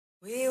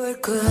We were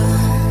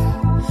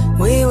good,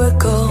 we were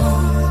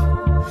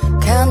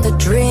gold. Can the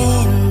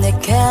dream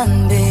that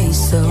can be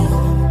so?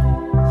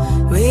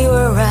 We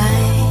were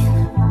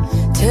right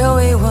till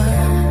we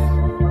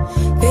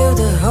weren't. Build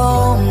a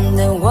home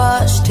that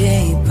watched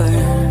it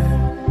burn.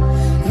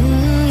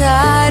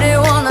 I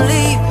didn't wanna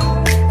leave,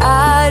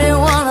 I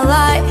didn't wanna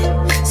lie.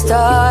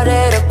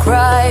 Started to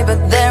cry, but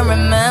then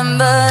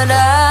remembered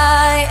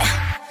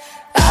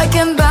I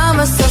can buy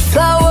myself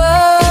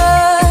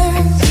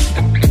flowers,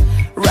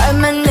 write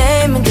my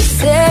name in the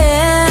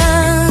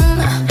sand,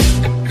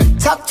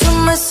 talk to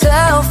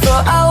myself for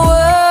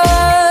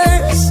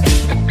hours,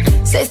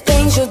 say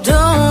things you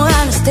don't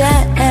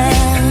understand.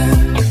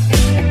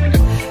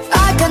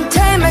 I can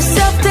take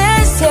myself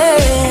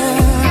dancing,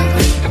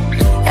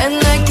 and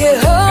I can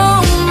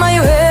hold my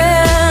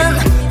hand.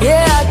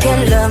 Yeah, I can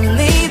love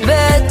me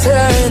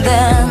better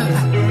than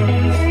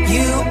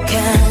you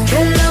can.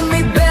 Can love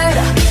me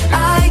better,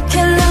 I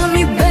can love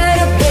me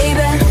better,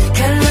 baby.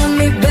 Can love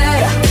me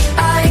better,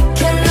 I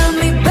can love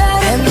me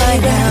better. And my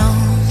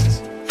gowns,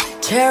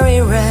 cherry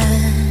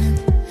red,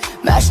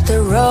 match the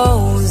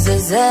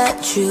roses that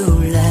you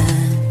left.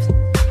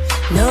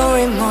 No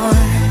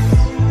remorse,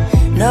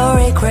 no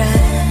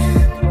regret,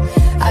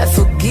 I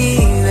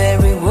forgive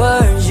every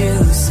word you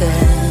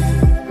said.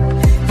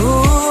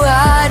 Ooh,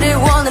 I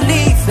didn't wanna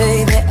leave,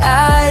 baby,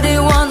 I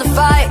didn't wanna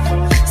fight.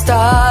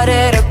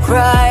 Started to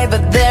cry,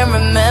 but then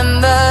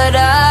remembered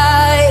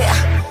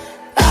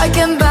I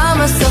can buy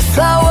myself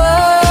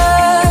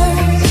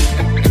flowers,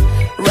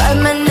 write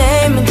my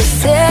name in the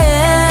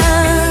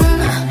sand,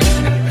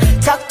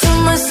 talk to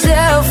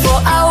myself for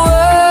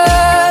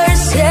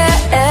hours.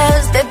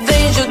 Yes, the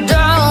things you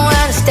don't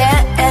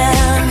understand.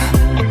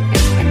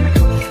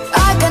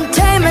 I can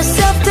take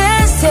myself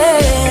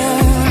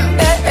dancing,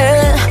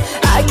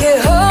 I can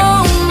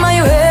hold my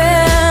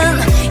hand.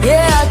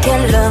 Yeah, I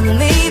can love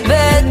me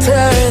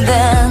better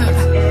than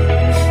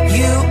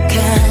you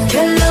can.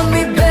 Can love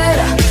me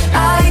better,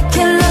 I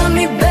can love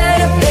me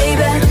better,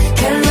 baby.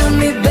 Can love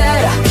me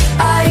better,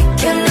 I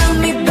can love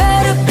me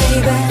better,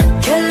 baby.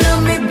 Can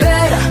love me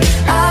better,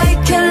 I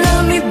can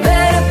love me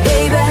better,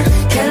 baby.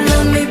 Can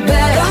love me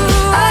better.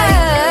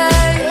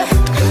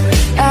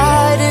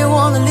 I didn't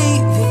wanna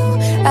leave you,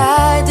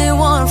 I didn't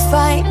wanna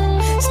fight.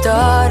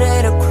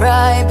 Started to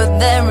cry, but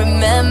then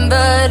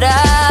remembered I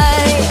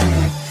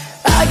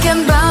can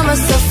buy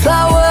myself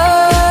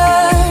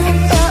flowers,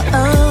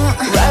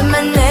 write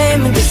my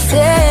name in the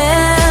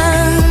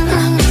sand,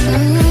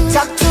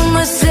 talk to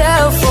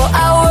myself for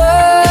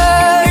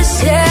hours.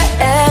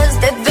 Yes,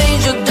 the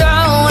things you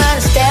don't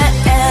understand.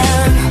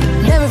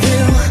 Never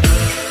knew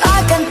I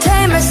can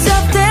take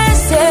myself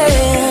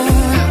dancing,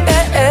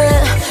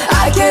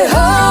 I can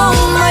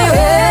hold my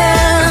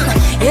hand.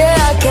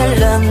 Yeah, I can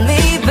love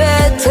me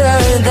better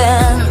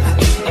than,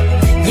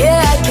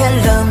 yeah, I can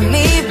love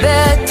me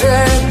better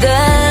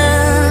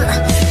than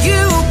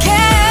you can.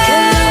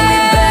 Can love me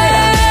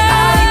better,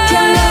 I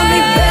can love me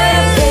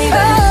better,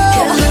 baby.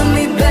 Can love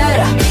me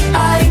better,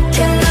 I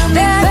can love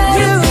me better.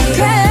 You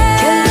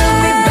can love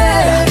me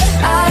better,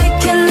 I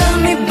can love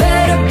me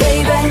better,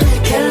 baby.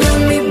 Can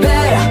love me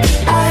better,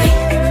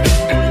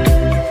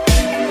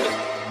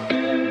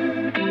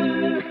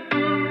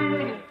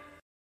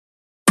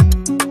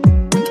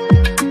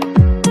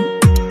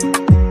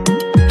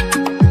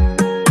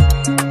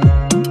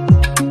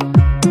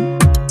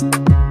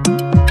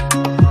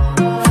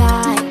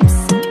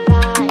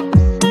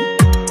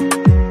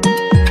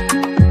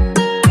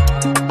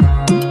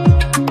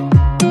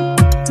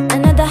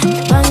 Another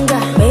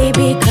banger,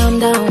 baby, calm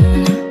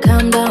down,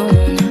 calm down.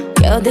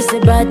 Girl, this a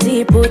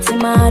body puts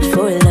him out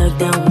for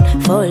lockdown,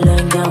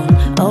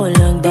 oh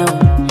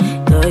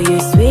lockdown. Girl, you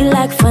sweet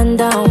like fun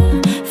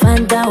down,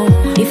 fun down.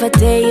 If I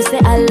tell you say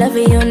I love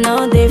you, you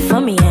know they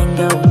for me and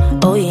go,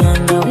 oh yeah,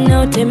 no.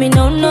 No, tell me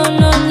no, no,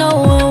 no, no,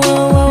 oh,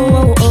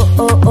 oh,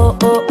 oh, oh,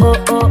 oh, oh, oh,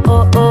 oh,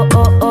 oh, oh, oh,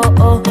 oh, oh,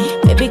 oh.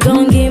 Baby,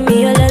 gon' give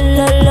me a la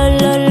la la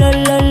la la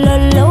la la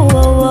la, oh, oh,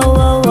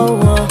 oh, oh,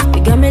 oh.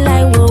 You got me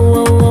like whoa,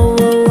 whoa, whoa,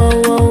 whoa,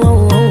 whoa, whoa,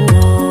 whoa,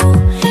 whoa.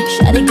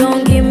 Shawty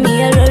gon' give me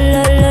a la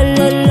la la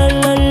la la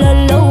la la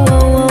la, oh,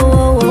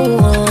 oh, oh,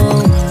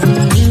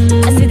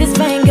 oh. I see this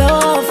fine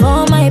girl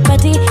for my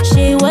party,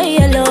 she wear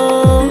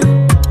yellow.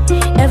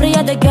 Every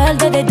other girl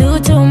that they do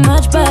too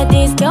much, but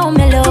this girl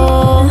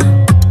mellow.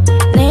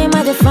 Name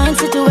of the fine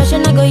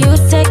situation, I go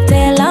use tech,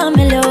 tell I'm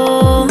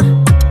mellow.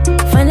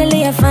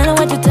 Finally I find out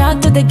what to talk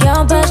to the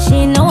girl, but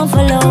she no one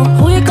follow.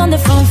 Who you on the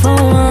phone for?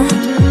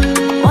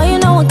 Why you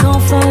know I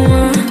come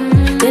from?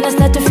 Then I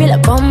start to feel a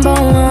bum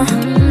bum,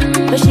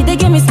 but she dey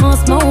give me small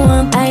small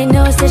one. I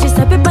know, say she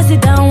stop it, pass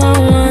it down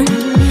one.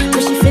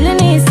 But she feeling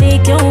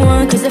insecure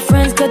one, cause her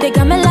friends go they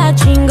got me like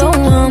chingo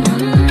one,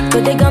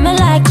 but they got me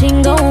like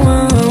chingo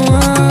one.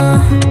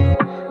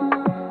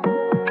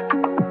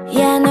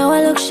 Yeah, I know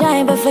I look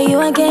shy, but for you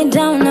I get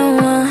down no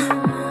one.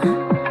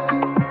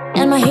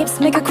 And my hips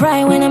make her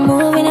cry when I'm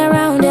moving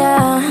around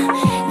her.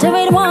 Do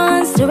it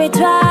once, do it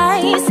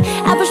twice.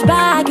 I push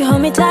back, you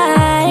hold me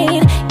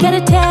tight. Get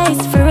a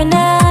taste for a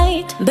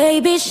night, baby.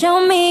 Baby,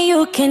 show me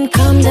you can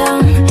calm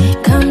down,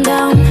 calm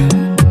down.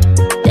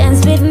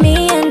 Dance with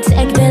me and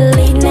take the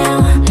lead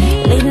now,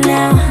 lead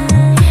now.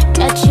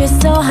 Got you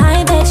so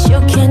high that you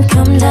can't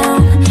come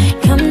down,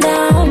 come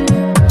down.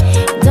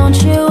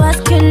 Don't you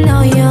ask, you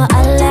know you're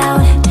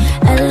allowed,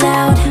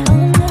 allowed.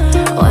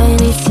 When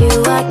it's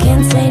you, I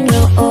can't say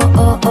no. Oh,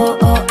 oh, oh,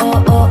 oh,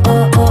 oh, oh,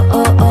 oh, oh,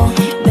 oh, oh.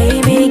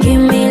 Baby,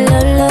 give me la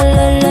la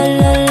la la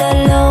la la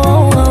la. Oh,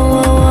 oh, oh,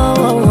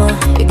 oh, oh.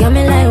 You got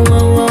me like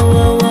whoa, whoa,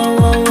 whoa, whoa,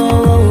 whoa, whoa,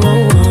 whoa.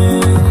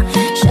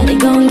 Shawty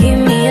gon' give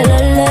me a la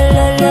la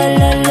la la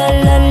la la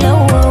la la.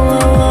 Oh,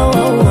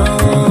 oh,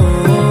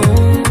 oh, oh.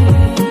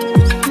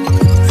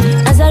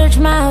 As I reach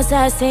my house,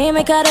 I see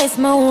me got a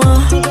small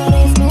wall.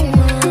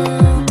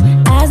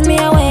 As me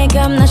I wake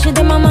up, now she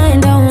did my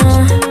mind on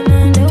one.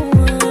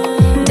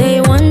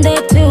 Day one, day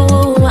two,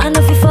 I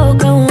know if you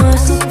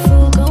focus.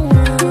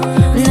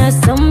 Now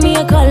send me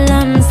a call,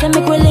 send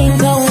me quick link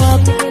go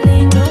up.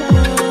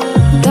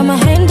 Got my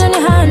hand on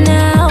your heart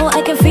now,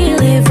 I can feel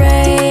it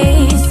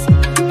race.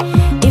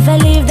 If I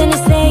leave, then you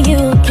say you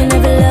can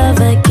never love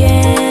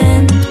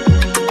again.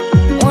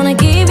 Wanna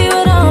give you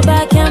it all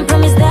back, can't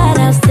promise that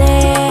I'll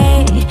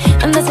stay.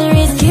 And that's a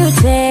risk you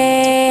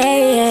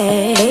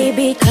take.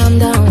 Baby, calm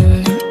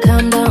down,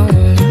 calm down.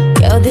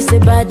 Yo, this is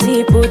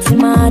body, put in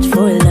my heart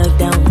for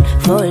lockdown,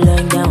 for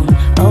lockdown,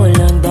 oh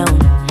lockdown.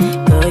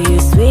 Girl, you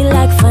sweet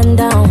like fun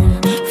down,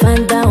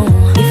 fun down.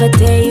 If I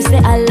tell you say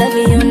I love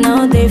you, you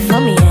know they for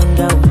me and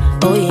go,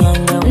 oh yeah,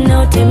 no.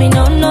 No, tell me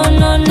no, no,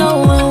 no, no.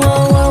 Oh, oh,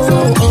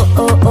 oh,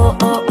 oh, oh,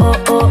 oh, oh, oh,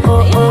 oh,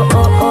 oh, oh,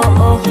 oh,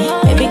 oh, oh.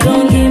 Baby,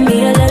 gon' give me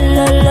a la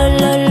la la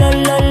la la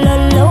la la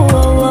la. Oh,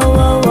 oh,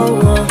 oh,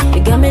 oh, oh.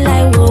 You got me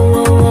like whoa,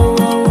 whoa, whoa,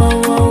 whoa, whoa,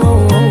 whoa,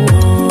 whoa,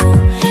 whoa.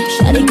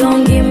 Shawty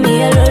gon' give me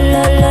a la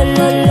la la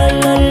la la la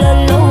la la.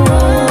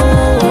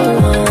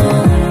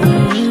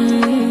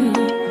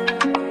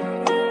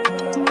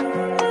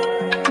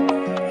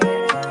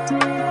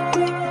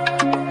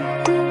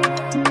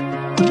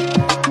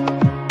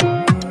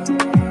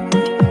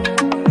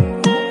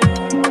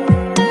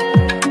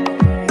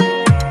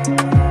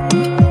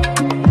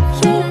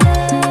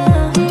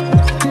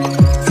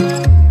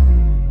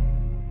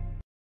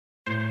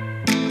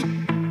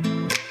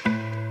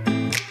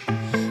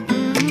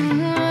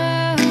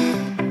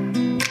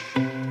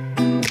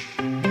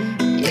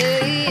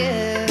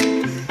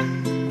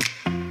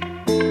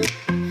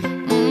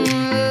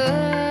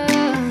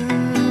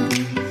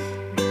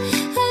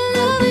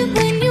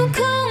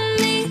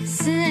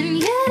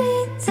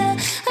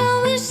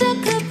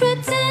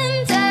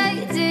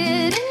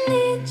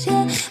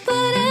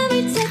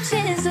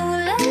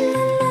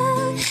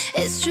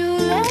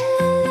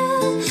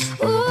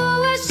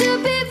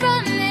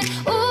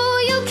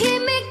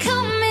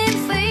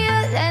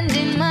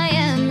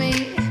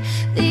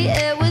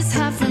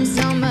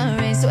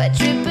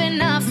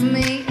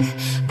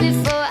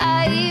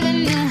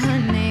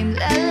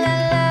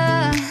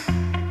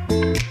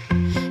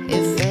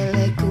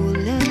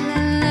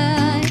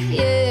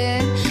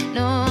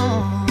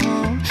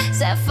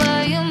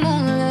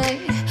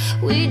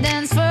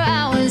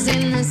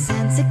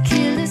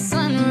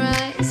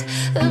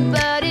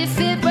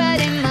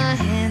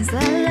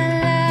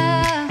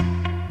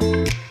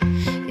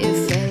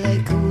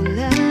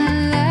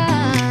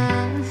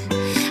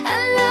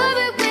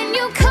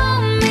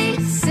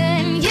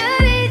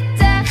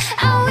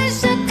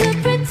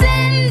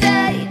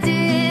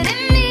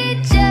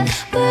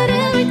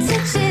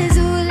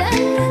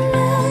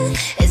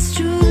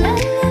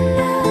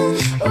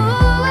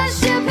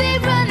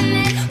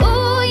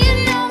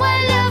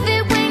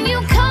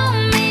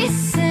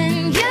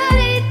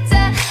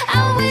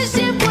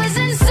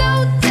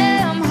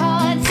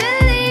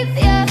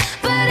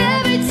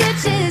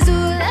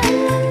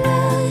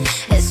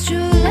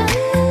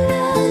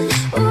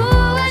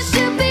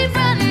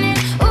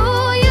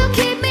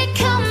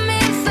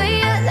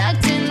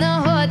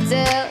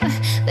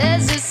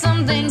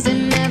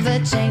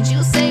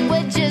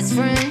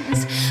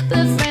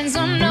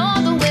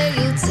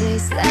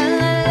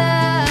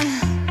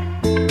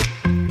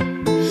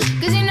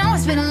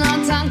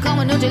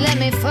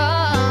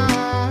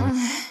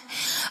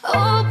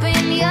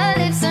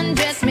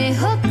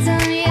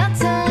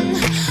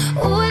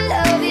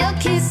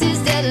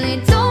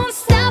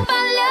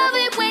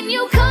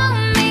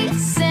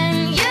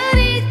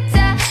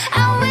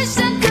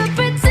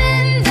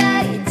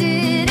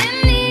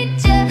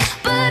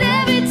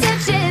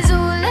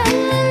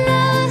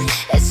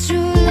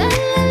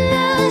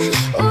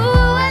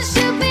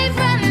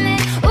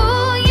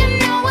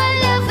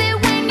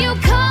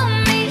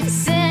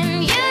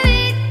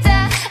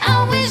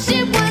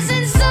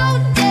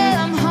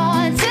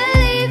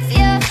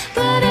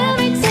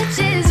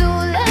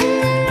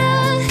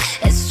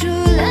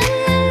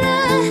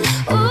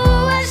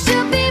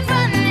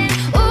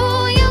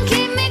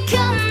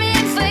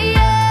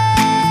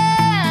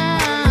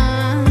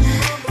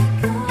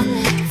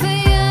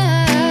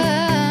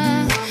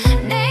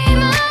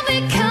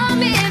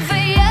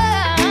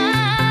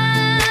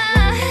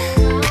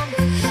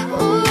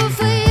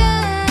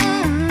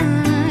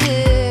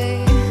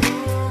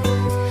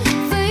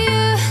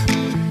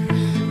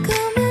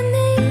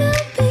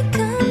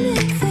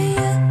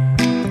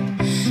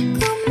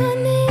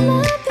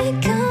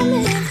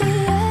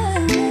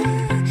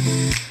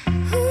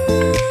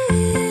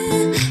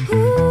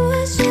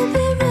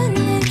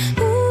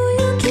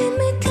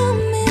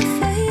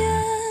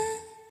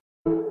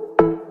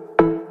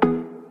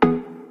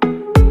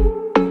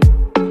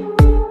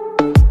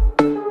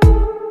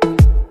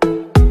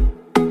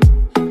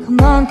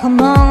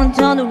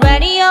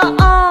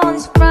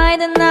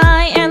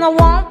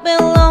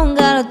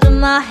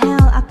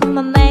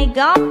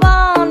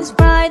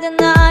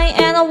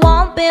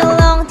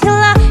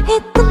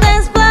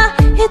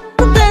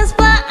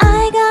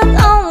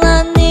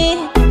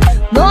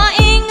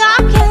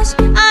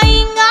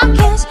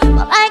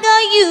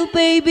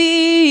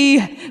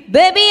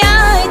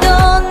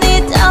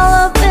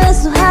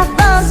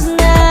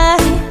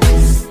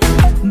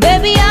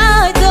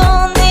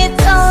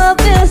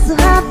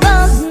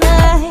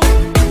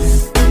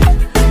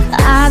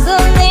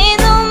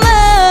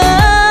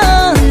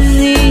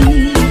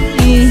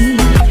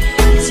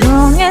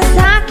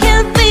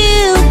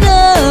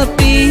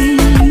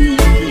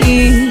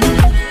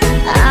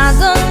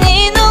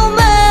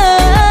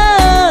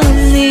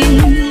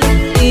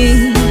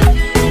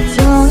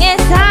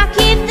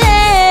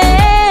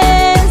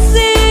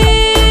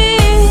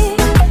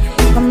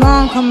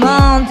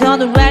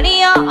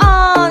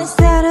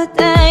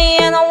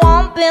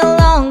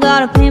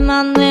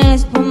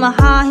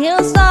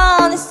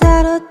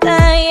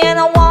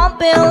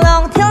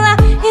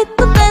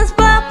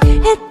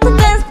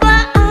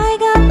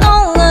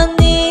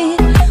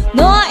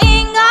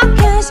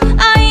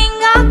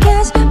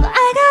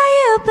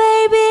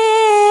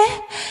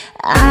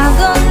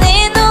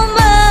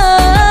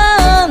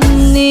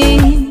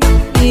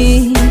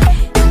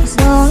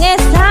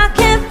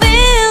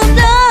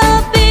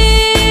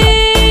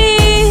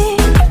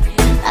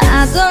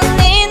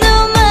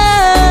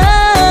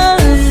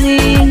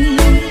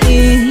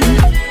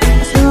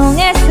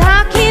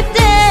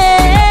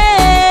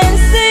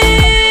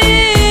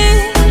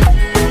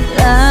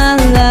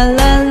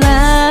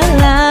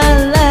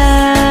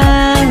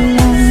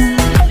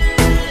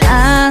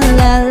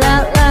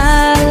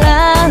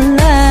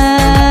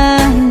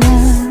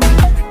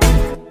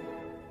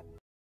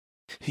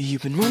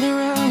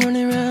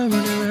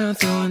 around,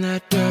 throwing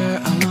that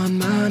dirt all on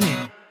my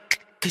name.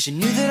 'Cause you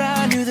knew that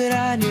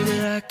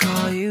I'd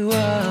call you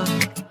up.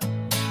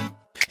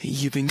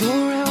 You've been go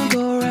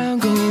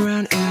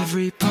around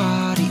every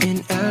party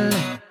in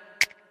LA.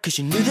 'Cause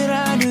you knew that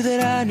I'd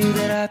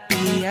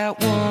be at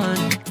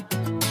one.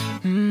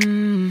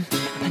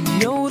 I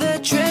know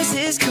that dress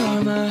is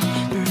karma,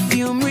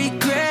 perfume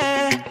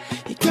regret.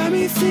 You got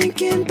me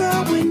thinking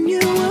about when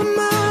you were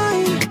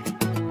mine.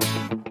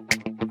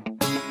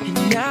 And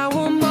now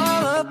I'm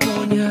all up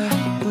on ya,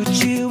 what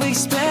you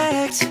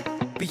expect?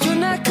 But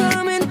you're not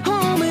coming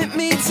home with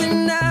me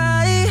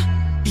tonight.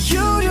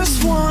 You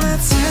just want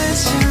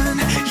attention,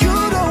 you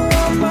don't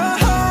want my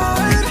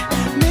heart.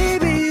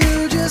 Maybe you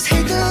just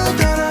hate the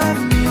thought of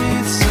me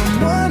with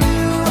someone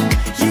new.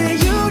 Yeah,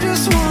 you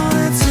just want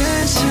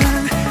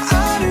attention,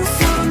 I knew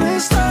from the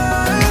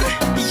start.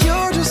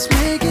 You're just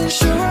making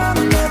sure I'm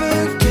never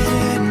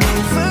getting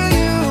over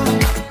you.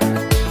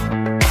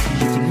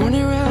 You've been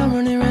running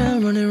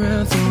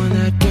around, throwing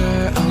that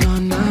dirt all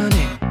on my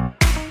name.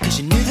 'Cause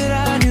you knew that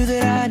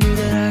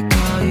I'd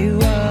call you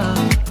up.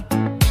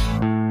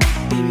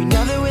 Baby,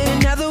 now that we're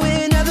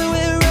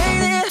right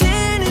there,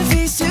 standing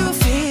face to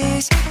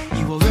face,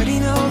 you already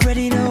know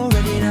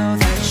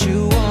that you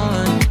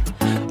won.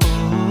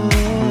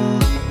 Oh,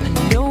 I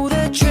know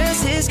that dress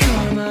is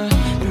karma,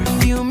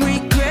 perfume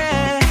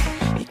regret.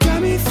 You got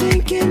me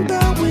thinking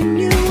about when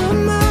you were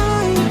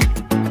mine.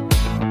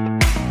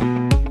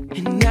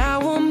 And now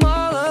I'm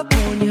all up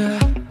on ya,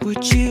 what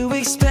you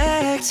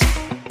expect?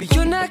 But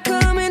you're not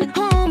coming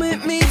home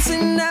with me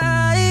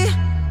tonight.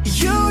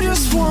 You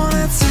just want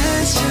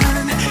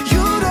attention,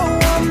 you don't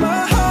want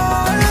my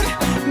heart.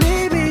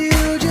 Maybe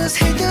you just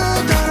hate the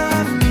thought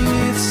of me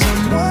with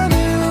someone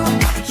new.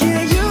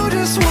 Yeah, you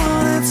just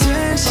want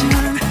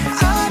attention,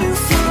 I knew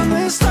from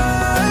the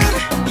start.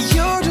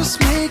 You're just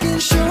making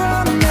sure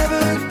I'm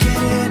never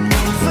getting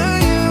over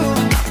you.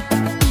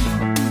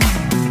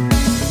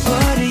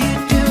 What are you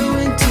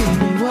doing to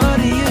me? What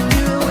are you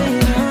doing?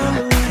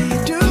 What are you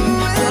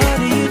doing? What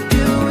are you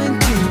doing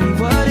to me?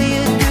 What are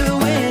you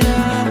doing?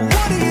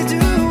 What are you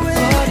doing?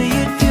 What are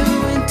you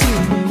doing to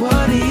me?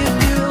 What are you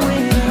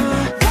doing?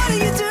 What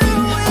are you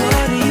doing?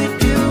 What are you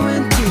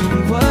doing to me?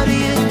 What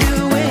are you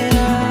doing?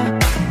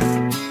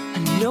 I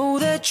know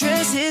that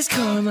dress is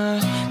karma,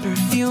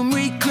 perfume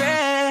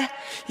regret.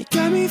 You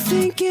got me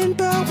thinking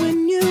about when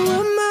you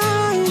were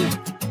mine.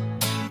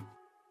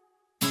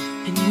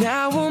 And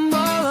now I'm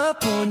all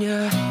up on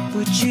ya,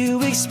 what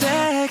you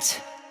expect?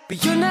 But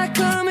you're not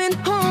coming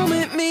home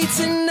with me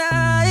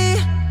tonight.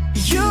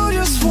 You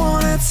just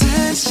want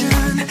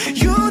attention,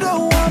 you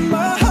don't want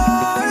my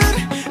heart.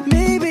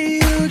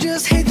 Maybe you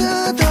just hate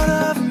the thought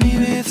of me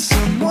with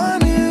someone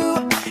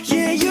new.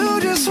 Yeah, you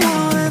just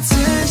want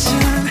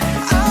attention,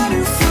 I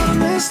knew from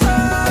the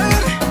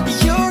start.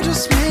 You're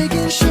just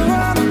making sure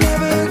I'm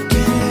never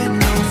getting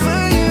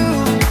over you.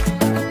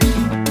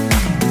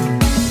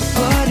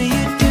 What are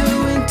you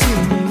doing to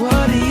me?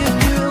 What are you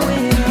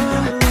doing?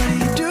 What are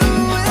you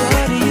doing?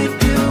 What are you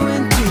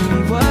doing to me?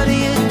 What are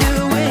you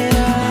doing?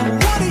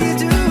 What are you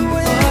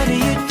doing? What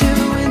are you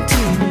doing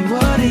to me?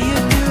 What are you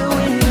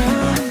doing?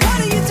 What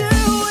are you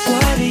doing?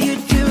 What are you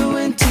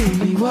doing to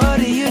me? What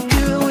are you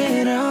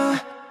doing?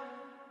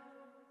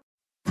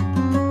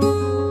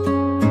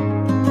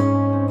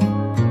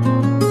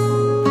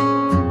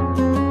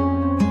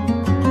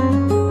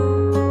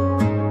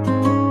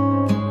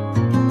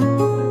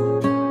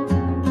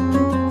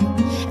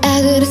 I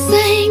do the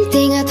same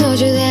thing, I told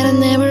you that I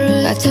never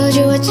would. I told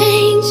you I'd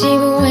change,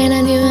 even when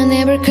I knew I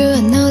never could.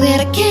 I know that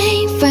I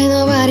can't find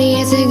nobody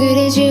as good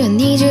as you. I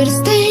need you to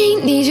stay,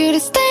 need you to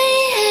stay.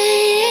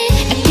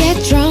 I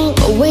get drunk,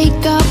 I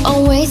wake up,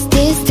 I'm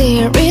wasted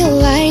still.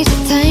 Realize the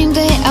time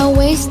that I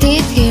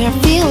wasted here. I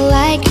feel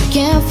like I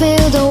can't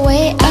feel the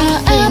way I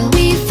feel. I'll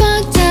be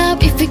fucked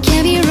up if you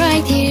can't be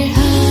right here.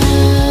 Oh,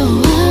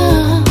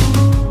 oh,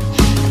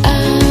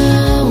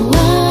 oh,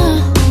 oh.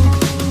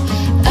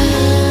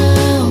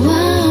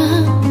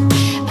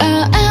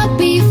 I'll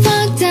be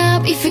fucked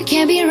up if you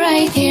can't be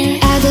right here.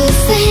 I do the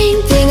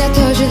same thing, I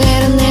told you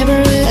that I never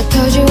would. I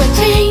told you I'd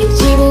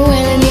change, even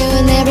when I knew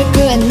I never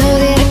could. I know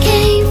that I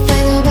can't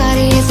find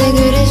nobody as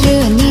good as you.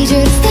 I need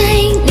you to stay,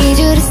 need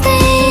you to stay.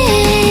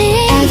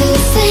 I do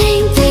the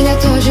same thing, I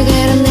told you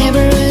that I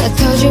never would. I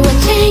told you I'd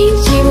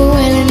change, even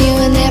when I knew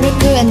I never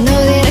could. I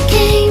know that I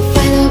can't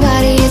find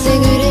nobody as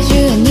good as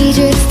you. I need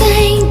you to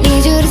stay,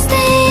 need you to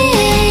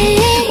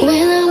stay.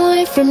 When I'm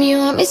away from you,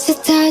 I miss your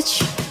touch.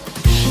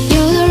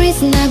 You're the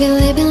reason I've been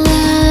living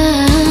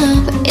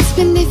love. It's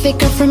been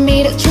difficult for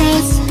me to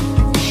trust,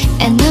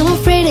 and I'm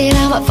afraid that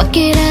I'ma fuck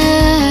it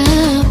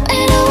up.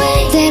 And a way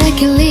that I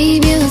can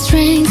leave you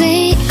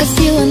stranded, 'cause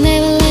you will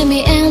never let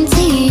me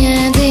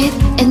empty-handed.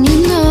 And you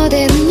know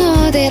that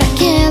I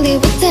can't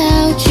live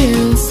without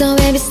you. So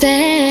baby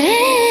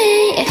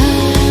stay.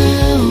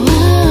 Oh,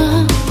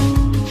 oh,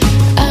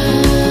 oh,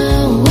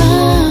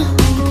 oh,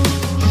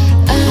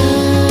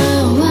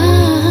 oh,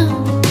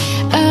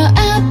 oh.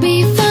 I'll be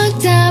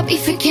fucked up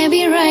if you can't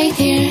be right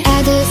here. I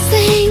do the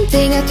same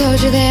thing, I told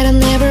you that I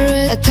never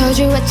would. I told you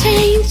you I'd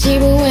change.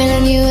 Even when I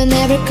knew I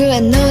never could, I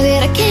know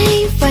that I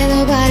can't find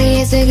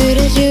nobody as good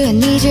as you. I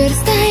need you to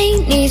stay,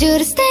 need you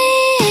to stay.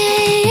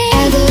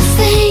 I do the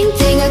same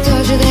thing I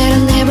told you that I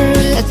never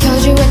would. I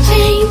told you I'd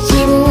change.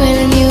 Even when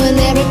I knew I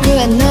never could,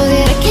 I know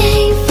that I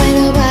can't find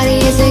nobody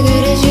as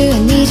good as you. I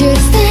need you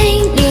to stay,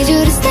 need you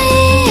to stay.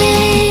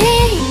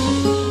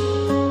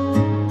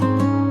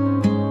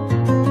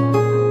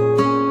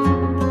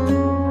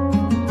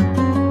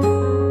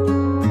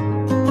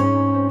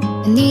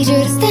 Need you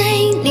to stay,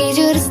 need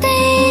you to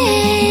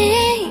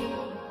stay.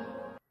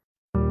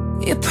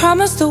 You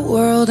promised the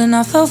world and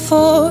I fell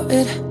for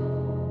it.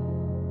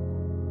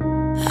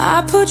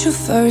 I put you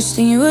first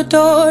and you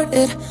adored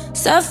it.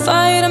 Set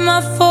fire to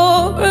my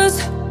forest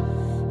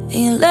and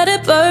you let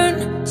it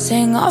burn.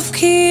 Sang off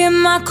key in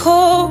my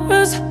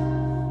chorus,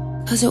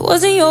 cause it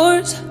wasn't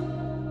yours.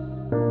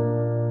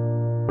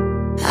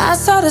 I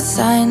saw the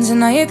signs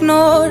and I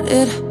ignored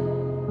it.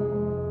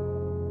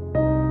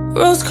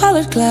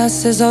 Rose-colored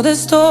glasses, all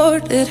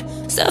distorted.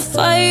 Set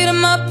fire to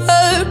my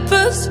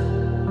purpose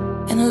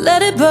and I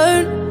let it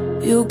burn.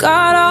 You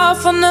got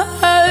off on the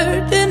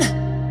hurting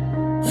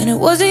when it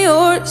wasn't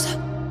yours.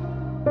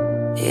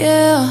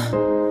 Yeah,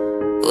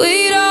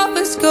 we'd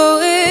always go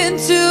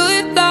into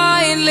it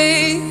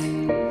blindly.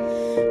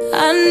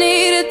 I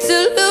needed to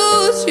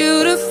lose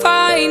you to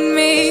find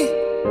me.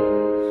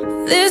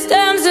 This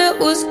damsel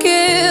was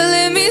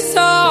killing me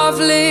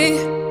softly.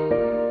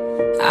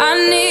 I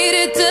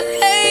needed to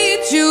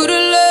hate you to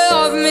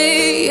love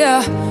me,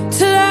 yeah.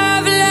 To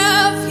love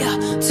ya,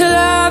 to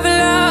love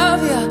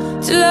ya,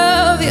 to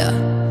love ya.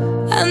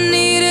 I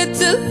needed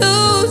to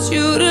lose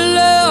you to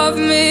love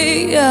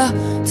me, yeah.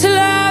 To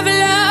love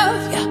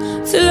ya,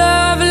 to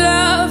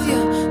love ya,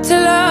 to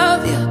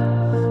love ya.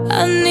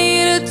 I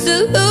needed to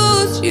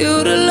lose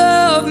you to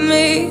love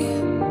me.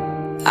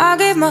 I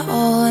gave my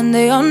all and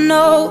they all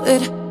know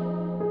it.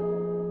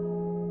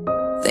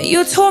 Then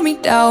you tore me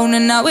down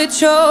and now it's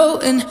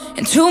showing.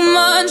 In 2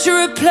 months you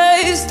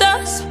replaced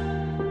us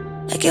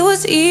like it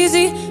was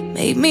easy.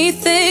 Made me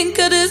think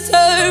I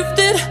deserved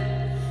it.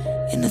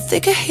 In the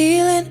thick of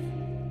healing,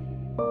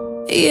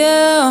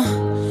 yeah.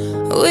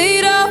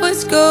 We'd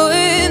always go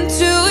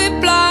into it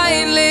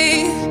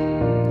blindly.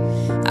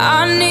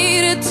 I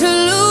needed to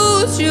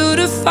lose you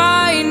to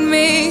find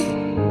me.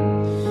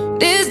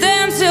 This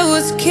damsel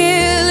was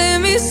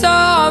killing me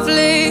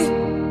softly.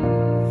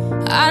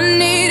 I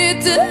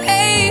needed to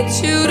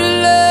hate you to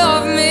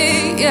love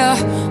me, yeah.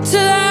 To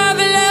love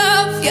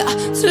ya,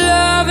 to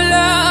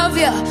love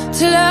ya,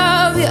 to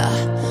love ya.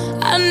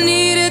 I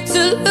needed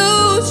to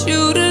lose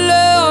you to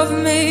love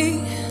me.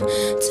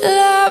 To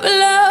love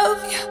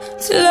ya,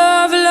 to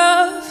love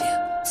ya,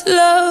 to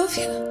love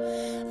ya.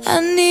 I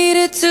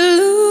needed to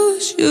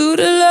lose you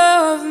to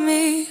love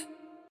me.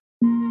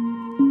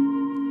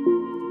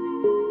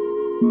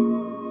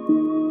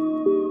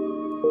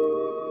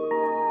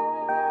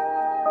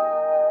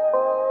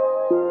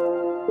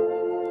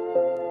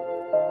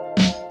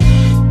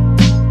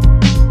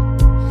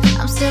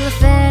 Still a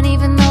fan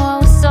even though I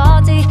was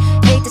salty.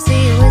 Hate to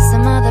see you with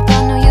some other,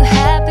 but know you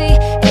happy.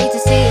 Hate to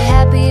see you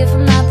happy if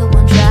I'm not the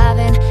one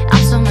driving.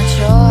 I'm so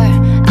mature,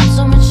 I'm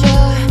so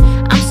mature,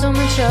 I'm so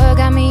mature.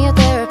 Got me a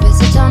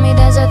therapist who told me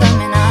there's a them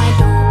and I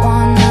don't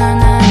want none,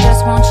 I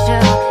just want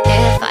you.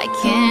 If I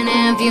can't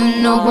have you,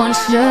 no one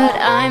should.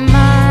 I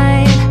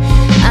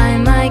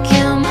might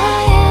kill my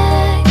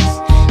ex.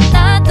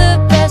 Not the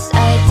best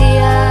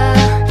idea.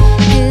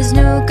 His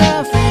new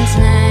girlfriend's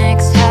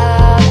next.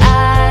 How'd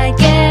I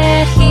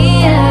get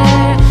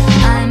here?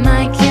 I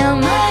might kill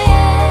my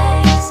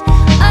ex.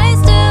 I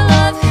still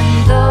love him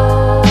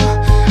though.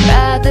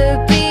 Rather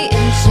be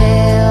in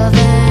jail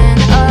than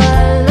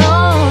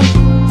alone.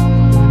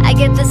 I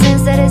get the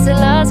sense that it's a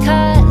lost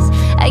cause.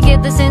 I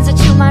get the sense that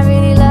you might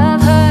really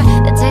love her.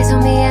 The taste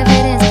will be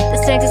evidence, the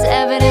sex is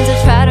evidence.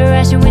 I try to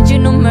ration with you,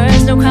 no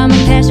merge, no crime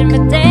and passion.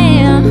 But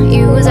damn,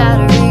 you was out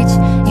of reach.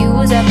 You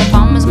was at the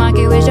farmer's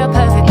market with your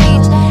perfect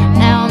peach.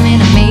 Now I'm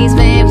in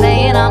amazement,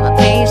 playing all my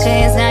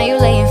patience. Now you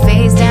laying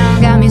face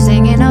down, got me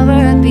singing over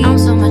a beat. I'm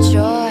so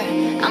mature,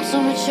 I'm so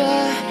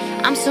mature,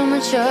 I'm so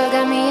mature.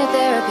 Got me a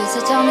therapist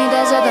to tell me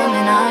there's a them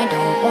and I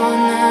don't want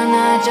none,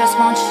 I just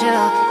want you.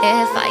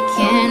 If I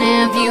can't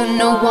have you,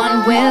 no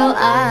one will.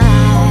 I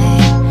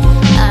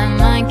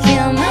might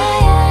kill my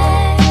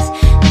ex.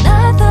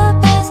 Not the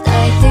best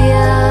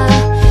idea.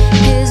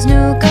 His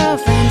new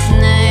girlfriend's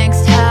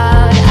next.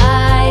 How'd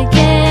I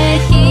get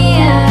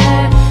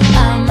here?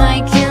 I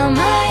might kill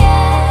my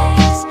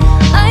ex.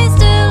 I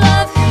still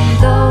love him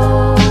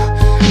though.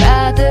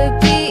 Rather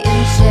be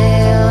in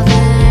jail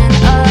than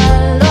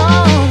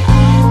alone.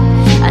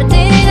 I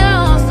did it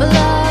all for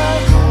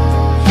love.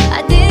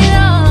 I did it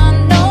all on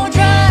no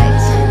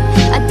drugs.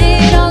 I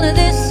did all of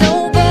this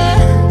sober.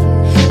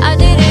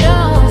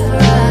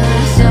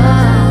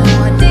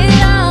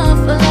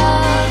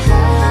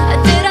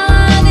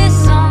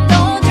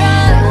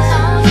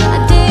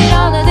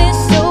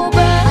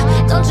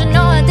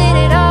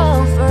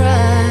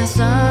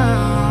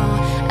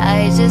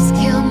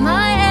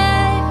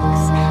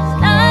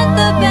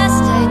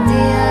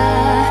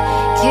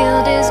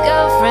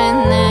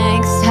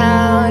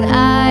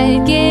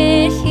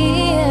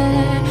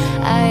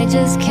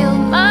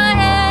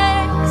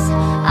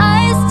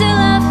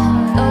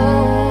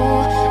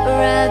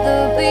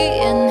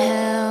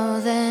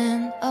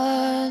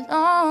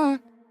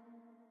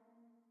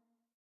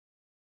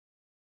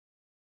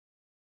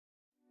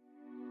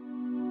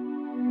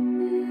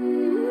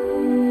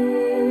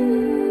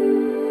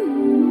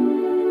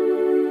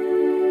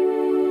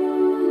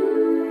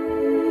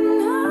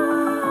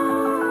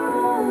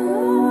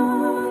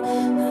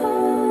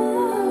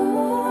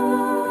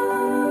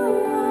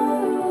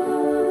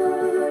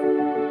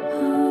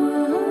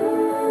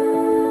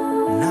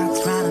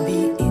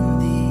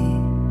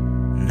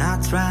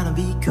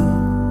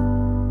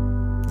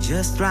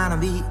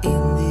 wanna be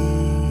in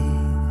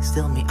this.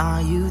 Tell me,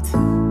 are you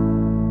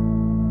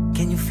too?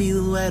 Can you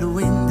feel where the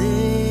wind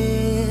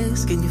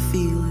is? Can you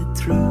feel it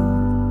through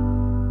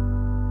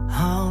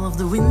all of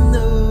the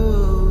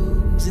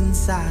windows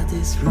inside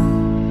this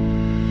room?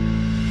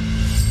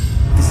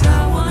 'Cause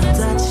I wanna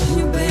touch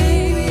you,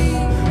 baby.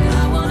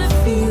 I wanna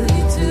feel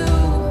you too.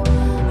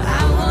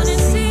 I wanna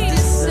see the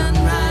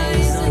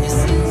sunrise on your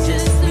skin,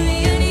 just me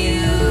and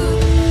you.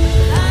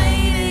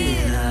 Light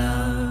it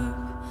up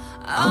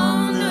on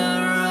the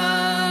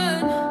run.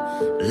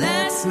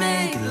 Let's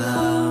make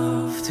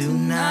love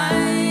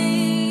tonight.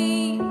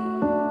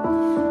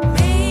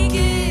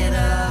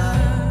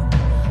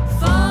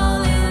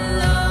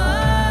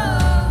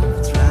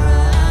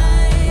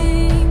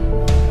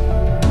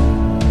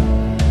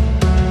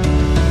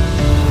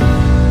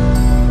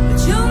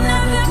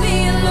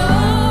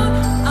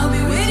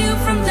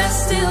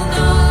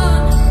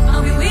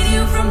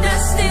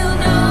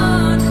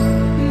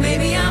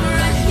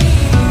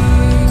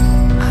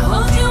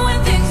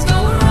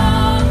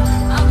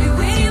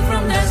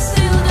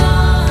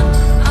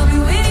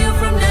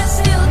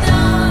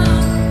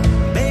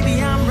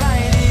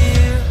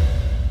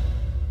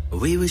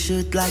 We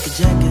shoot like a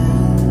jacket,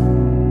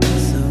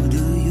 so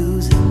do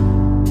use it.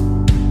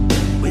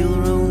 We'll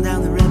roll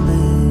down the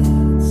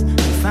rapids,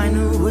 find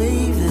a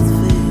wave that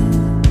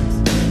fits.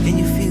 Can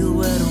you feel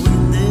where the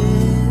wind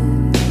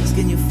is?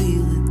 Can you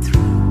feel it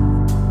through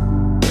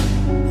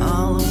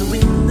all of the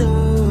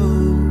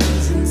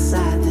windows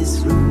inside this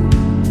room?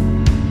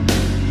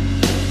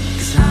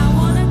 'Cause I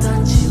wanna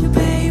touch you,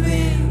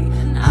 baby,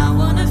 and I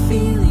wanna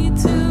feel you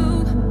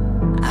too.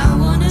 I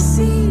wanna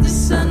see the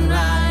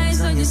sunrise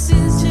on your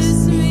sins,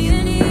 just me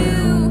and you.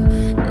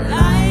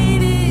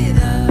 Light it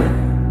up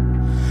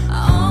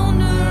on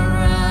the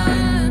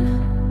run.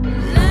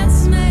 Let's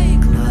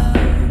make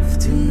love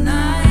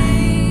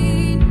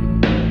tonight.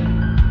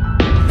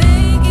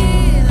 Make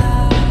it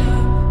up,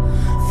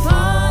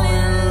 fall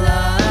in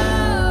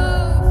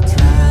love,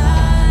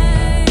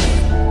 try.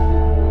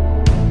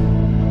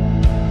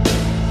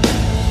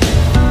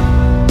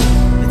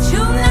 But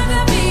you'll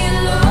never be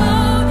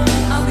alone.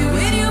 I'll be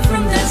with you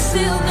from dusk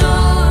till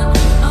dawn.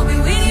 I'll be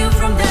with you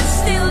from dusk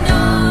till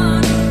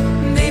dawn.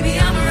 Baby,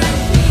 I'm right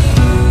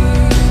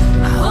here.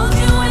 I hold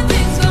you when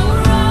things go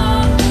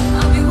wrong.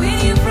 I'll be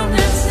with you from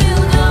dusk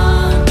till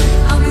dawn.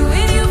 I'll be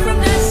with you from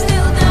dusk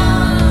till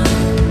dawn.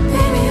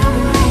 Baby, I'm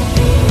right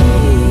here.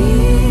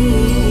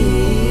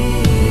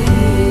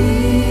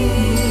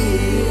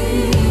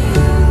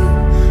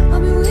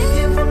 I'll be with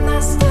you from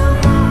dusk till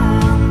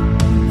dawn.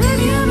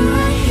 Baby, I'm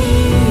right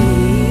here.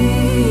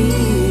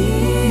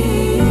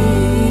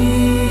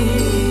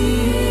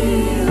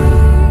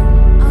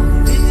 I'll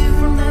be with you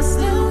from dusk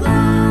till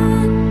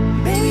dawn.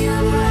 Baby,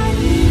 I'm right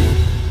here.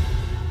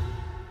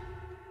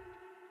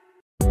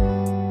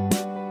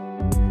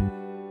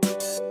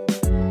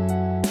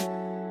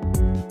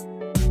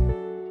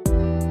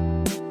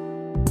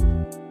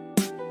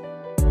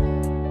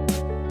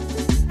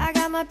 I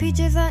got my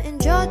peaches out in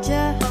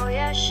Georgia. Oh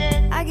yeah,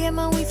 shit. I get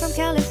my weed from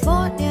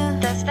California.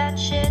 That's that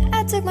shit.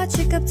 I took my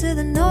chick up to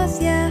the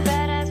north, yeah.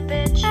 Badass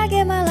bitch. I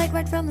get my light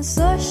right from the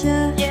source,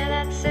 yeah. Yeah,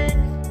 that's it.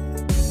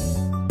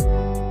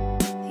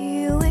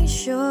 You ain't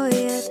sure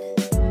yet,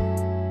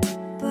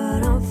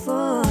 but I'm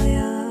for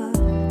ya.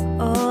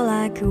 All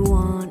I could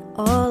want,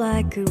 all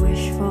I could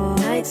wish for.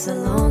 Nights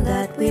alone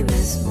that we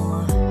miss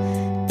more.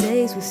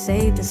 Days we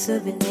saved as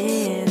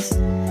souvenirs.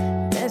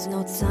 There's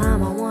no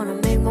time, I wanna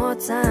make more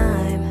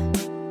time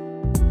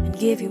and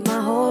give you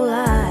my whole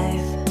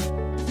life.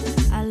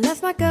 I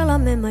left my girl,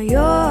 I'm in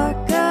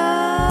Mallorca.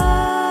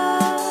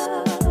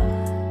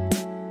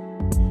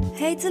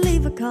 Hate to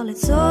leave her, call it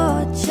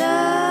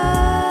torture.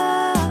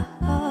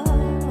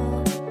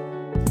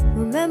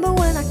 Remember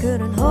when I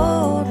couldn't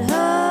hold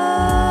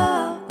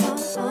her?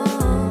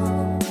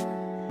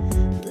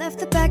 Left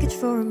the package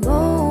for him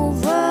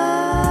over.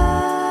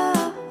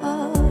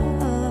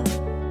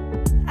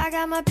 I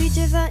got my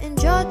peaches out in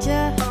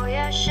Georgia. Oh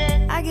yeah, shit.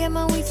 I get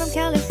my weed from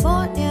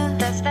California.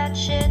 That's that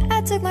shit.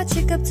 I took my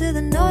chick up to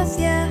the north,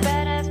 yeah.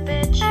 Badass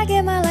bitch. I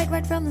get my light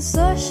right from the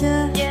source,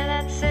 yeah. Yeah,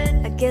 that's it.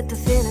 I get the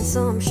feeling,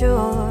 so I'm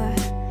sure.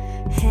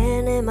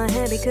 Hand in my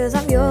hand because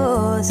I'm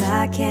yours.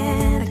 I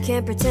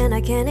can't pretend,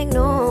 I can't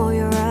ignore.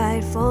 You're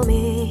right for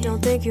me.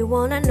 Don't think you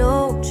wanna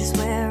know just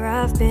where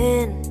I've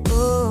been.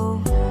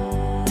 Oh,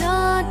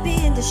 not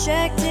being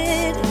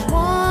distracted. The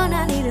one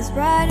I need is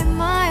right in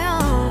my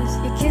arms.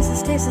 Your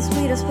kisses taste the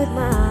sweetest with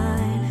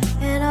mine,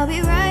 and I'll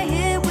be right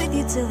here with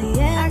you till the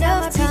end. I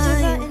got my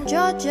peaches out in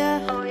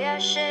Georgia. Oh yeah,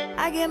 shit.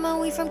 I get my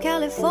weed from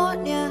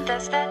California.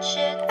 That's that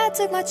shit. I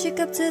took my chick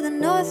up to the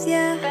north,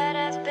 yeah.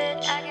 Badass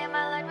bitch. I get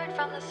my light right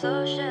from the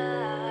social.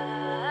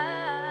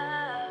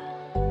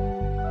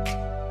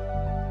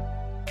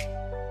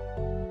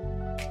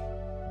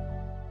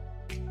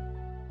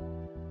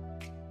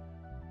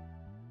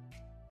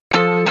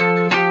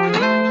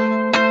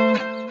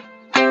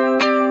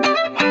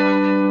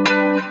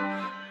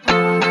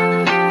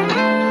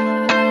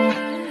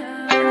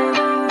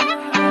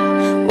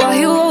 Why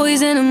you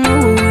always in a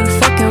mood?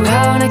 Fucking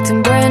around,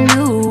 acting brand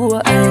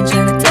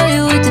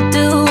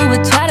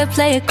to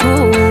play it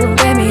cool.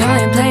 Baby, I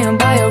ain't playing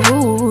by your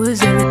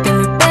rules. Everything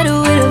look better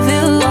with a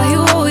view. Why you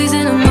always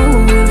in a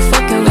mood?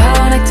 Fucking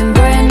around, acting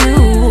brand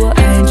new.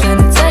 I ain't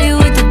tryna tell you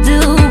what to do,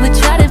 but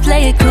try to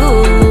play it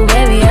cool.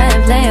 Baby, I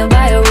ain't playing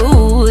by your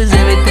rules.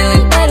 Everything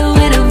look better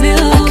with a view.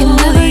 I can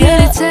never get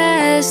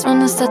attached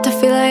when I start to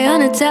feel like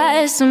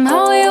unattached.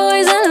 Somehow we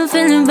always end up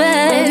feeling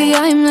bad. Baby,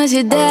 I'm not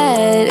your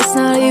dad. It's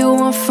not all you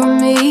want from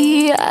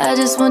me. I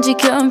just want your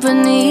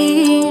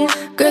company.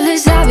 Girl,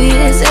 it's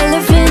obvious,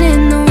 elephant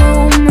in the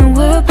room, and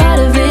we're a part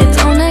of it.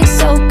 Don't act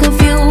so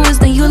confused,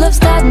 then you love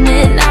starting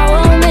it. Now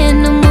I'm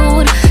in the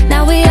mood,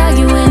 now we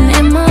arguing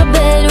in my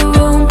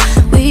bedroom.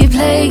 We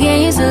play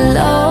games of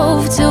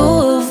love to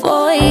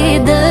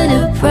avoid the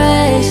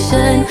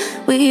depression.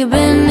 We've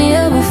been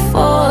here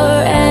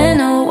before,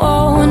 and I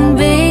won't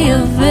be a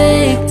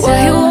victim.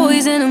 Why you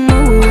always in the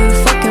mood,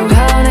 fucking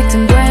around,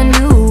 acting brand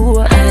new?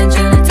 I ain't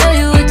tryna tell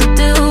you what to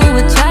do,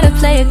 but try to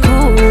play it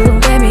cool.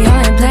 Baby, I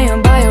ain't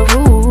playing by your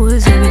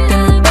rules.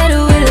 Everything look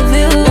better with a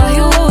view. Why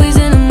you always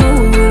in the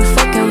mood,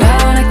 fucking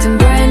around, acting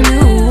brand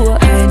new?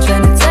 I ain't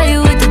tryna tell you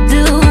what to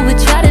do, but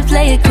try to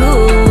play it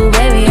cool.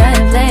 Baby, I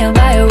ain't playing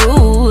by your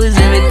rules.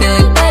 Everything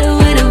look better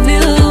with a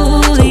view.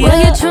 So why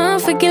you tryna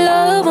fake your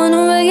love on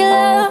a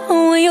regular?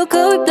 When you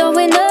could be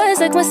blowing us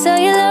like my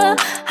cellular.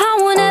 I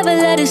won't ever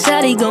let a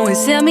shawty go and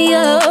set me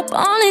up.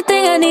 Only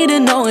thing I need to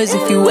know is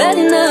if you wet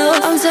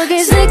enough. I'm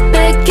talking slick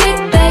back, kick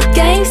back,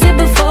 gangsta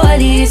before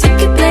these. You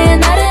keep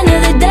playing out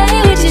another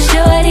day with your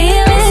shorty.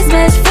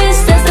 Mismatch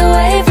fist, that's the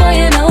way for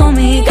you know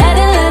me.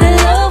 Gotta let it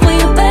love when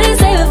you better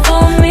save it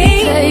for me.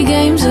 Play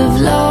games of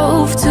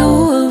love to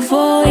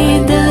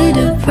avoid the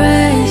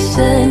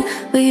depression.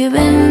 We've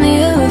been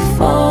here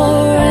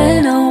before,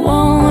 and I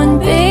won't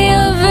be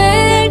a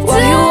victim. Why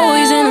you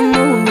always in the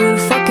mood,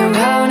 fucking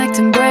around,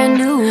 acting brand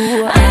new?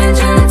 I ain't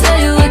tryna tell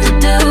you what to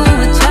do,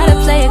 but try to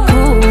play it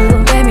cool.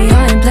 Baby, I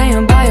ain't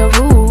playing by your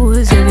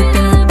rules.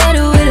 Everything look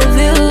better with a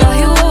view. Why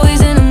you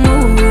always in the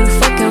mood,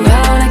 fucking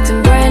around,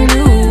 acting brand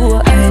new?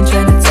 I ain't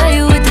tryna tell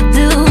you what to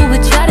do,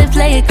 but try to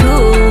play it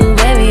cool.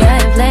 Baby, I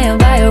ain't playing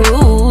by your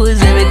rules.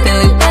 Everything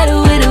look better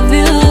with a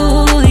view,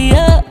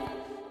 yeah.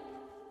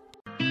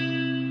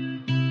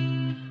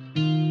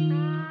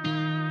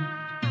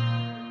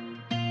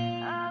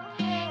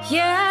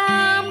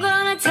 Yeah, I'm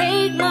gonna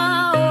take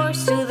my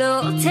horse to the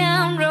old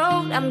town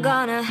road. I'm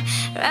gonna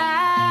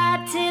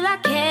ride till I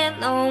can't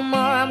no more.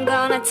 I'm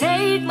gonna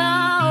take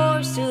my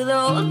horse to the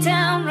old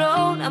town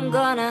road. I'm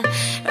gonna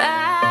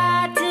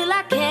ride till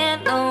I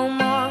can't no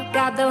more.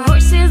 Got the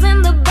horses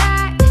in the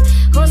back,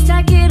 horse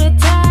tacket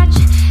attached.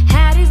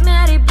 Hat is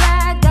matty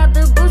black, got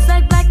the boots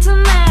like black to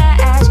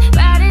match.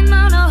 Riding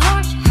on a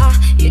horse, ha,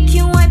 you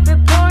can wipe your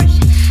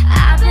Porsche.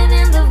 I've been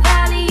in the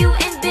valley, you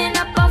ain't been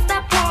up off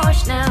that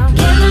porch now.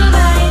 Can't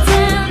nobody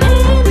tell me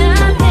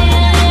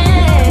nothing.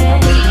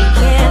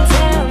 Can't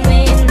tell me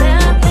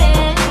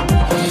nothing.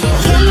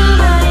 Can't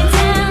nobody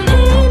tell me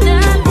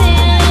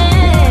nothing.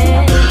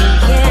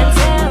 Can't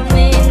tell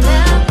me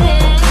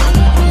nothing.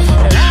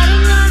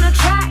 Riding on a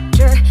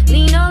tractor,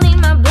 lean only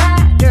my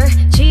bladder.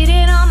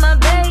 Cheated on my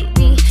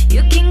baby,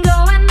 you can go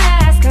and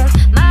ask her.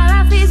 My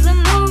life is a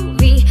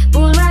movie,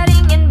 bull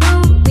riding in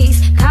boobies.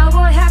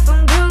 Cowboy hat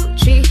from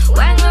Gucci,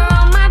 Wagner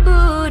on my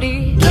booty.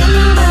 Can't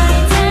nobody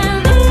tell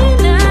me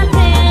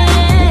nothing.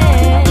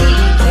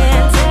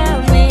 Can't tell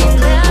me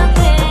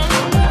nothing.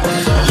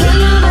 Can't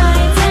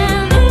nobody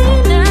tell me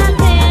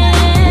nothing.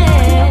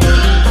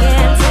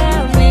 Can't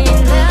tell me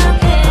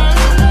nothing.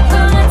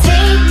 Gonna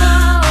take my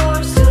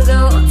horse to the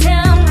old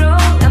town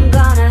road. I'm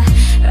gonna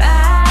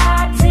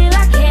ride till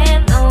I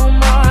can't no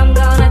more. I'm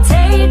gonna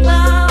take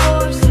my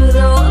horse to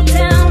the old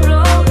town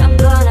road. I'm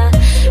gonna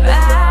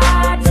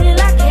ride till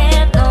I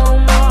can't no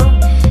more.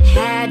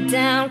 Head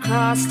down,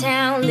 cross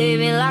town,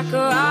 living like a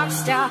rock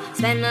star.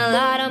 Spend a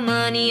lot of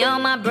money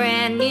on my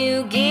brand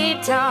new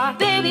guitar.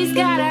 Baby's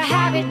got a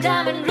habit,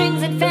 diamond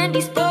rings and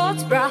Fendi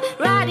sports bra.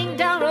 Riding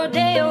down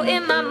Rodeo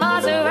in my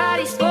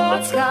Maserati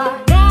sports car.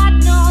 Got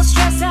no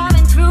stress, I've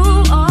been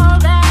through all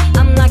that.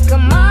 I'm like a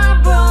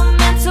Marlboro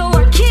man, so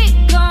I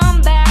kick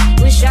on back.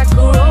 Wish I could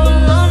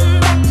roll on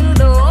back to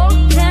the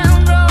old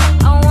town road.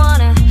 I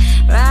wanna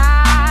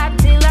ride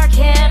till I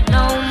can't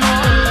no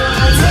more. I'm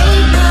gonna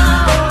take my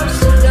horse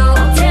to the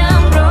old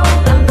town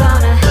road. I'm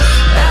gonna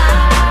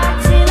ride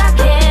till I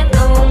can't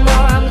no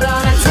more. I'm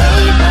gonna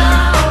take my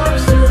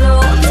horse to the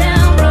old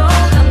town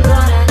road. I'm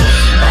gonna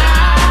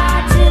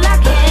ride till I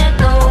can't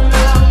no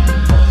more.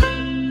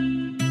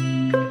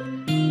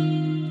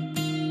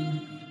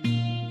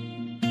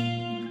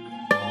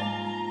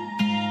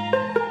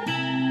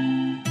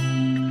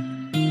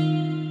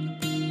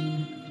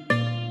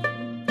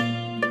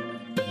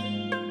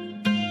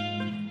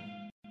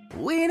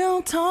 We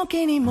don't talk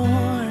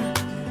anymore.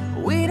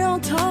 We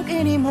don't talk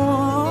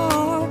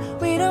anymore.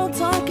 We don't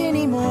talk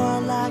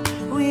anymore like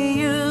we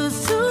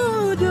used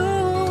to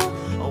do.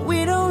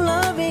 We don't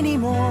love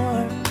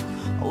anymore.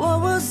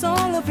 What was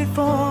all of it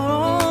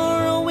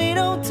for? We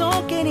don't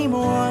talk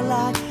anymore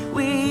like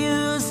we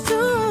used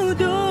to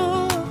do.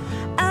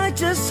 I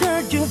just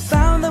heard you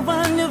found the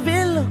one you've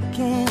been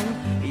looking.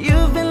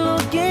 You've been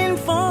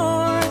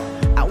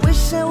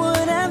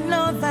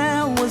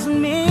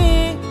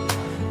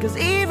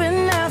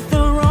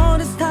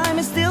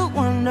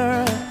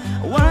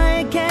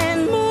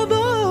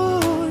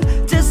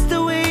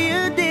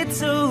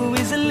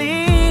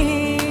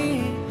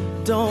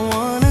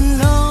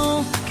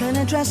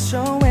dress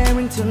you're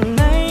wearing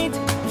tonight.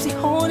 See,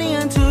 holding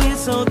onto you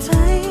so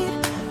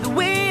tight, the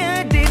way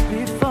I did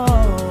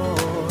before.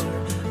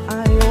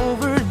 I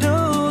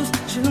overdosed,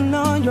 should've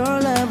known your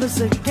love was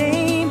a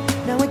game.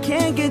 Now I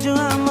can't get you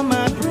out of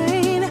my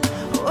brain.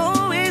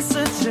 Oh, it's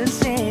such a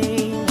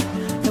shame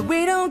that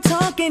we don't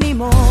talk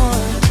anymore.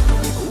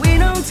 We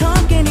don't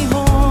talk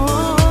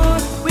anymore.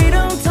 We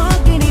don't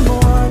talk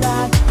anymore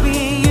like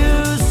we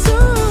used to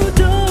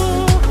do.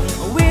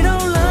 We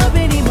don't love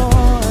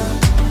anymore.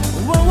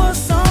 What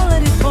was all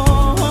of it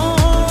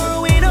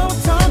for? We don't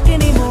talk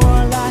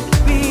anymore like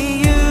we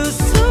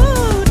used to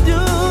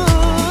do.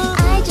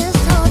 I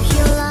just hope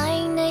you're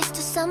lying next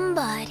to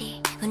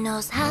somebody who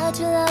knows how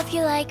to love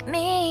you like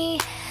me.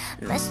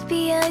 Must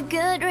be a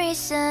good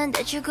reason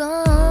that you're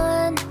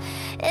gone.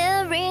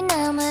 Every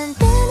now and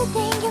then I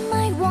think you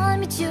might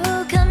want me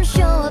to come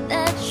show up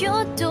at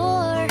your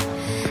door.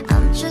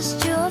 I'm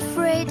just too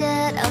afraid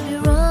that I'll be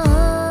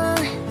wrong.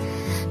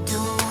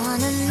 Don't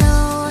wanna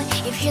know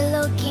if you're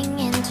looking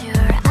into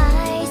her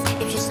eyes,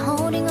 if she's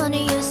holding on to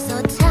you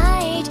so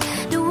tight,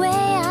 the way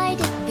I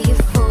did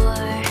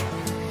before.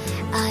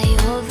 I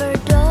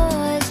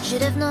overdosed,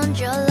 should have known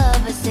your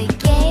love was a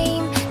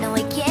game. Now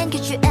I can't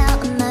get you out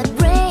of my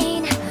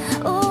brain.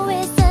 Oh,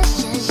 it's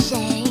such a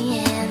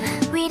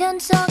shame. We don't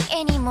talk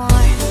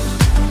anymore.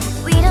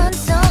 We don't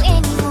talk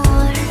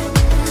anymore.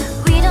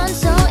 We don't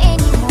talk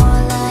anymore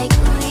like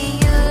we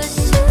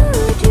used to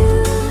do.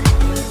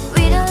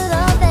 We don't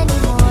love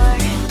anymore.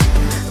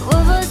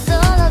 What was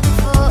all of it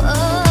for?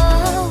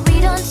 Oh, we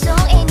don't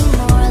talk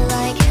anymore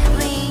like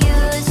we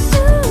used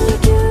to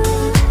do.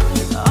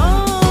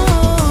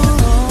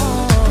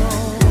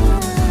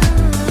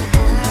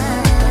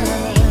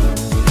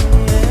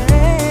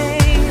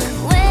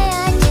 Way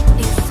I did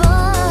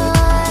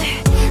before.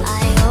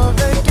 I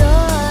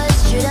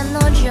overdosed, should have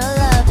known your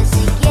love is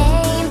a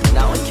game.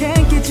 Now I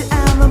can't get you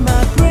out of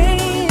my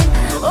brain.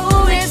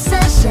 Oh, it's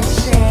such a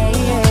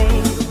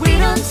shame. We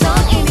don't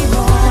talk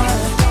anymore.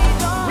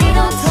 We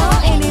don't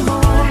talk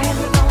anymore.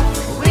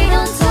 We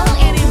don't talk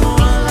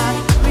anymore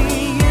like we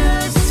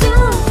used to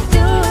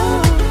do.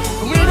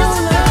 we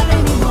don't love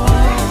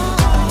anymore.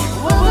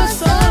 What was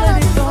all of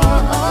it for?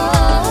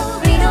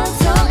 Oh, we don't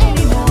talk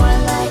anymore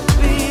like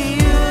We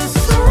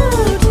used to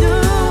do.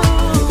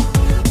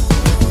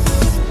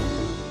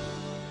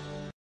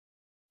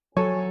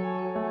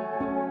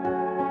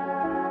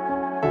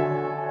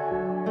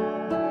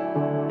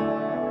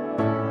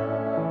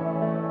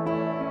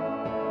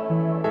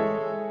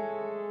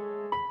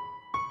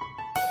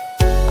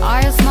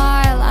 I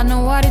smile, I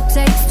know what it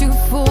takes to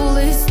pull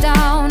this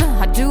down.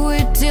 I do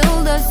it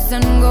till the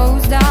sun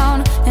goes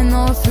down and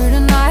all through the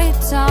night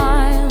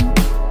time.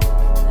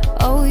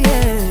 Oh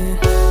yeah.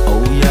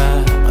 Oh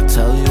yeah, I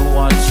tell you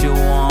what you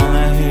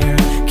wanna hear.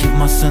 Keep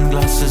my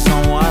sunglasses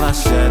on while I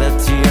shed a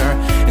tear.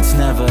 It's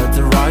never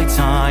the right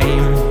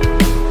time.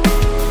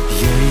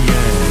 Yeah,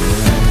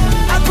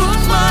 yeah. I put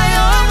my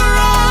arm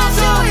around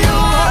you, you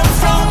how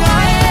strong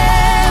I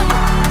am.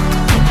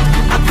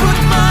 I put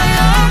my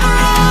arm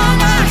around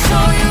and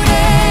show you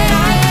that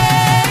I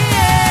am.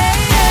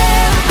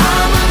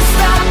 I'm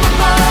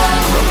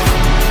unstoppable.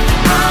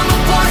 I'm a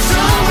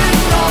Porsche with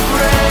no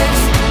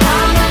brakes.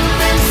 I'm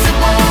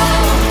invincible.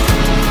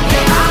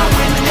 Yeah, I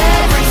win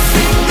every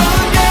single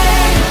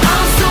day.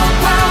 I'm so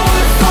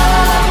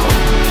powerful.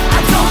 I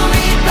don't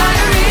need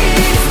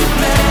batteries to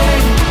play.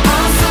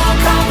 I'm so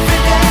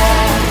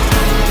confident.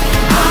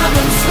 I'm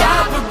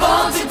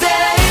unstoppable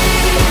today.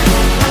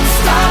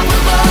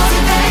 Unstoppable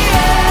today.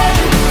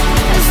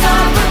 Yeah.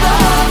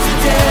 Unstoppable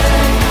today.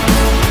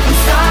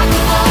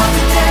 Unstoppable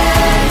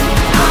today.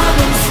 I'm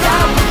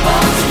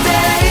unstoppable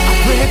today. I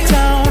break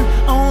down,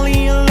 only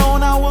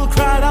alone I will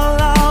cry out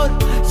loud.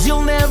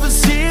 You'll never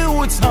see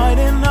what's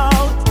hiding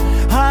out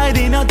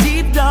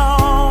deep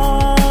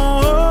down.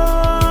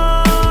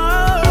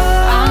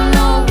 I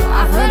know,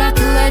 I heard I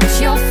could let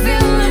your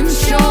feelings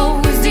show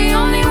is the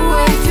only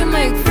way to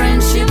make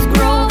friendships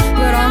grow,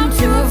 but I'm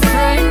too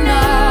afraid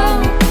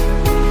now.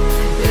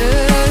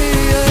 Yeah,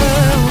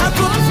 yeah. I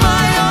put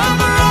my arm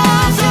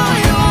around you,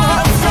 you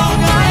how strong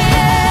I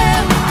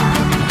am.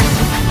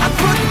 I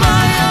put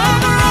my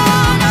arm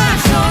around and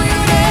show you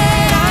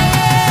that I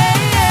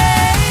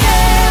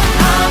am.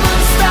 I'm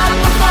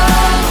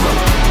unstoppable.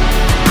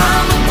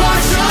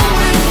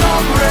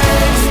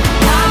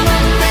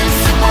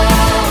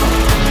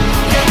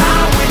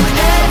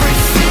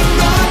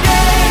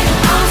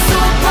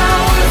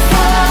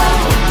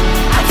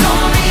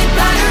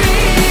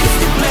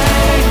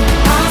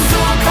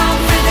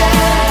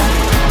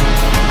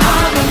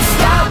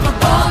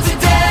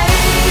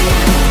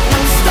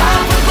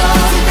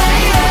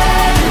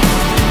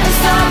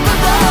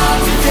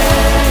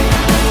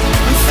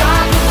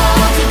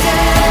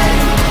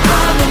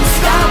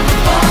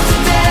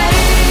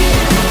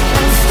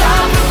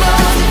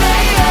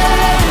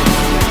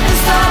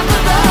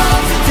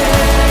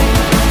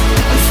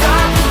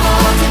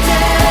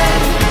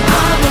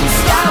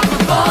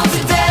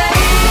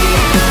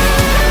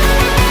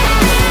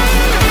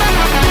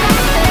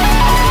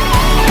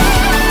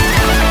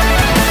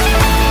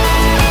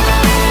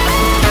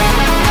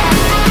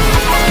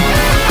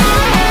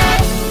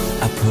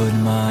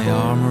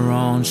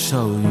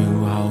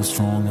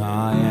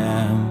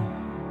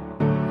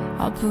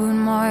 in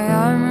my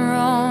armor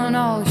on,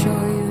 I'll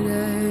show you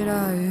that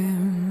I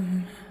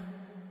am.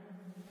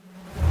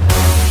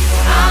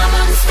 I'm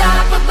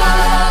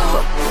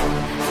unstoppable.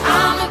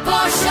 I'm a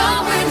Porsche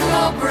with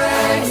no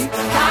brakes.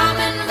 I'm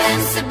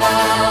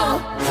invincible.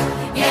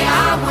 Yeah,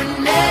 I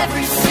win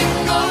every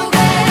single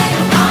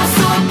game. I'm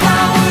so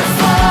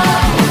powerful.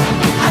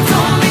 I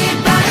don't need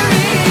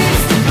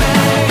batteries to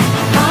break.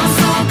 I'm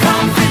so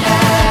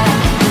confident.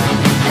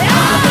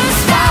 I'm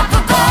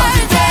unstoppable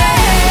today.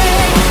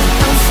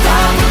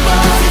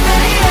 Unstoppable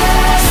today.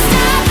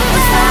 Unstoppable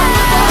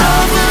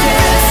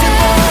today.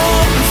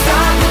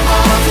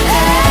 Unstoppable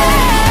today.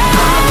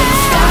 I'm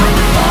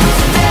unstoppable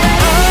today.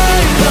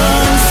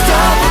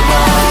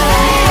 Unstoppable.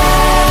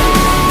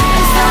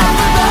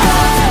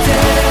 Unstoppable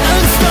today.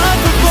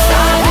 Unstoppable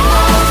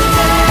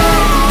today.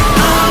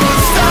 I'm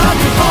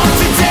unstoppable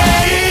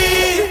today.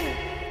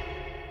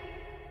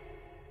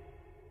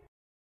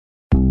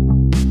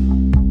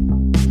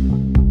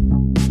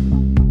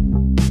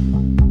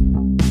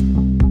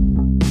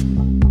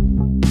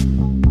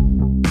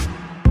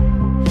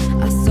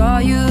 I saw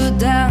you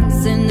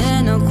dancing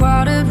in a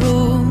crowded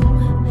room.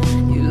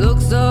 You look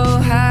so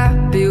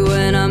happy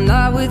when I'm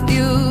not with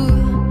you.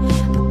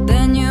 But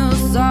then you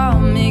saw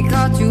me,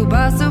 caught you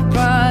by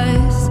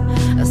surprise.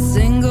 A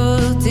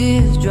single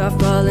teardrop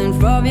falling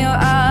from your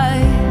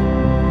eye.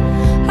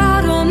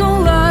 I don't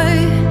know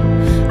why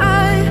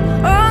I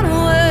run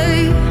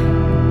away.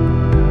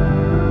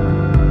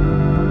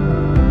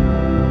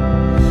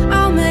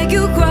 I'll make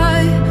you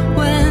cry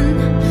when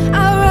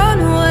I run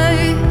away.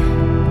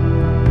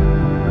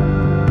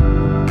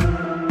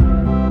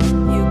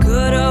 You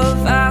could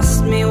have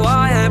asked me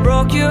why I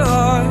broke your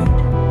heart.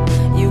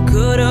 You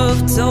could have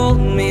told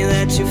me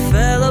that you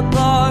fell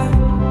apart.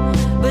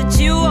 But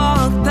you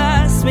walked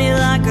past me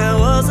like I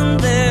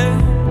wasn't there,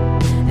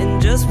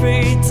 and just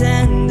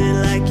pretended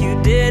like you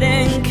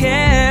didn't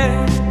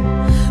care.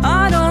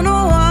 I don't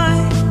know why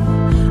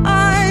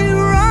I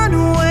run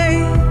away.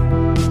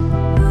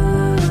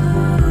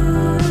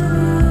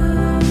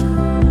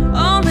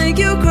 I'll make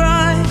you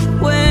cry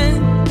when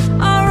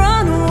I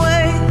run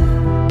away.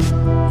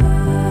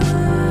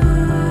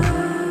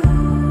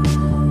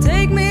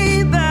 Take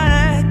me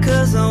back,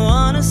 'cause I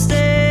wanna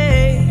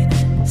stay.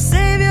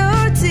 Save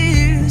your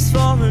tears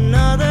for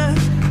another.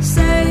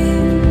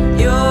 Save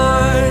your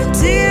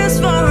tears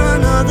for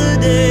another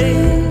day.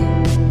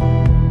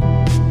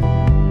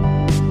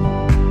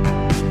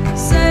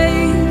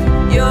 Save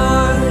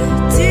your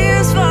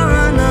tears for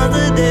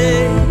another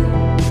day.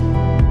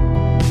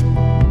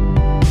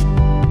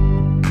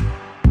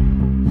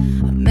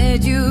 I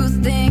made you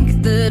think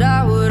that I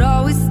would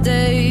always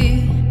stay.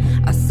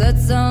 I said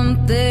some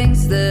things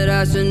that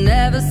I should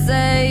never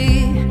say.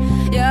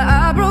 Yeah,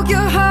 I broke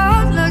your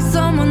heart like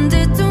someone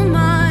did to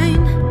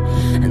mine.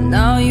 And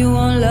now you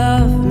won't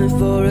love me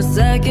for a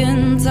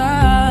second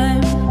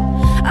time.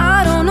 I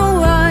don't know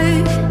why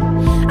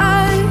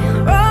I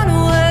run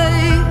away.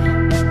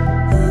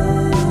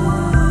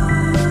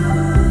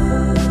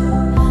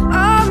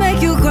 I'll make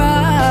you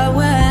cry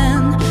when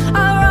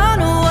I run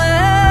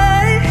away.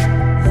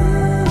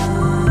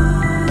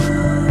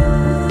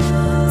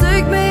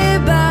 Take me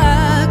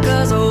back,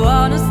 'cause I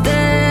wanna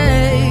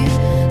stay.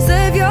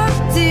 Save your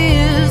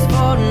tears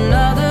for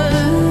another.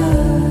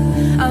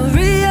 I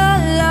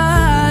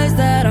realize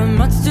that I'm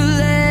much too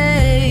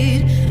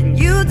late, and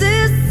you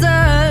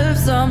deserve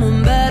someone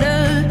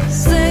better.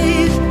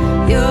 Save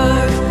your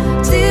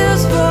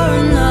tears for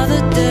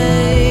another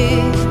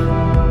day.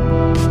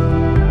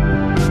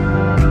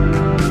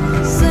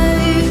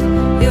 Save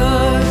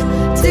your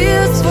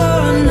tears for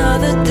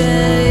another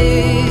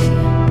day.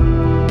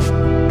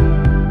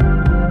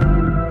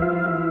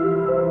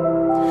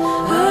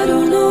 I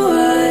don't know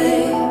why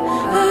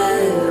I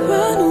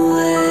run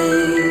away.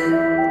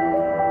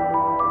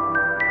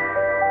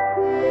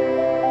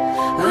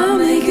 I'll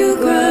make you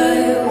cry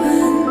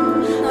when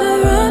I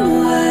run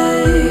away.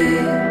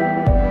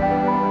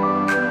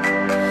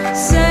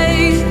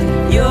 Save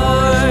your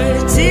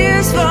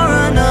tears for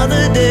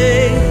another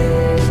day.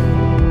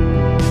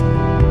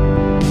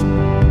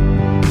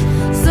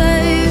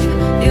 Save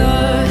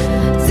your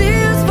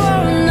tears for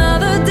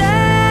another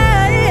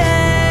day.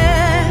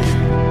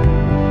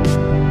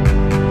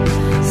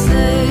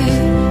 Save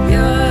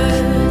your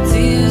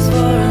tears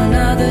for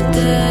another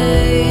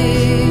day.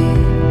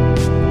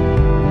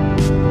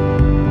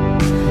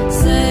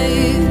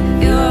 Save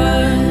your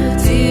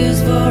tears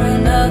for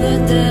another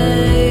day.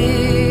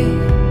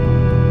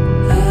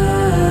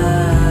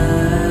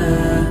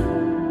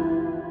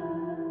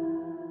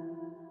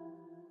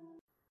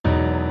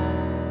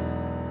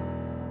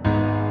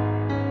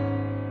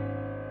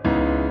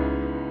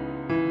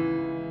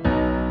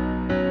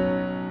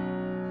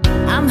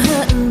 I'm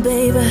hurting,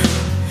 baby.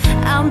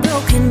 I'm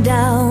broken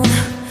down.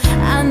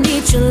 I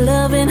need your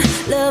loving,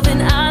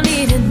 I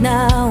need it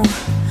now.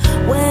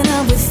 When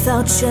I'm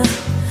without you,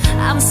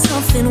 I'm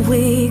something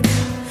weak.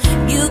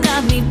 You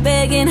got me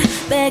begging,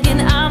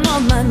 I'm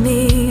on my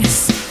knees.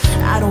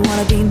 I don't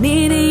wanna be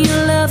needing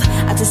your love,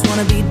 I just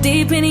wanna be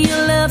deep in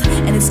your love.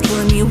 And it's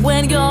killing me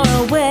when you're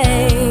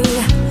away.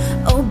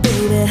 Oh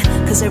baby,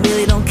 cause I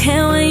really don't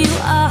care where you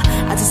are,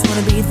 I just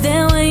wanna be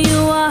there when you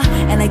are.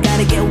 And I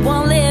gotta get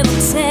one little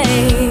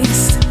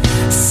taste.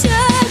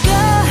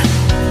 Sugar,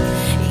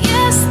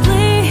 yes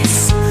please,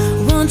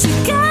 won't you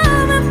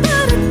come and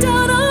put it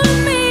down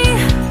on me?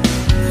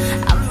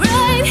 I'm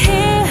right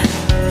here,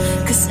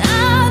 cause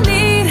I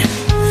need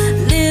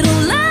little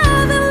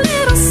love and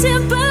little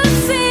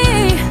sympathy.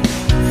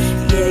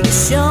 Yeah, you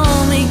show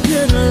me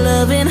good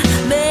loving,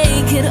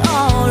 make it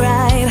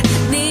alright.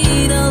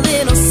 Need a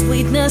little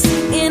sweetness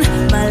in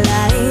my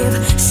life.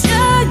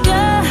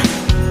 Sugar,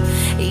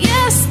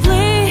 yes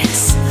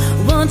please,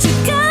 won't you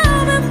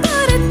come and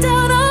put it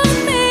down on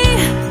me?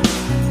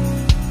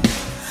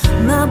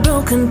 My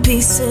broken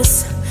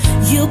pieces,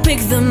 you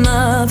pick them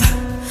up.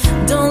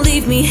 Don't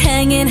leave me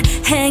hanging,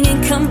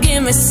 hanging, come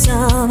give me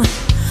some.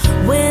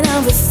 When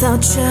I'm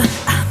without you,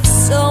 I'm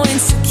so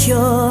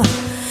insecure.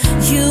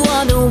 You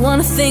are the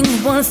one thing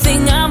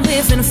I'm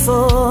living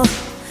for.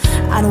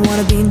 I don't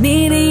wanna be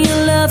needing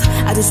your love,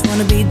 I just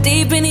wanna be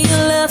deep in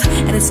your love.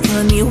 And it's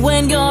killing me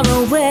when you're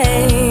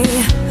away.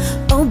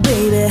 Oh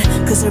baby,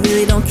 cause I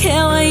really don't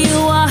care where you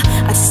are,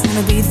 I just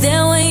wanna be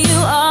there when you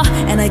are.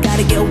 And I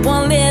gotta get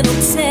one little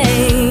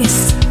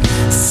taste.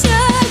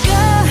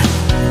 Sugar,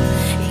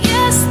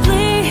 yes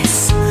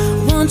please,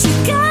 won't you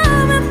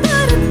come and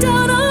put it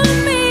down on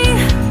me?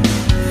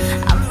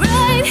 I'm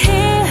right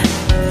here,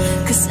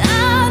 cause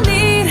I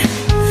need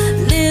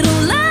little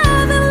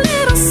love and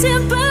little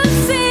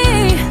sympathy.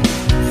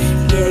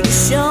 Yeah, you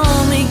show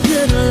me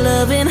good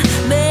loving,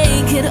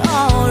 make it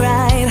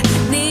alright.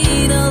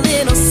 Need a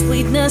little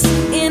sweetness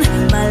in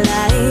my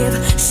life.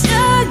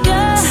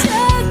 Sugar,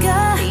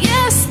 sugar,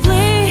 yes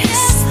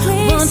please,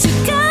 won't you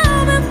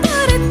come and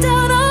put it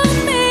down on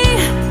me?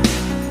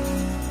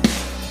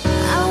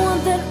 I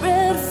want that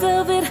red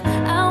velvet,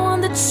 I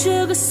want that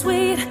sugar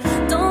sweet.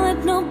 Don't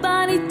let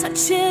nobody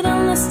touch it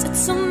unless it's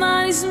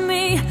somebody's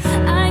me.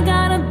 I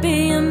gotta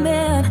be a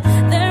man,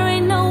 there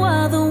ain't no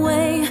other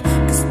way.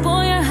 Cause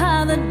boy, you're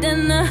hotter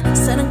than a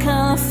Southern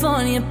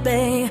California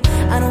bay.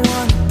 I don't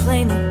wanna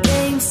play no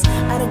games,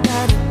 I don't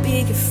gotta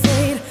be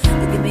afraid.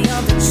 They give me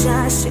all the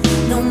shy shit,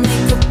 no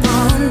makeup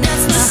on,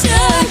 that's my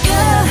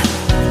sugar.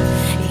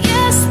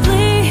 Yes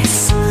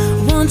please,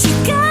 won't you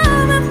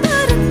come and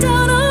put it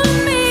down on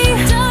me?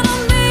 Down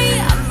on me,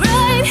 I'm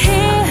right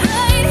here,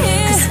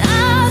 cause I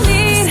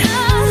need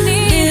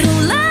little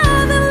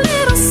love and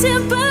little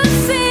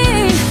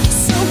sympathy.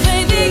 So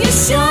baby, you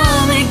show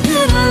me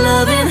good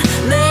loving,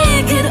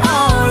 make it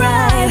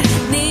alright.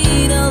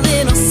 Need a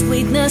little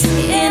sweetness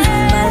in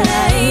my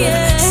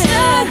life.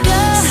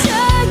 Sugar,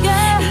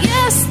 sugar,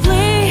 yes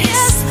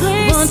please,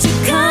 won't you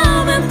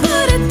come and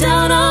put it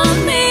down on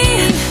me?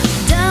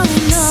 Down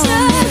on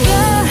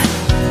sugar,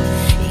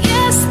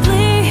 yes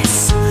please,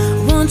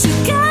 won't you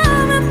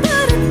come and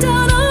put it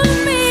down on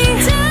me?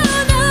 Down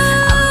on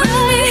I'm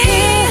right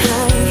here,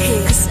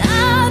 cause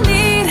I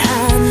need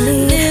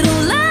little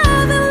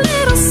love and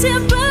little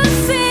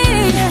sympathy.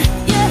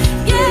 Yeah,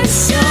 yeah,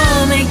 show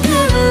me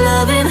good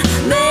loving,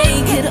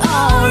 make it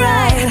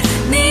alright.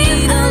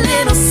 Need a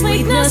little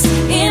sweetness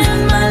in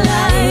my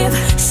life.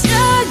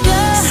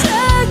 Sugar,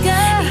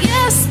 sugar,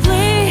 yes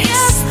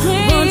please,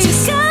 won't you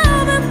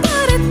come and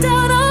put it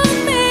down on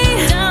me?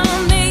 Down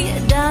on me,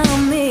 down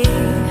on me.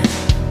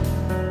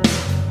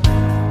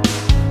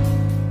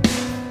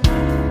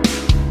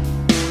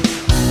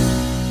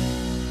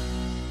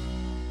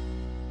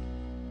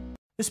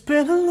 It's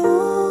been a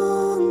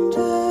long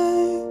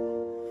day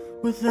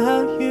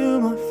without you,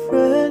 my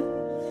friend.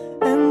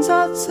 And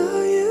I'll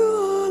tell you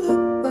all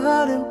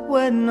about it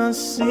when I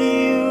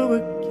see you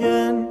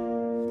again.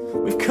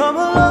 We've come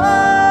a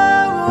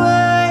long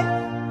way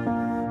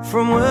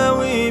from where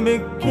we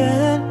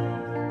began.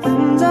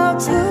 And I'll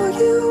tell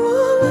you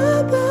all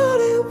about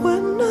it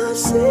when I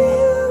see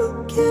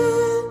you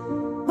again.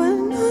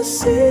 When I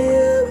see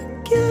you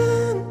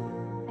again.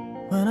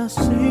 When I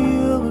see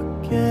you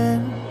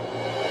again.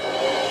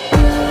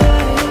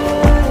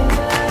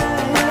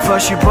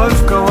 First you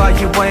both go out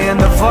your way and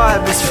the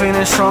vibe is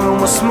feeling strong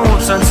and we're small.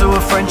 Turn to a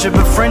friendship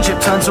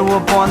turn to a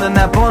bond. And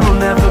that bond will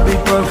never be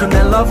broken,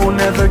 that love will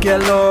never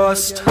get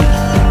lost.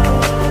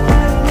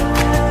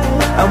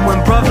 And when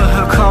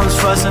brotherhood comes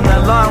first and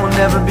that line will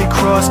never be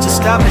crossed.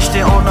 Established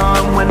it on our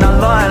own when that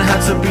line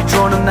had to be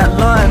drawn. And that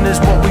line is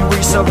what we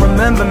reach, so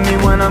remember me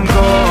when I'm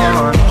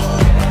gone.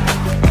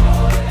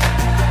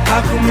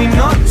 How can we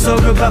not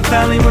talk about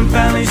family when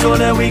family's all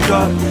that we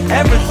got?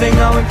 Everything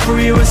I went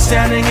through, you were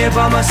standing here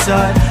by my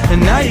side. And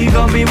now you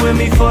gon' be with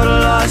me for the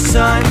last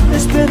time.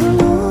 It's been a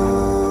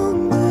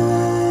long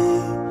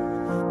day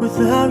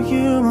without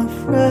you, my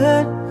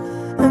friend.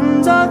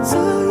 And I'll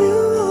tell you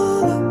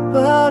all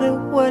about it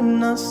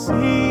when I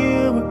see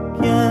you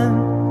again.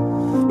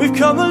 We've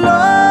come a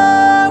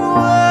long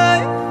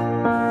way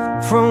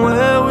from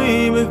where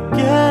we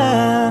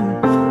began.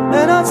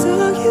 And I'll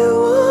tell you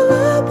all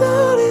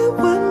about it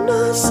when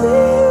I see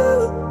you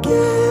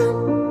again.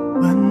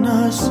 When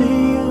I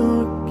see you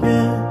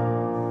again.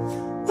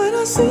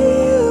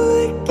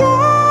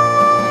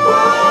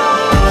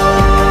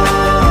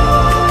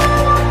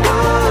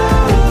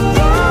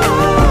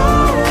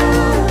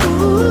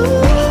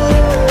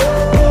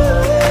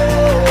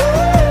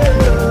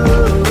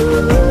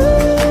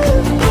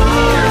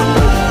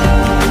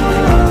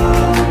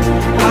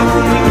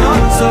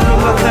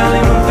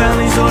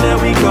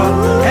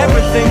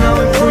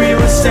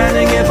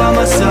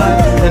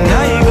 side, and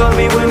now you gon'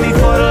 be with me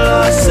for the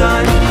last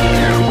time.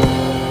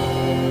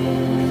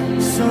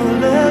 So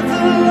let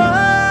the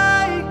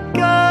light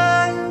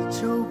guide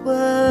your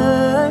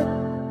way.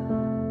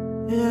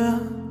 Yeah.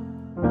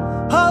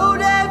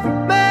 Hold every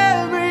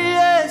memory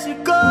as you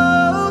go,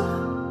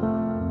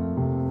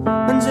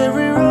 and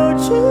every road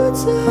you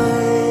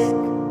take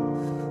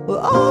will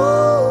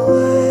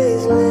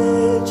always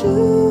lead you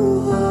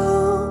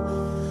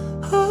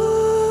home.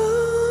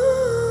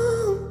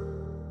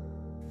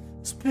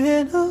 It's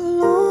been a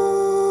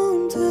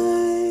long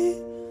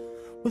day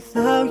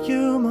without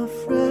you, my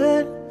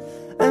friend,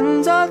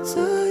 and I'll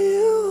tell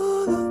you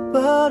all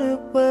about it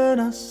when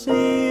I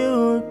see you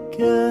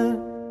again.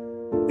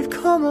 We've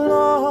come a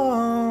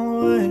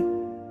long way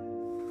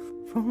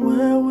from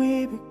where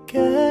we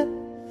began,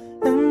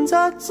 and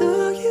I'll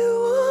tell you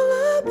all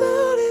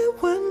about it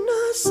when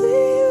I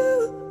see you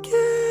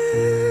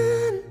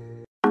again.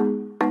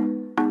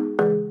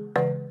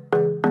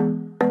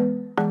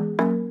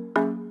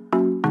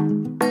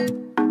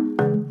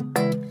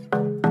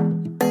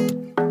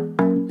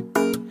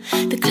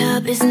 The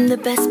club isn't the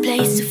best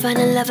place to find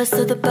a lover,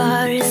 so the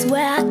bar is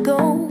where I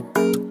go.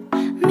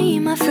 Me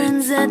and my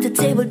friends at the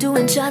table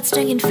doing shots,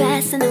 drinking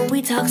fast, and then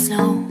we talk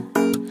slow.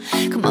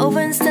 Come over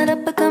and start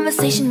up a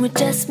conversation with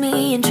just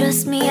me, and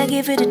trust me, I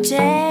give it a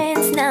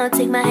chance. Now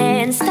take my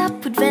hand,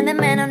 stop, put Van the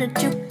Man on the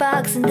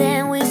jukebox, and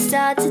then we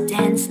start to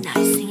dance. Now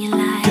you're singing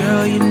like,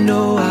 girl, you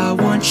know I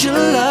want your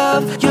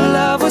love. Your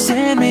love was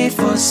handmade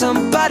for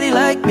somebody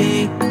like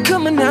me.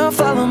 Come on now,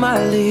 follow my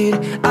lead.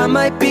 I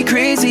might be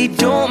crazy,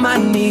 don't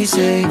mind me.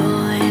 Say,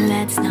 boy,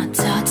 let's not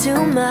talk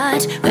too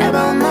much. Grab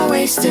on my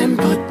waist and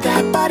put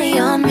that body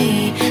on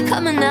me.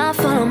 Come on now,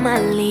 follow my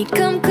lead.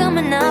 Come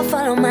on now,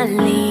 follow my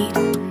lead.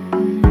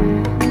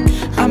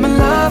 I'm in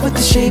love with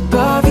the shape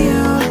of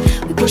you.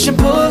 We push and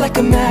pull like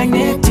a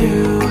magnet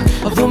do.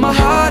 Although my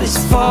heart is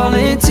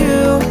falling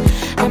too,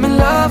 I'm in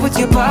love with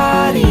your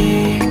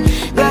body.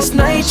 Last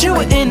night you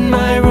were in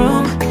my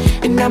room,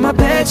 and now my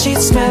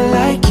bedsheets smell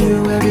like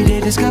you. Every day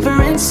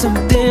discovering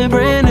something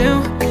brand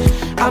new.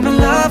 I'm in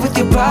love with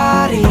your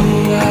body.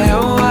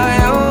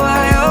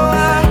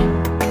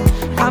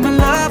 I'm in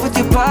love with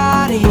your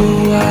body.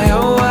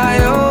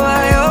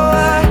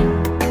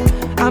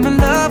 I'm in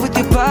love with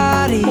your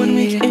body. 1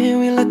 week in,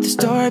 we let the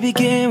story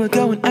begin. We're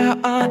going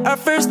out on our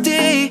first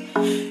date.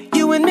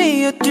 You and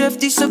me are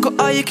thrifty, so go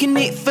all you can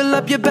eat. Fill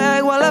up your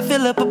bag while I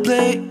fill up a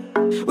plate.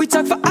 We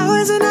talk for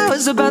hours and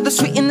hours about the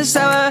sweet and the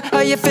sour.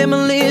 How your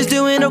family is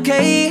doing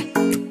okay.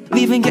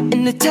 Leaving, get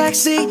in the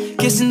taxi,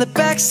 kiss in the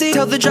backseat.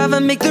 Tell the driver,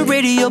 make the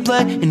radio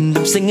play, and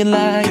I'm singing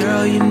like,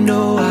 girl, you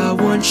know I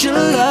want your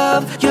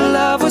love. Your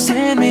love was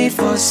handmade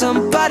for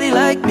somebody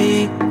like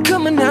me.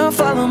 Come on now,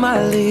 follow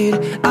my lead.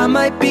 I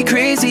might be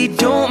crazy,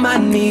 don't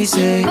mind me.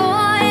 Say, boy,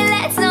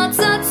 let's not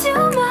talk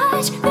too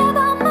much. Grab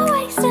on my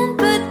waist and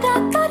put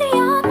that body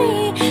on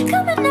me.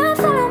 Come on now,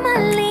 follow my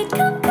lead.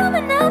 Come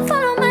on now,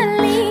 follow my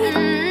lead.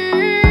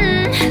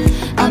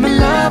 I'm in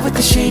love with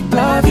the shape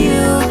of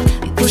you.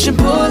 Push and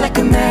pull like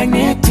a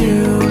magnet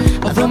do.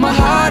 Although my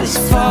heart is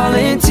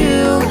falling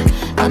too,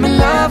 I'm in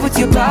love with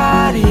your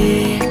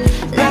body.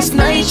 Last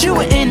night you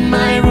were in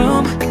my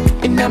room,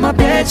 and now my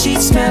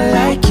bedsheets smell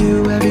like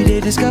you. Every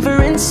day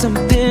discovering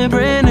something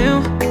brand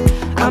new.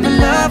 I'm in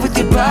love with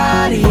your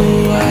body.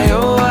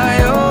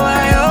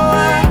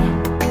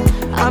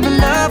 I'm in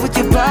love with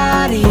your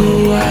body.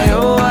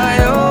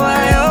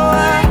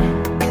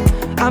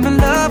 I'm in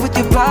love with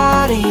your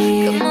body.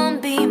 Come on,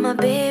 be my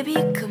baby,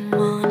 come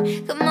on.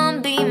 Come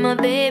on, be my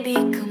baby,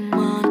 come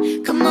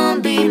on. Come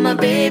on, be my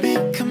baby,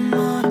 come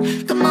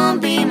on. Come on,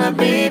 be my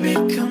baby,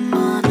 come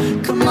on.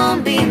 Come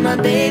on, be my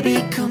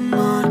baby, come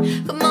on.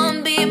 Come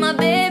on, be my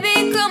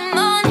baby, come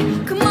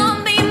on. Come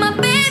on, be my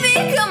baby,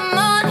 come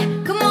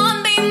on. Come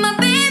on, be my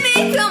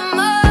baby, come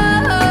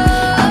on.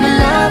 I'm in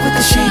love with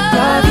the shape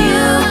of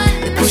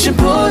you. We push and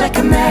pull like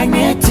a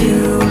magnet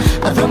do.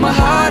 Although my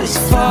heart is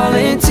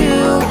falling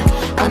too,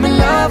 I'm in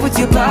love with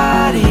your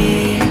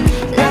body.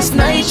 Last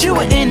night you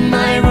were in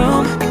my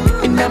room,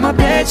 and now my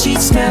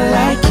bedsheets smell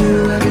like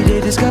you. Every day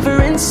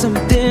discovering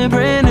something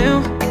brand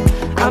new.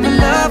 I'm in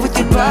love with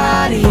your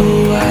body.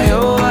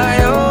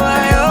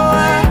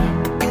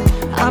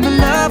 I'm in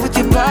love with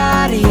your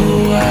body.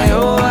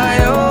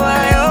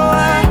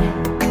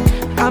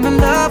 I'm in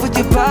love with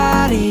your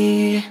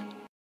body.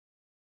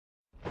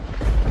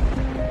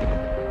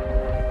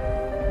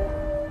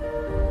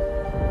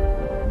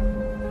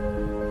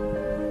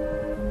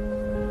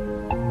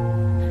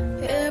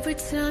 Every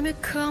time you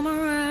come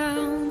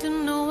around, you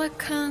know I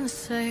can't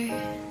say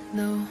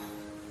no.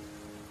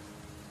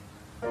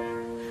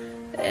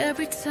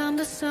 Every time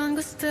the sun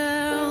goes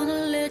down,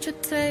 I let you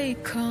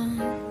take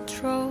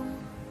control.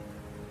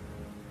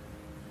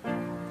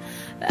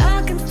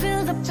 I can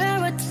feel the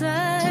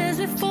paradise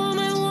before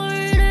my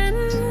word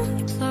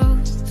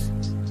implodes.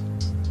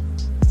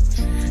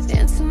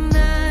 And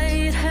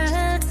tonight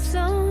had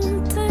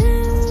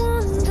something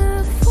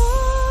wonderful.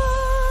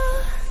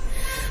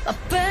 I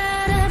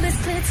better be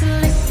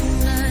sleeping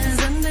tonight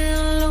and be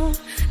alone.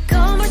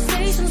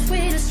 Conversations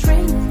with a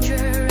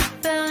stranger, I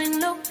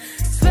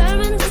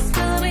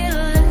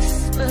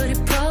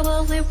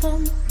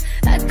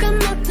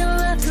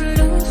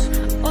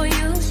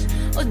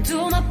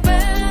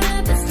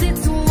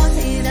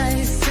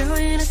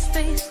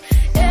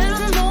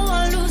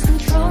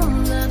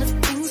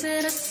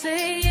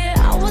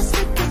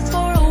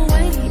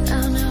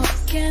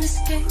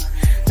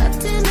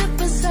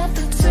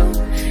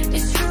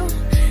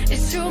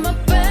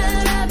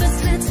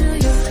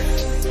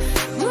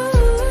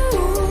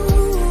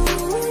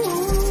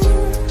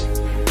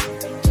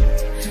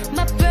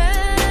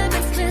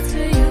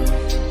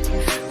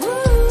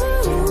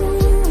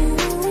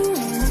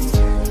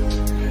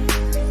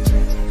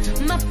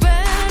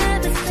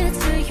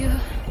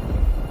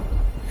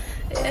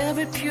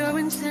every pure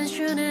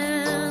intention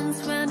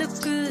ends when the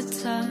good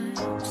times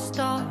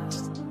start.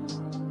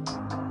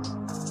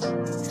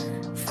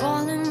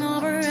 Falling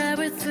over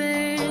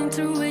everything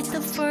through which the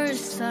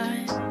first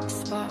time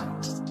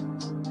sparked.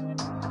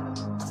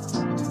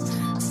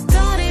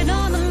 Started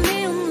on the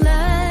neon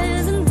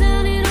lights and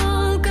then it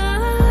all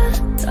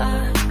got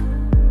dark.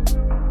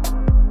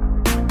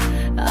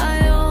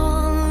 I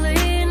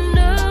only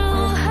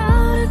know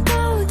how to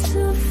go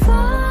too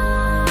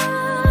far.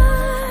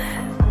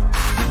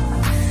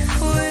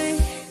 We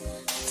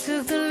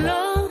took the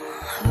long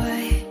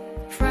way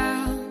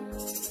round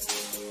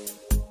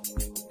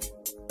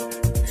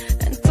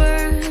and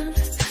burned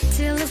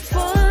till the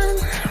fun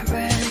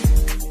ran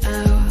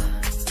out.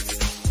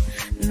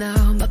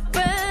 Now my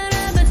bad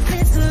habits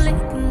lead to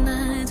late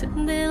nights with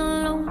me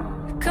alone.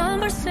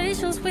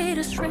 Conversations with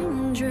a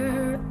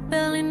stranger I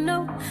barely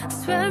know.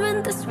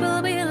 Swearing this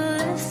will be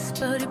less,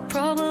 but it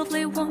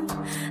probably won't.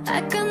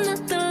 I got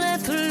nothing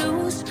left to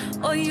lose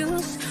or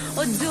use,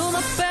 or do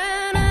my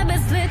bad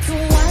habits lead to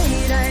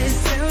white eyes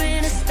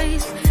staring at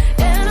space.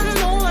 And I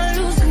know I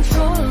lose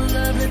control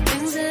of the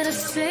things that I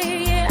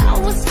say. Yeah, I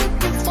was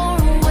looking for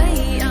a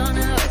way out,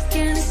 now I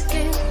can't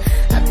escape.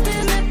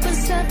 Nothing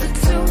happens after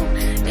two.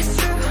 It's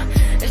true,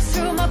 it's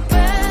true. My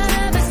bad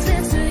habits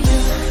lead to you.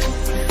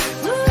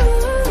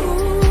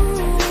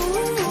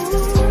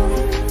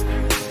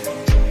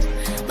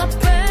 My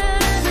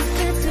bad habits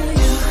lead to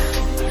you.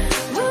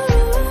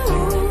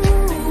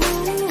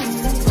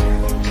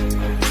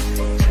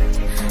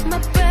 My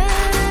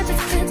bad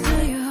habits lead to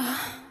you.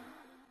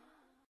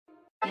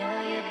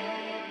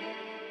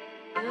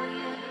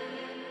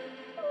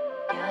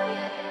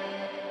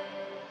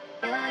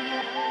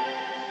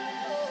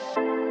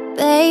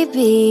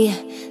 Baby,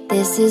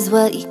 this is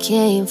what you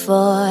came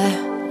for.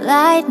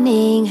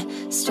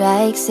 Lightning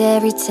strikes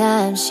every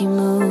time she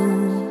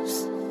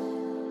moves,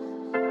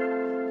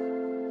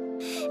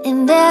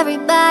 and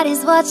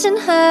everybody's watching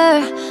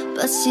her,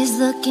 but she's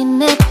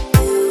looking at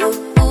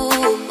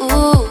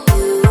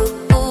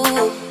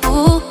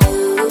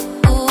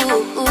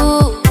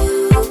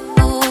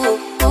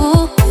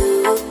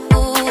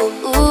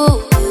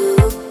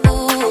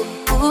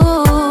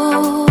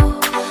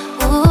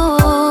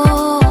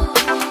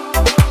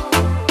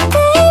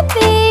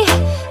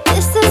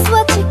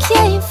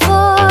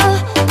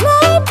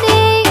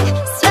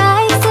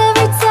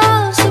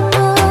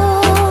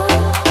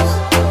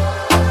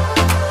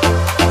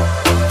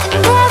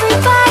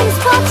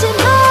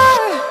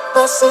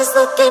she's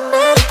looking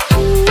at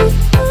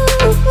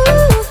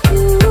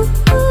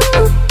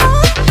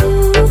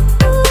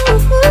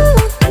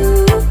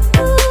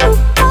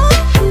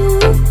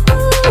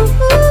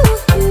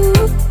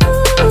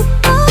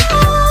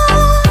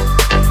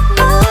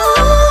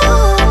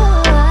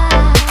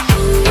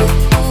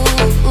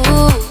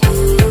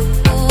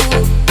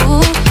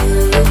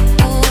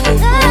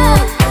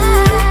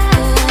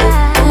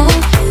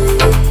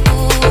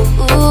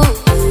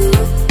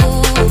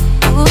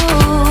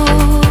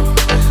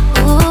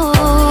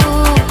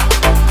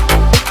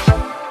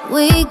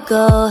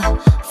go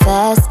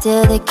fast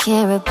till they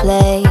can't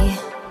replay.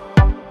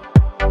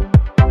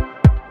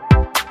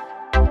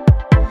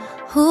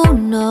 Who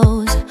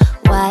knows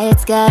why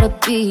it's gotta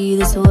be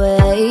this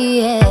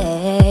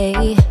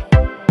way?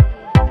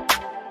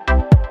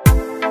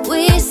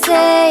 We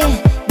say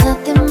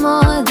nothing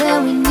more than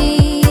we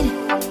need.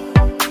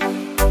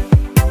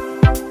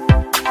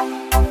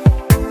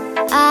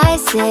 I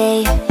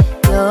say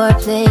your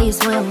place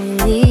when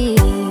we leave.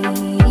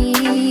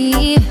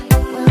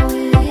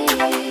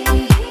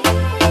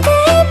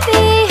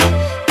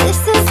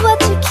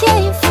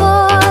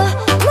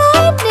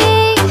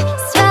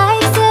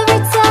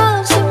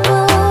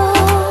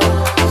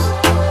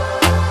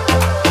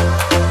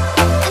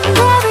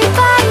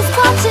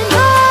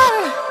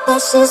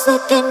 She's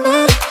looking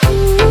at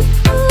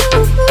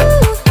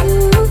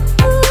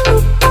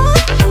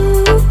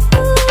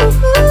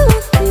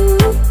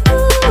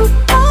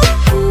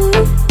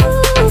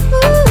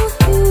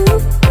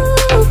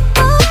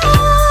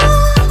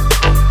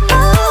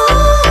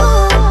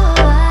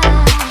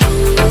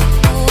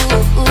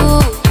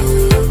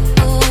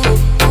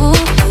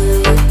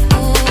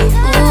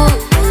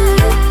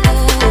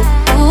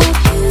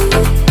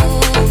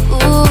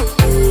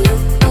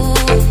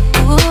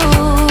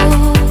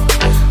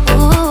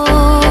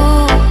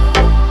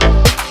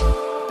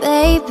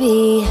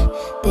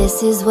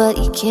this is what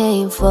you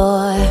came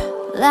for.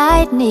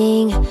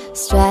 Lightning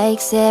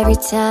strikes every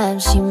time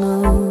she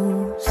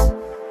moves.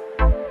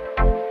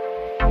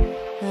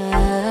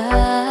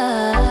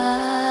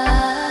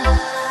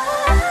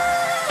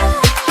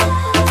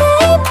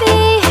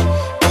 Baby,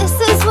 this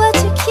is what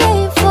you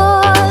came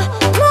for.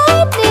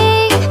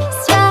 Lightning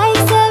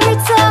strikes every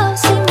time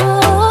she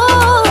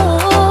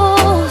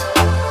moves.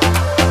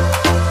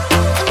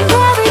 And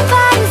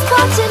everybody's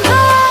watching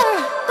her,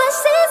 but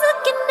she's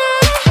looking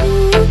at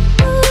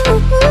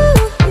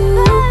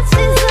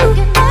she's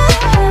looking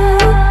at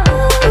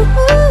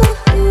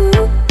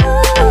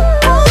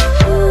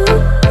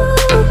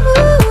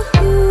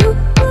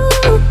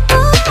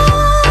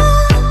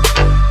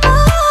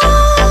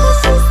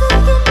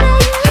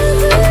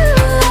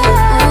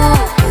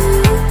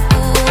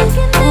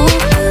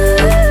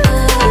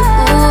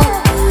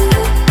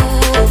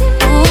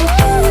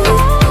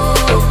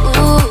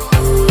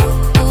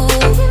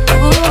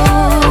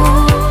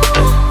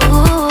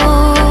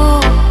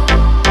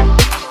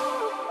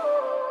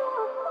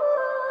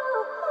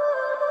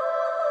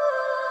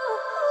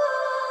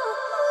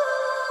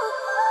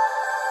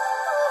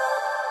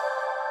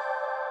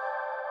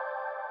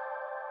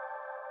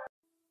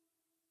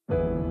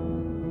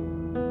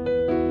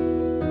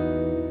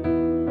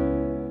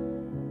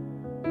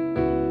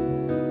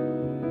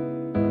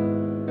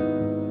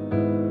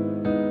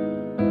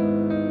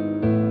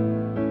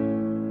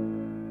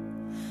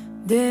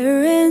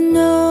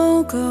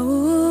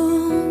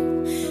go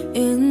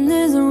in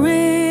this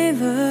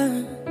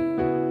river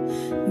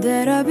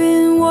that I've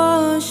been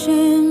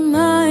washing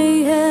my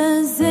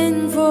hands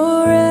in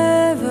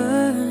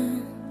forever.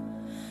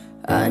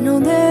 I know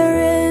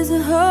there is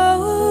a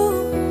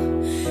hole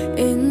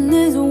in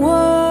these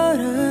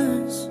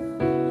waters,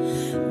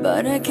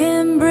 but I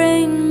can't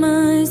bring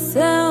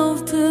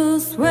myself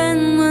to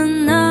swim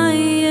when I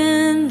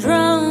am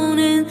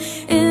drowning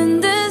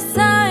in this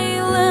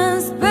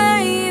silence.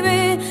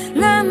 Baby,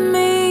 let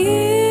me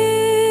in.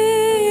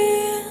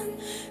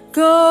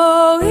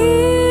 Go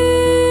easy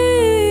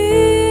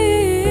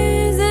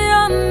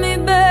on me,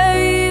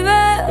 baby.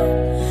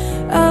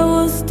 I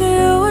was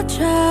still a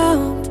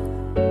child,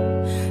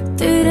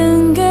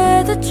 didn't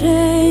get the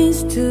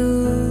chance to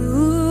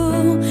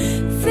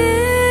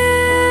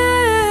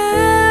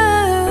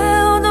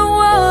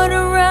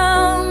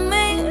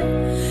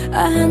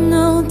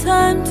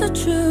to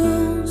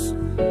choose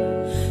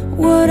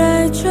what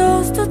I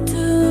chose to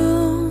do.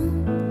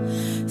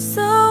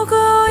 So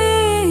go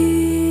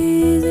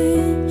easy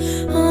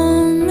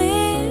on me.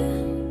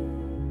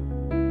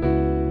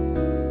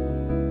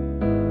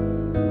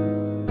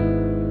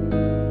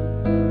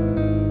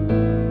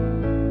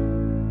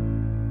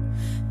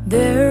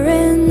 There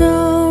ain't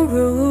no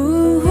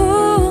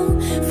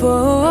rule for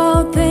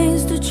all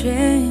things to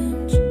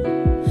change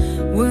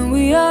when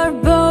we are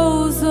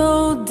both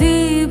so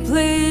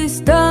deeply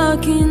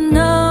stuck in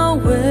our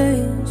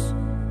ways.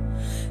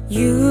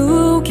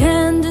 You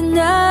can't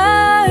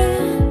deny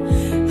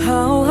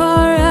how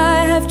hard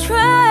I have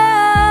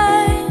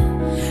tried.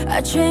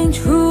 I changed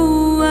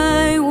who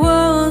I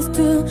was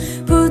to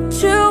put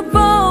you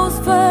both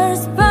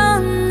first, but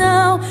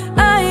now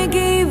I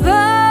give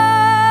up.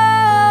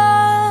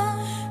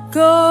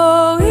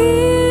 Go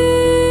easy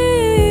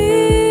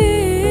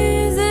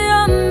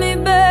on me,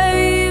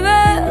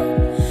 baby.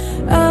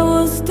 I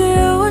was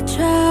still a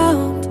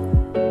child,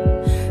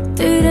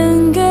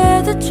 didn't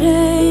get the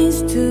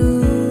chance to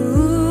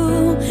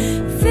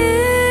feel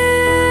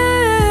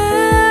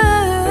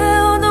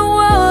the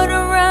world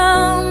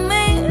around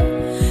me.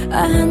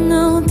 I had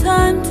no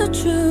time to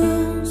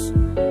choose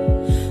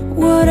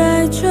what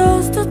I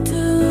chose to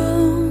do.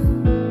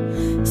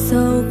 So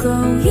go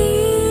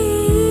easy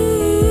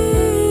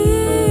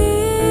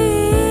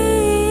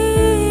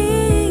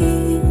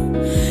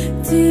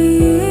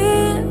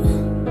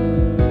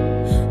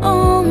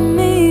on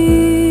me.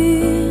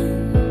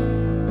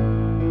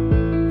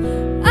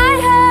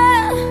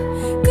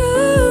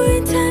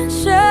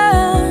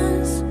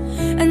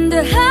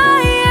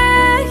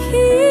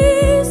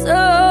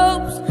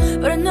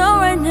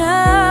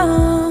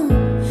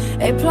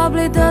 It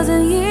probably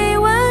doesn't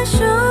even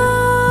show.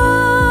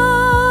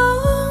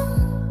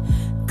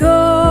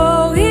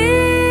 Go easy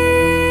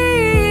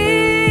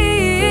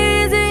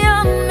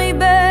on me,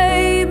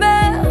 baby.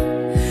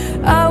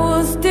 I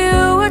was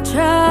still a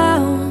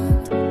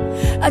child,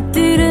 I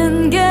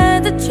didn't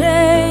get the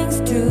chance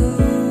to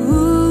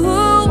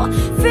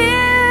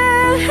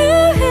feel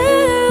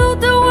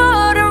the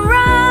world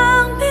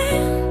around me.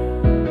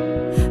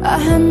 I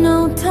had no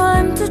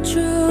time to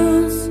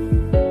choose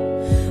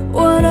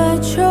what I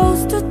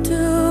chose to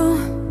do.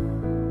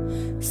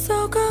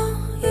 So go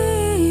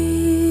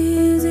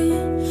easy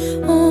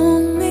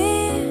on me.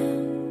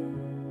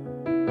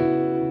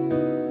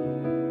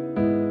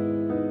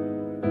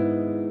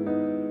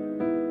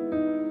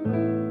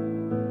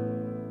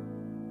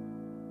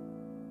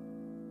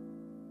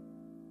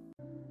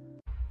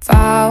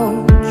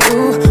 Found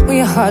you when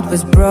your heart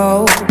was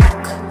broke.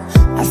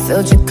 I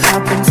filled your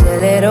cup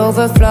until it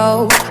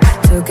overflowed.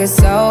 Took it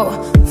so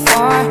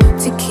far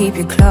to keep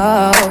you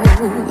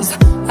close.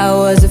 I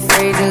was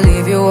afraid to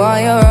leave you on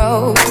your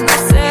own.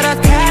 Said I'd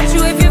catch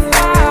you if you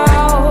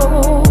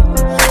fall,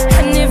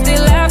 and if they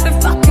laugh, they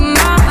fucking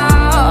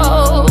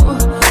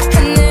mouth.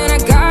 And then I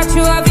got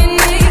you off your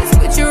knees,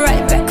 put you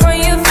right back on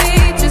your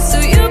feet, just so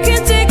you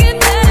can take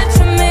advantage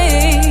of me.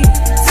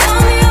 Tell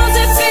me how's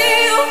it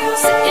feel,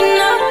 sitting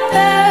up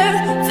there,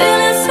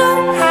 feeling so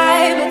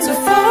high, but too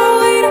far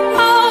away to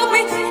hold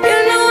me. You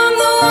know I'm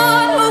the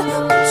one who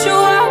put you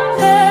out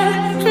there,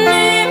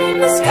 name in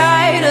the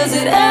sky. Does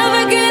it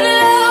ever get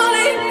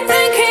lonely,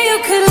 thinking you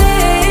could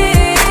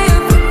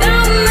live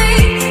without me,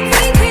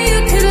 thinking you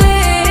could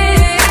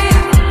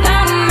live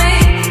without me?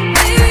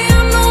 Baby,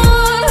 I'm the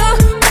one who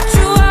put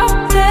you out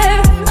there,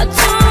 I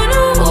don't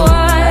know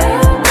why.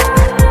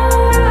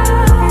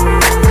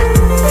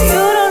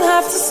 You don't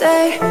have to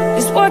say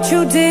just what you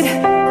did,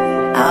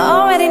 I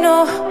already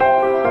know.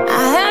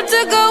 I had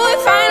to go and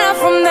find out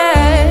from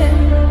there.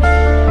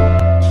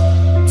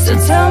 So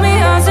tell me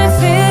how's it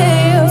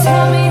feel,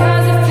 tell me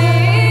how's it feel,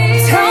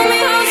 tell me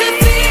how's it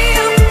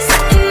feel,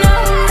 sitting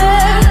up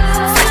there,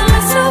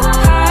 feeling so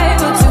high,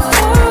 but too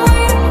far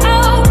away to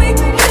hold me.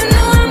 You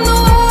know I'm the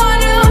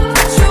one who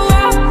put you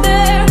out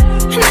there,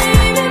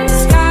 name in the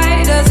sky.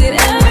 Does it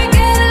ever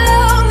get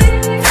lonely,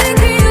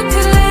 thinking you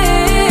could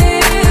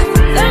live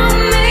without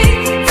me,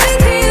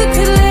 thinking you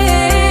could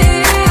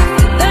live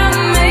without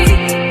me?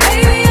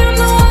 Baby, I'm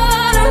the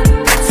one who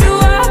put you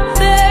out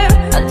there,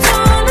 I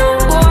don't know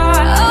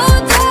why.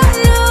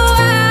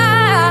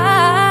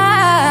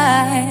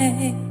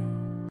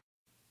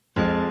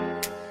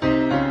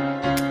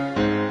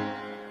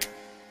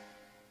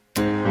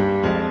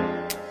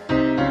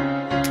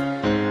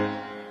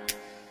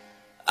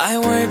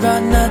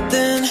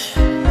 nothing.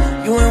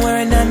 You ain't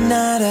wearing that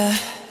nada.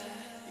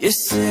 You're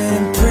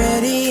sitting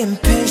pretty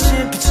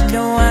impatient, but you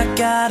know I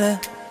gotta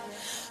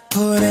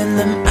put in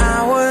them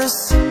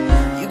hours.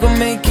 You gon'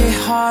 make it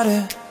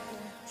harder.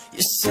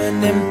 You're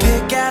sending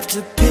pic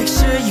after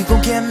picture, you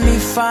gon' get me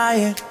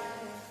fired.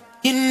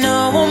 You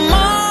know I'm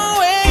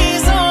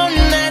always on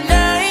that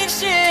night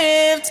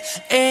shift,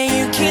 and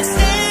you can't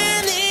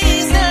stand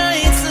these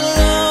nights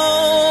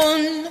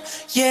alone.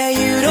 Yeah,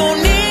 you don't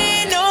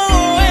need no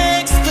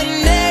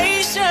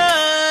explanation,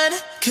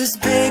 'cause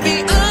baby,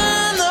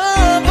 I'm the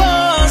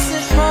boss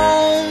at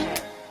home.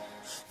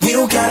 We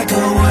don't gotta go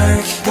to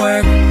work,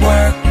 work,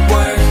 work,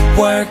 work,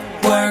 work,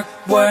 work,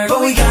 work, but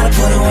we gotta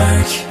put in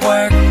work,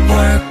 work,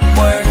 work,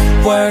 work,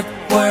 work,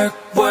 work,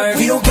 work.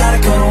 We don't gotta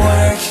go to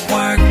work,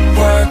 work,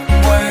 work,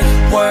 work,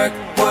 work,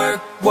 work,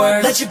 work.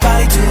 Let your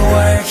body do the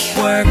work,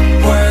 work,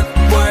 work,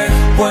 work,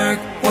 work,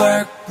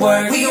 work,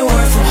 work. We can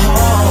work from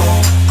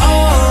home,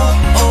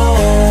 oh,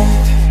 oh.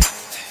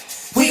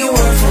 We can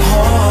work from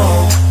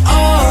home,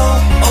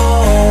 oh,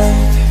 oh.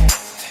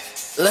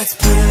 Let's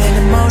put it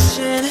into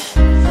motion,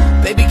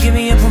 baby, give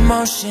me a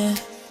promotion.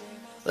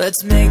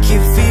 Let's make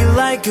it feel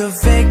like a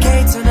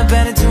vacate, turn the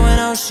bed into an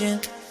ocean.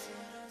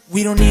 We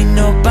don't need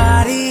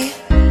nobody,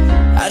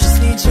 I just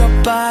need your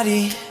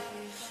body.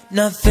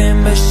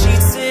 Nothing but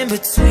sheets in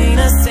between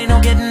us, ain't no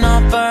getting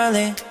up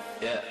early.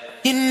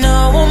 You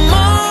know I'm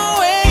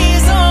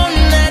always on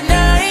that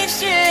night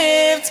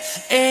shift,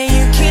 and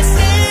you can't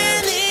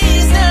stand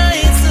these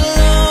nights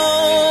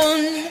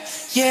alone.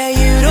 Yeah,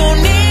 you don't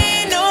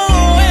need no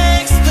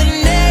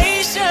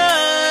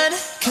explanation,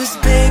 'cause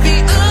baby,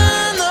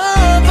 I'm the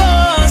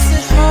boss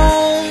at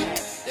home.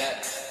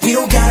 We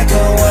don't gotta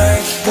go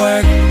work,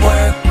 work,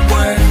 work,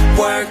 work,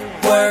 work,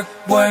 work,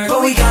 work, but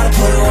we gotta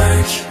put in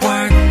work,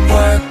 work,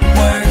 work,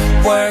 work,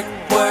 work,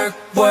 work,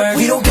 work.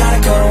 We don't gotta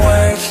go to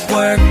work,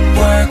 work,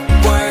 work,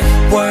 work,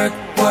 work,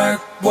 work,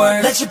 work.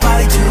 Let your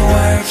body do the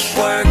work,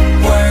 work,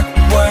 work,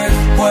 work,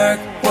 work,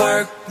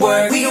 work,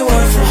 work. We can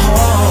work from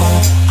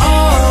home,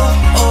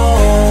 oh,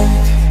 oh.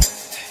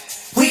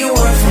 We can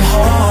work from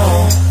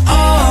home,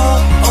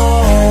 oh,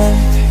 oh.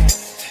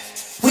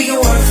 We can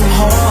work from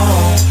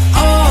home,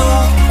 oh,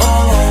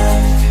 oh.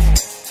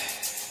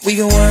 We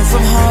can work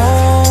from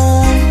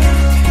home,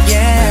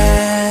 yeah.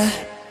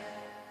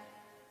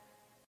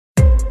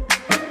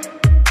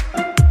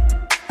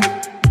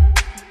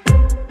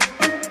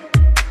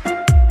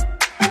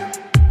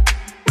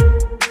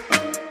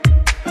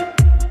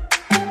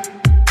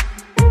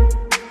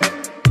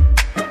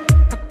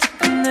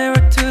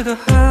 To the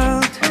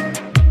heart,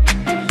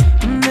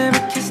 I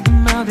never kissed a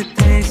mouth that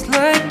tastes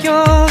like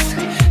yours.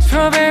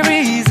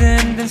 Strawberries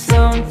and then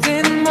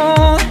something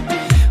more.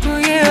 Oh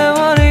yeah, I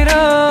want it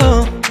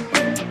all.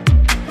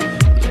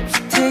 Let's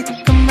take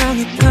a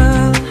Miley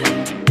Cyrus,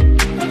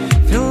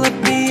 fill up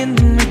the end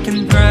and we can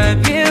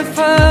drive it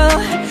far.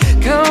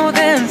 Go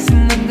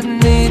dancing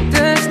underneath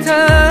the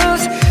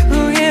stars.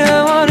 Oh yeah,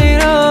 I want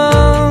it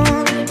all.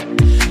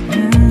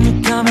 You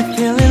got me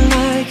feeling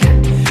like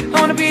I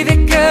wanna be the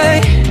guy.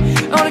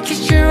 I wanna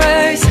kiss your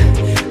eyes, I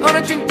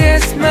wanna drink that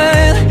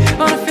smile, I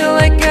wanna feel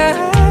like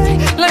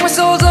my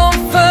soul's on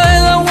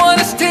fire. I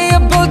wanna stay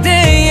up all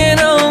day and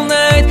all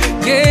night.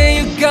 Yeah,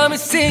 you got me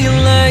singing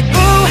like,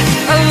 ooh,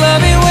 I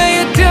love it when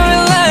you do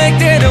it like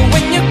that. And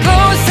when you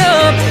close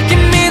up,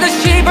 give me the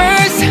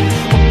shivers.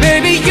 Oh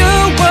baby, you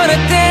wanna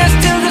dance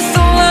till the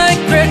sunlight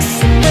cracks.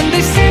 And when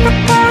they say the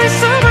bar is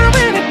over,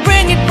 when they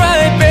bring it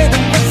right back,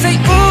 then they say,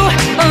 ooh,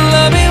 I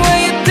love it when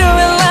you do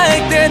it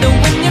like that. And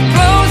when you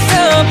close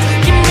up,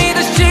 give me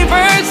the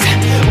shivers.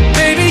 Oh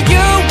baby,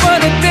 you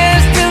wanna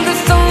dance till the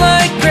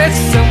sunlight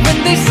cracks. And when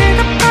they say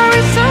the bar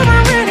is over,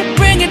 when they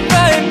bring it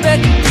right back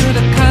into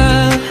the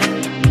car.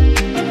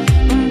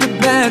 On the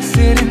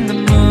backseat in the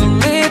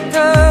moonlit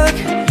dark,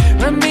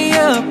 wrap me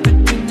up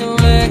between your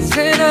legs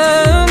and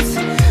arms.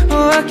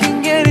 Oh, I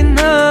can't get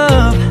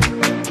enough.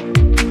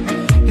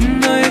 You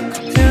know you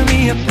could tear me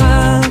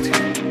apart,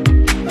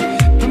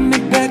 put me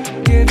back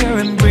together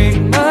and break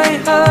my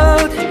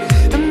heart.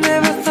 I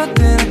never thought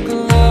that I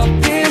could love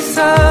this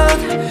hard.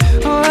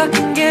 Oh, I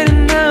can't get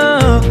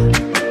enough.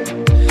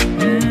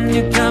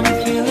 You got me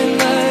feeling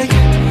like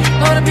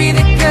I wanna be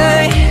the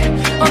guy,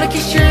 I wanna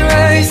kiss your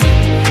eyes,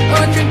 I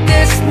wanna drink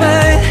that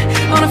smile,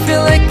 I wanna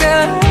feel like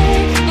that,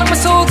 like my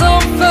soul's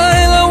on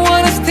fire. I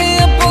wanna stay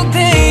up all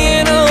day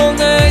and all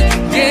night.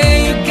 Yeah,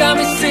 you got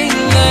me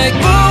singing like,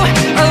 ooh,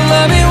 I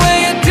love it when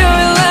you do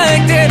it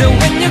like that. And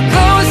when you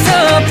close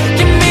up,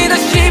 give me the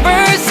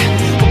shivers.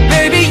 Oh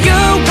baby, you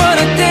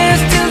wanna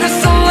dance till the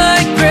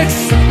sunlight cracks.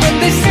 And when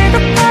they say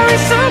the bar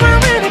is over,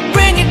 when they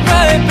bring it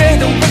right back,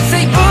 then we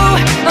say, ooh,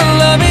 I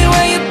love it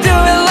when you do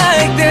it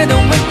like that.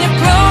 And when you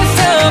close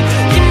up,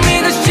 give me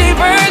the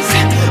shivers.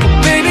 Oh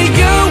baby,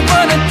 you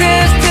wanna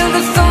dance till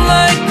the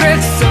sunlight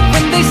cracks. And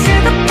when they say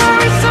the bar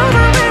is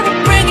over, when they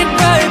bring it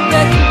right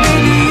back,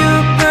 baby, you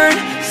burn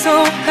so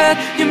hot,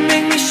 you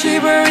make me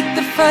shiver with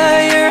the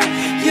fire.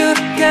 You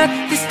got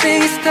this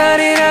thing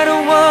started, I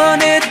don't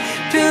want it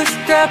to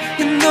stop.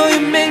 You know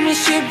you make me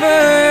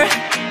shiver.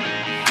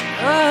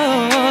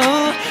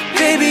 Oh,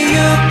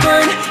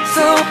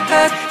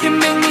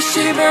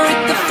 shiver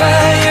with the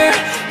fire.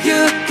 You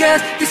got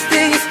this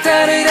thing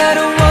started, I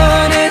don't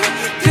want it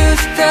to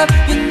stop.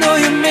 You know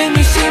you make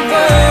me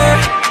shiver.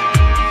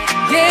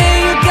 Yeah,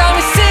 you got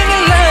me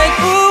singing like,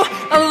 ooh,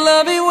 I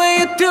love it when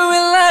you do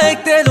it like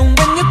that. And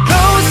when you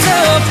close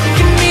up,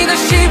 give me the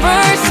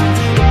shivers.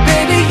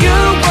 Baby, you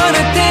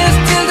wanna dance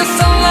till the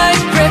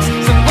sunlight cracks.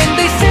 So when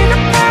they say the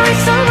Paris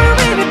summer,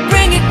 baby,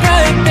 bring it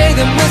right back.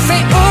 Then we'll say,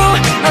 ooh,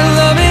 I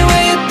love it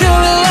when you do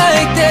it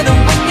like that. And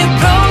when you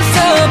close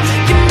up,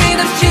 give me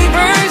the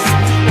shivers.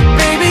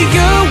 Baby,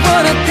 you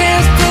wanna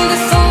dance till the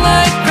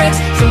sunlight cracks.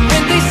 So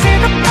when they say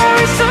the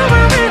Paris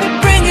summer, baby,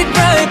 bring it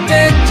right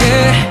back,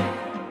 yeah.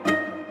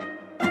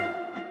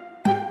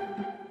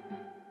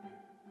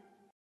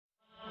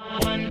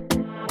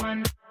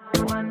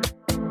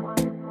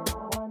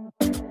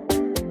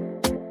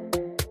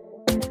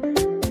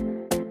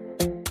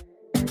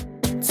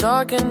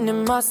 Talking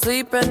in my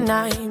sleep at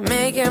night,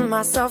 making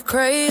myself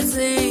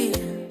crazy.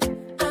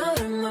 Out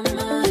of my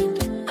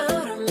mind,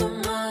 out of my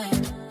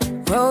mind.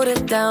 Wrote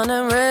it down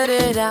and read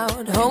it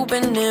out,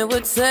 hoping it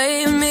would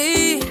save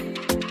me.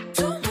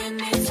 Too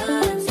many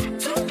times,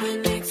 too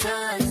many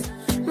times.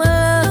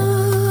 My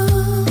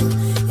love,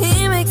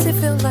 he makes it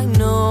feel like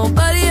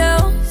nobody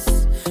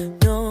else,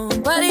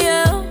 nobody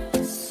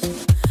else.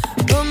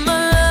 But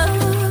my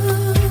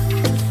love,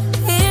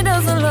 he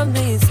doesn't love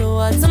me, so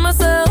I tell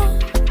myself,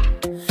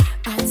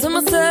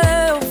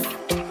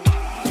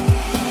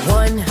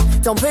 one,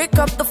 don't pick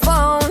up the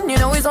phone. You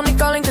know he's only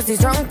calling cause he's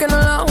drunk and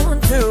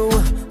alone. Two,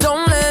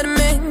 don't let him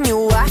in.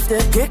 You have to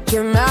kick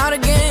him out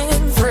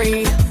again.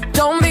 Three,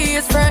 don't be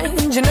his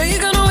friend. You know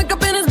you're gonna wake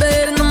up in his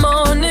bed in the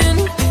morning.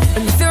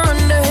 And if you're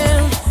under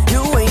him,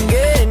 you ain't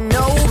getting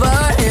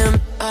over him.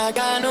 I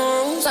got no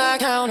rules, I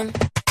count them.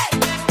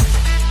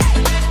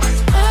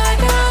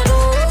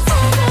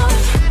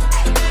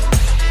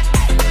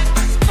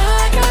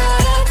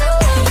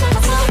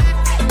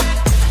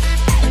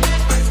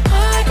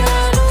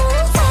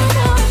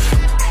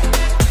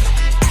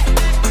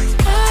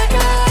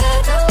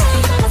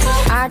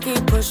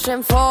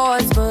 Pushing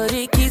forwards, but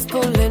he keeps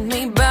pulling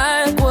me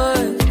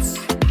backwards.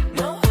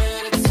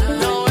 Nowhere to turn,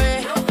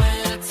 nowhere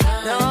to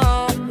turn.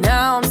 No,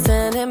 now I'm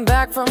standing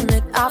back from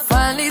it. I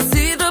finally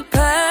see the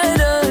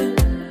pattern.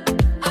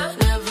 I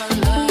never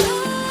loved.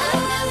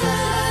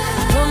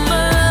 But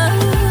my love,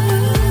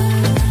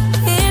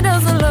 he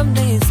doesn't love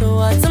me, so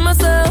I tell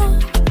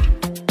myself,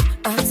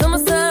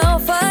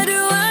 I do.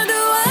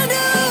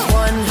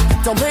 One,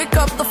 don't pick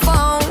up the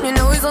phone. You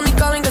know he's only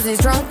calling cause he's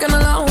drunk and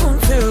alone.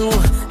 Two,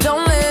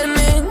 don't let him in.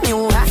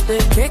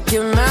 Kick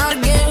him out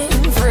again.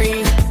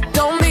 Three,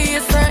 don't be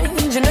his friend.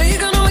 You know you're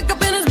gonna wake up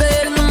in his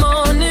bed in the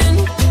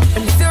morning.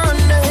 And if you're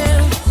under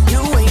him,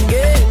 you ain't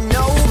getting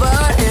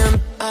over him.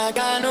 I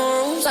got no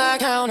rules, I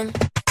count them.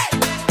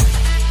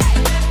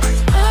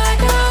 I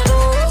got no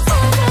rules, I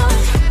count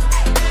them.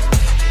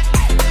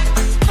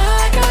 I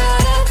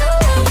gotta do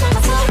it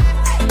myself.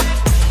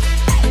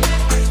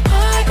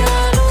 I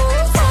got no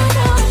rules, I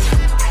count them.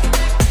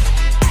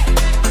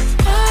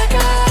 I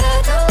gotta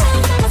do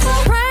it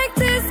myself.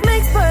 Practice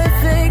makes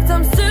perfect.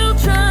 I'm still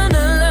trying to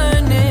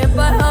learn it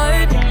by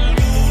heart.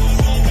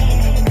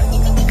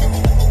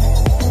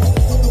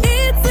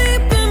 Eat,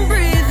 sleep and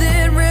breathe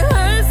it,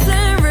 rehearse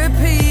and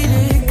repeat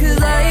it. Cause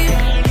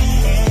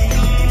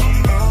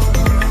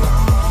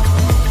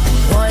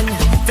one,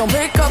 don't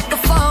pick up the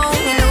phone.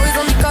 You know he's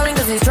only calling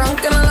cause he's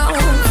drunk and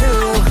alone.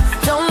 Two,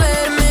 don't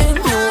let him in.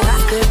 You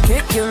have to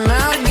kick him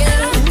out again.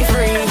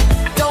 Three,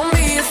 don't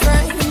be his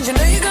friend. You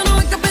know you're gonna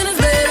wake up in his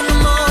bed in the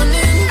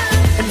morning.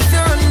 And if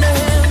you're under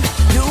him,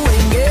 you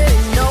ain't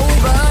getting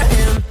over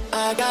him. I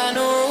got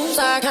no rules,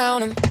 I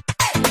count them.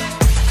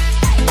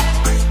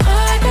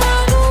 I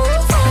got no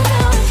rules, I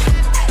count them.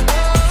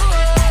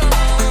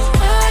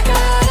 I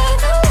gotta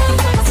do it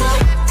myself.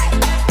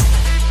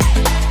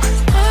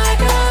 I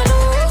got no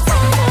rules, I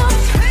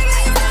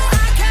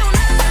count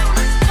them.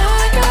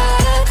 I gotta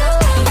do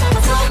it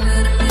myself.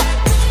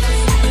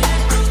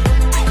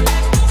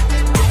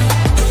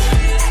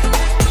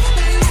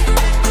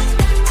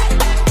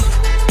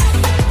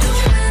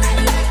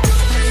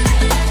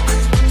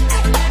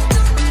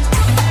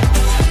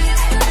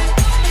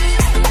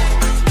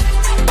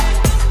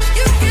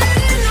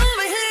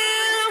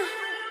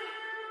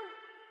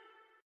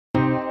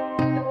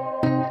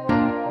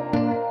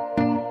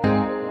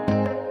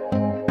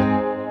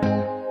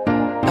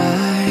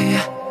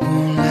 I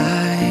won't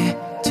lie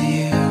to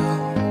you.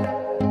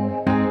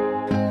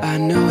 I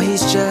know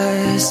he's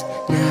just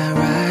not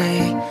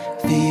right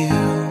for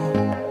you.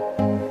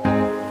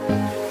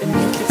 And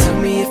you can tell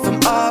me if I'm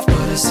off,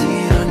 but I see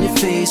it on your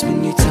face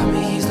when you tell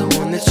me he's the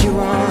one that you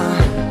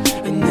want.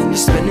 And then you're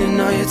spending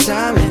all your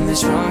time in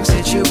this wrong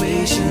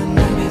situation.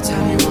 Every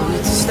time you want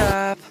it to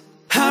stop.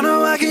 I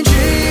know I can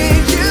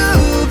treat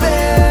you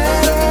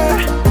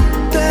better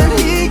than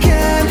he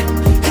can.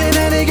 And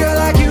any girl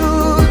like you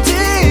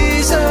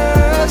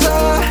deserves a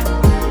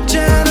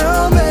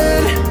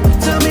gentleman.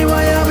 Tell me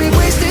why are we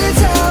wasting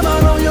time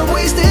on all your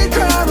wasted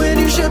crime when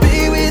you should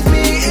be with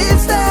me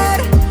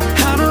instead.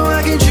 I know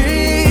I can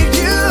treat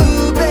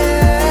you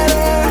better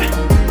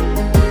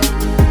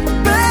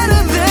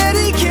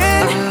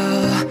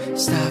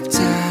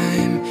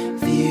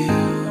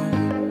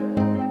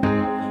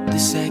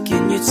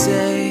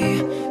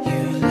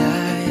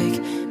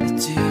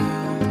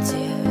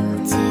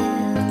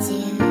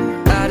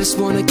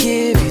wanna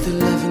give you the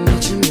loving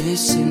that you're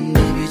missing.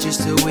 Maybe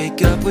just to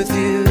wake up with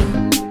you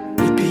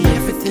would be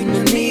everything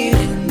I need,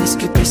 and this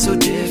could be so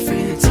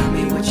different. Tell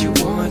me what you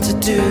want to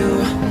do.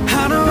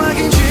 I know I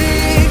can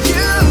treat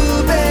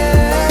you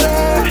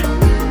better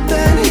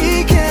than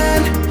he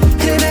can,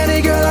 and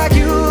any girl like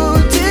you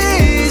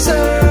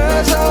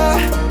deserves a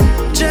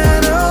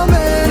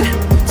gentleman.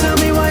 Tell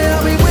me why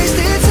I'll be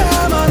wasting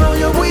time on all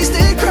your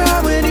wasted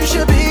crime when you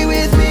should be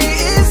with me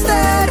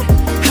instead.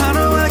 I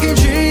know I can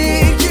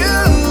treat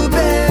you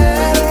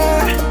better,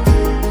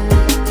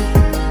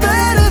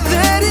 better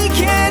than he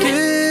can.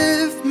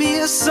 Give me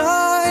a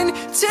sign,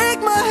 take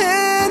my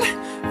hand,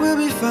 we'll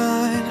be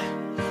fine.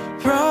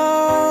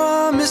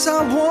 Promise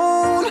I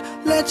won't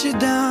let you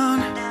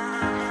down.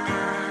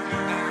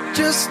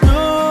 Just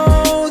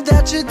know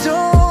that you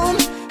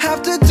don't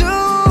have to do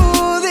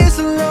this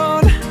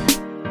alone.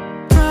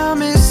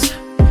 Promise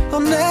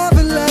I'll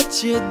never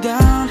let you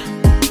down.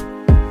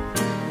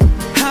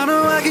 I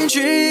know I can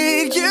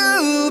treat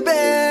you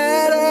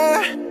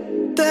better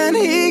than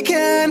he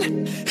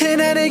can,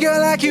 and any girl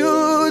like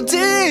you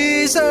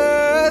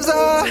deserves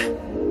a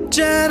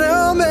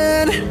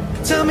gentleman.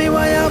 Tell me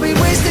why I'll be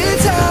wasting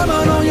time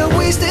on all your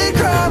wasted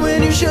crime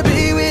when you should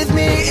be with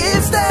me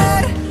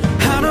instead.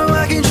 I know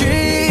I can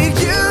treat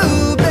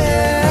you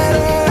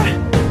better,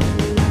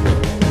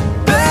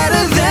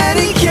 better than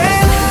he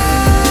can,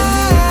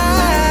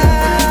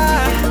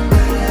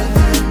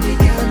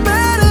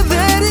 better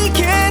than he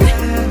can.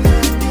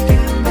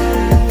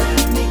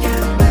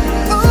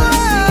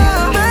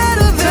 Oh,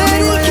 better than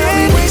he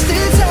can.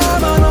 Wasted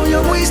time on all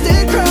your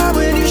wasted crime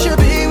when you should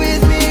be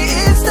with me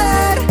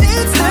instead.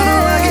 I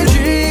know I can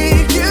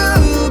treat you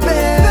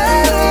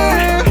better,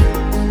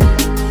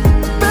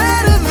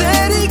 better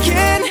than he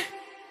can.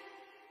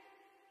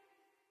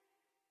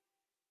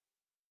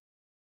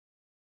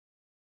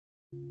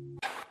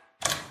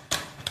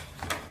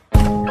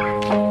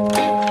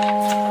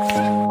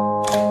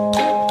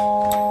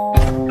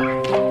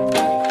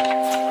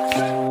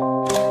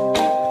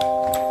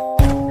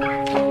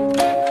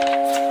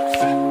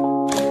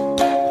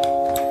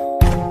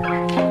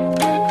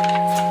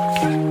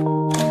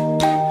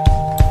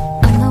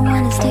 I'm the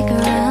one to stick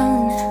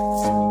around.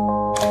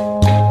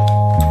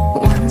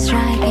 One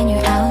strike and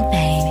you're out,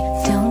 baby.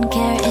 Don't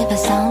care if I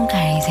sound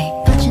crazy,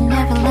 but you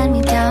never let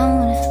me down.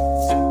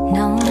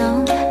 No, no.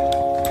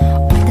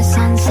 When the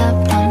sun's up,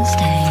 I'm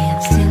staying.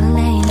 Still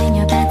laying in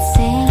your bed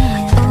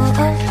singing. Oh,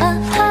 oh, oh,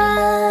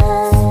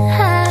 oh.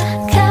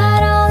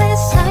 Got all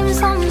these times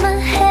on my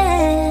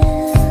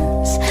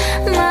hands.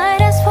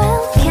 Might as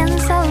well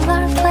cancel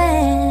our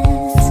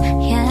plans.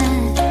 Yeah,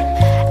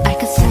 I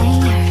could stay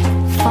here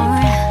for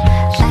a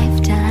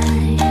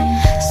lifetime.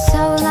 So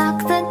lock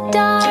the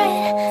door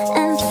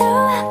and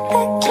throw out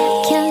the key.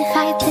 Can't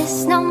fight this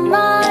no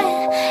more.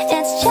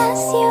 It's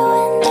just you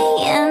and me,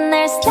 and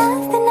there's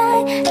nothing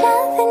I can do.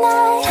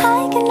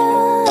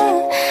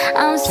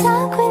 I'm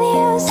stuck with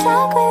you,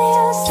 stuck with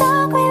you,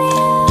 stuck with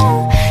you.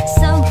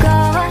 So go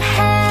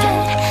ahead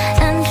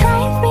and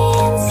drive me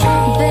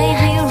insane.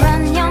 Baby,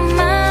 run your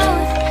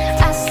mouth.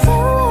 I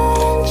still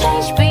wouldn't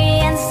change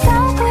being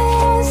stuck with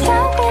you,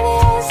 stuck with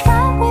you,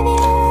 stuck with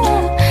you.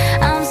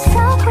 I'm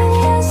stuck with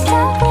you,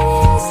 stuck with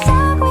you,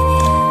 stuck with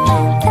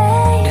you,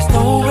 baby. There's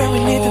nowhere we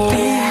need to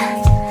be.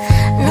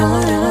 No,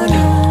 no,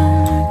 no.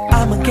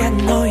 I'ma get to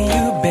know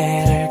you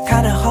better.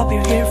 Kinda hope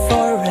you're here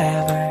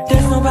forever.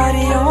 There's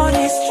nobody on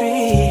these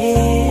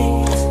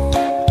streets.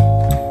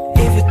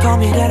 If you told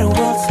me that the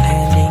world's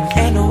ending,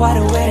 ain't no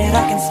other way that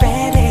I can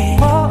spend it.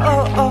 Oh,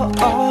 oh, oh,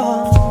 oh.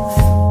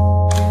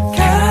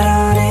 Got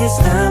all this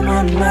time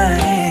on my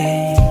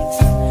hands.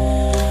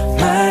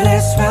 Might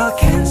as well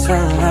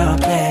cancel our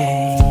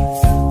plans.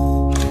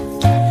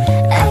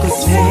 I could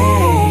stay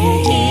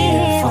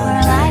here for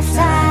a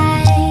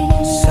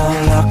lifetime. So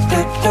lock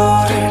the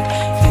door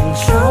and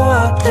throw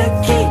out the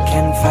key.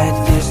 Can't fight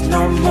this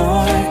no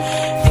more.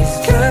 It's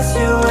just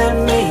you and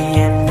me,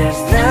 and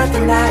there's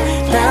nothing I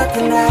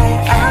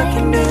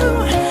can do.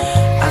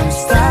 I'm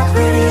stuck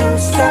with you,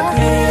 stuck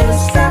with you,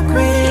 stuck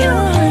with you.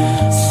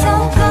 So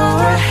go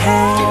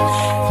ahead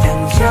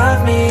and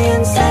drive me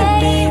insane,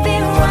 baby,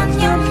 run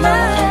your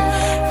mouth.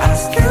 I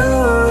still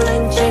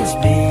wouldn't change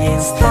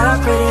being stuck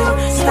with you,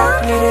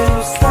 stuck with you,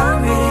 stuck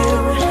with you.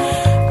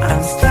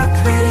 I'm stuck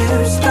with you,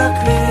 stuck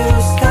with you,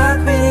 stuck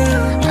with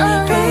you,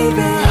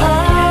 baby. Oh,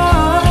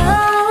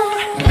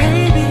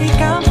 baby,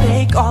 come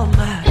take all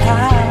my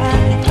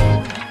time.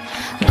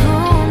 Go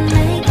and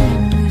make me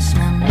lose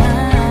my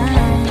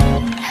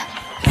mind.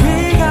 We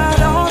got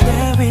all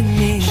that we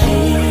need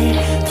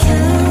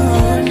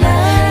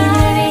Tonight,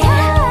 baby, I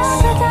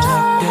the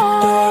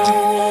door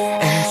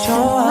and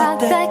show out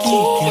the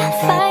key. Can't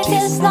fight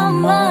this no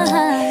more.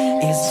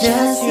 It's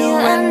just you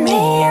and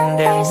me, and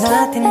there's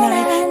nothing I'd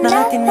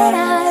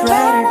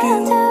rather do.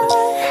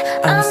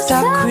 I'm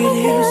stuck with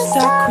you,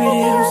 stuck with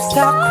you,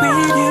 stuck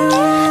with you.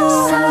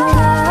 So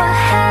go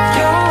ahead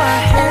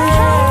and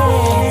drive me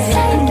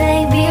insane,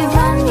 baby,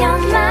 run your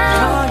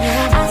mouth.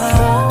 I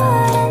still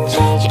wouldn't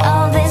change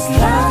all this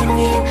loving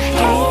you,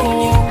 hating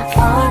you,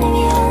 wanting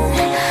you.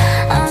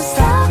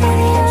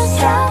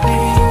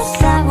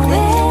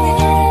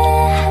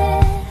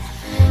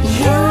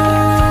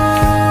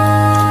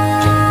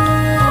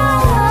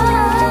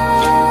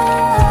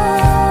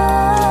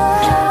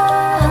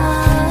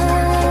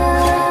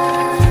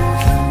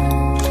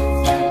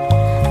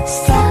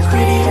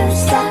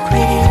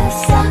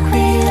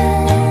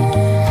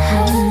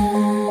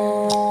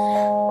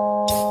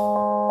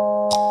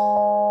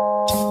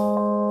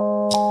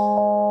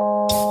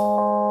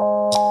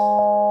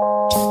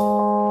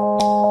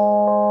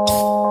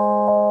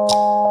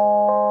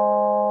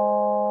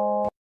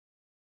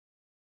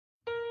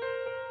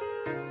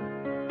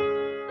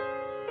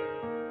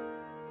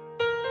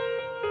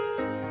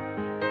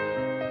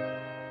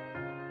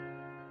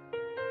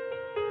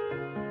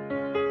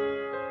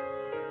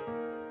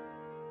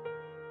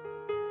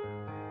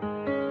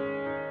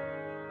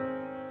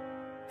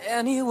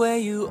 Anywhere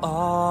you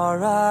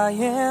are, I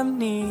am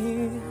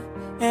near.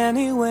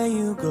 Anywhere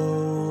you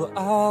go,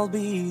 I'll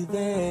be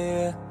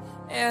there.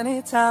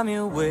 Anytime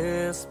you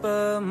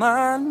whisper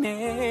my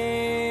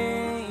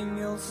name,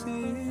 you'll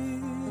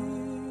see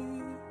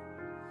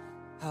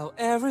how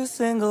every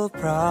single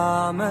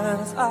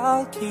promise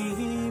I'll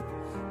keep.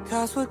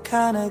 'Cause what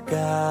kind of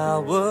guy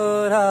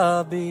would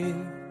I be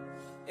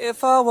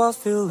if I was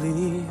to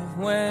leave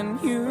when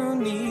you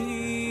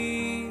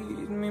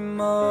need me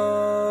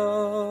most?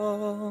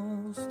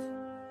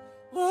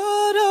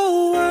 What are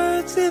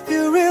words if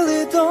you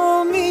really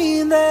don't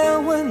mean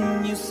them when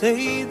you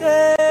say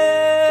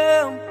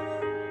them?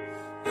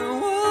 And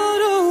what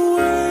are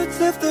words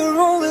if they're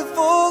only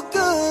for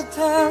good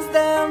times?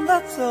 Then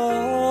that's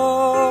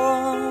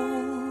all.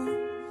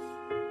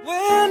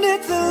 When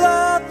it's a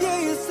lie, yeah,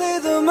 you say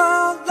them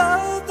out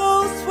loud.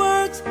 Those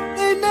words,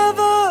 they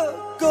never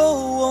go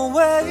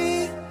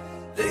away.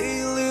 They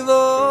live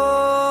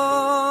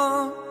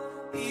on,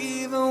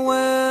 even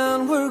when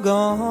we're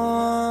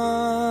gone.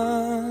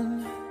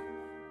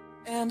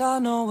 And I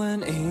know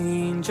an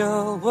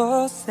angel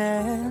was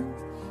sent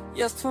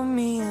just for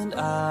me, and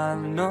I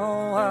know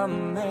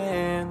I'm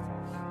meant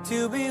to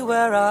be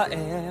where I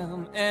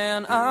am,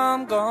 and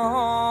I'm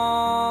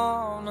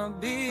gonna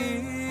be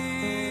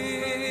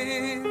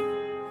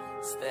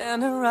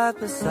standing right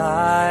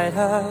beside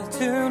her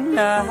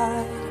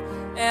tonight.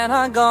 And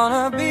I'm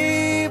gonna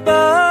be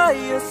by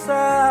your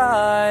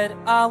side.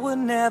 I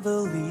would never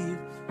leave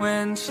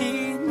when she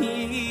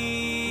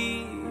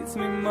needs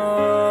me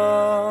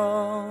most.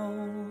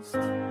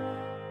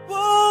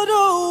 What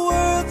are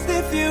words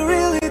if you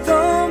really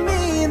don't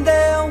mean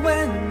them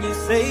when you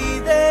say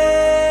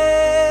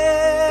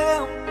them?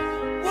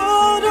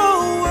 What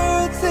are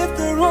words if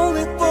they're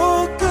only for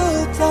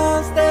good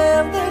times?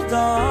 Then they're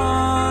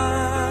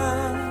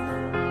done.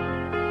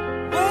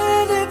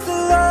 When it's a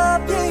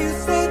love, yeah, you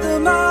say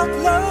them out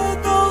loud.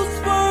 Those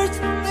words,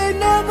 they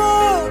never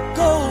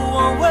go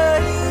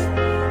away.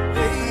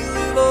 They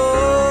live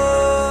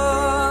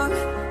on,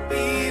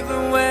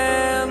 even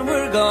when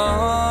we're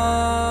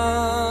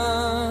gone.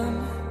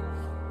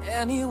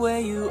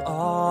 Anywhere you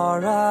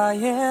are, I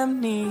am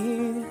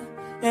near.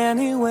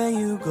 Anywhere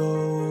you go,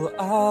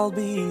 I'll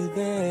be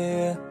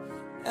there.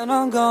 And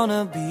I'm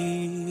gonna be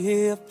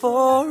here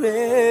forevermore.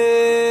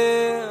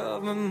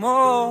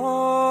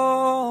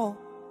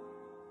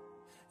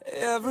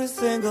 Every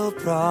single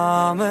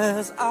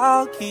promise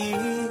I'll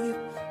keep.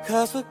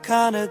 'Cause what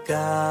kind of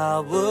guy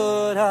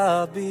would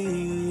I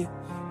be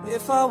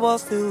if I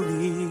was to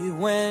leave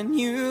when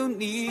you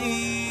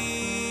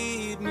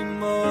need me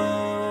most?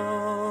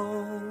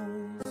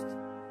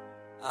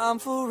 I'm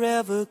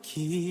forever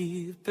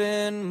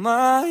keeping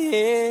my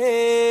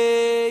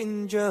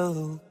angel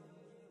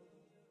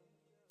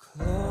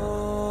close.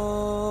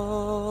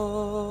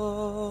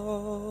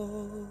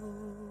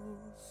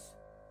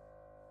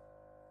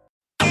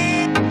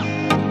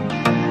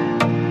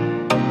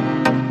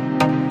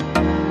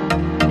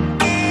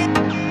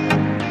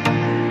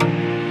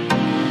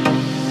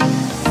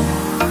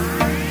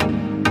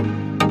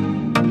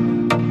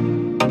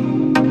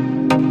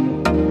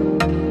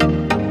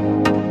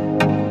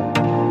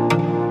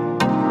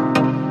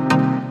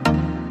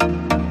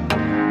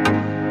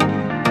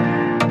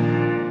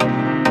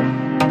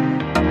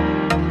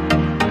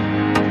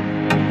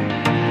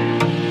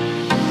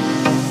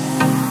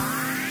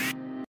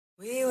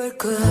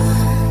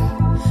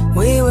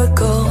 We were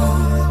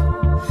gold.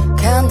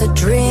 Can the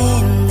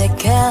dream that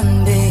can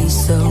be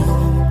so?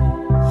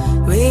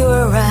 We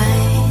were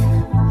right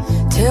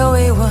till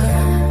we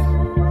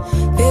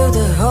weren't. Build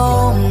a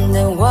home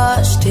that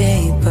watched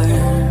it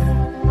burn.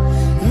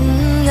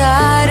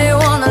 I didn't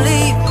wanna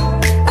leave,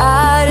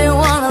 I didn't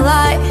wanna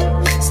lie.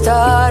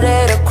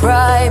 Started to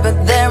cry, but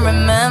then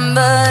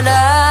remembered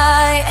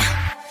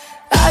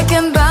I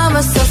can buy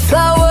myself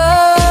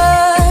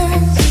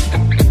flowers,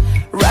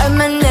 write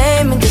my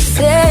name in the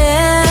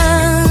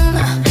sand,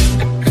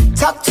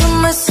 talk to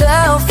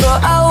myself for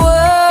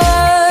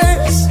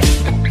hours,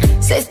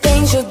 say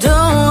things you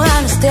don't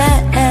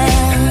understand.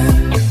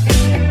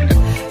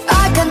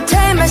 I can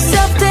take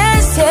myself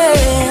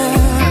dancing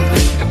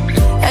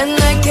and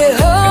make it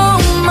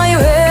hold my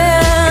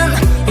hand.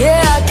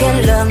 Yeah, I can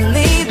love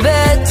me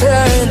better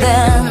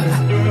than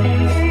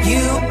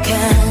you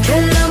can.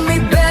 Can love me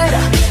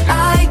better,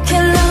 I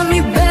can love me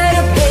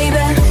better,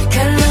 baby.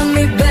 Can love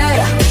me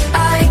better,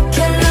 I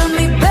can love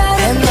me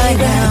better. And my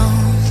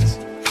gowns,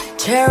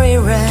 cherry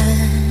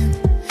red,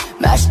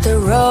 match the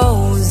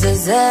roses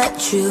that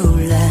you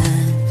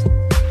left.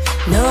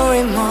 No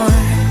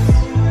remorse,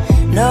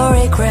 no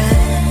regret,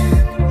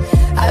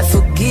 I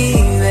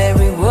forgive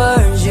every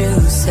word you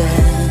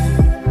said.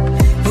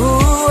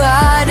 Ooh,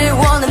 I didn't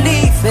wanna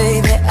leave,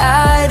 baby,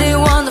 I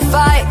didn't wanna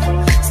fight.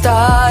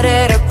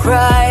 Started to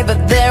cry, but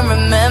then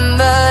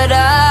remembered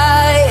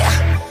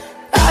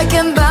I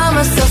can buy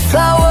myself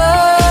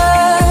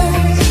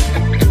flowers,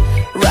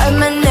 write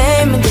my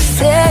name in the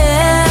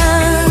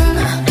sand,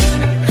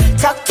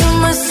 talk to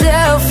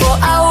myself for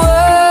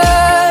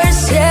hours.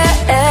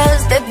 Yes,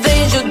 the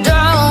things you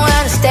don't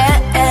understand.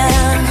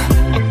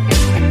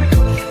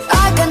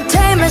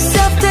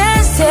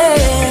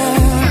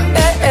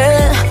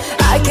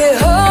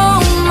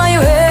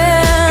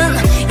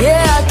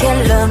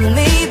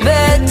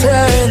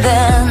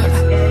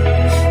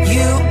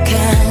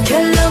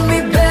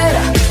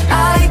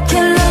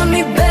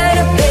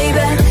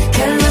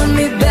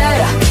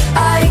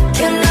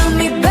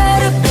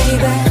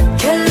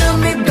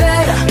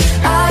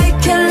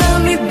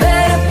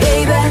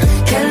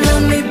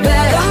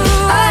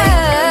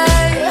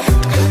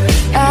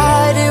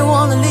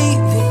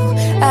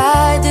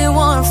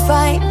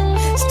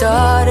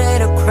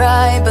 to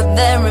cry, but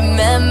then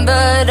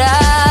remembered I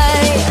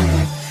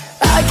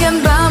can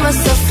buy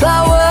myself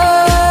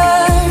flowers,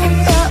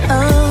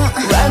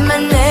 write my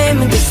name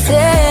in the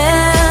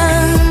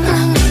sand,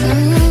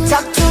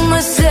 talk to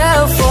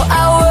myself for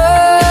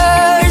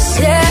hours,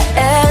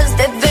 yes,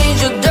 the things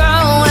you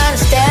don't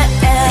understand.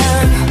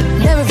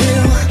 Never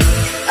will.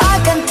 I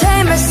can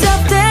take myself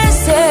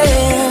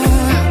dancing,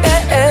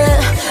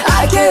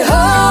 I can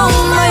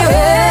hold my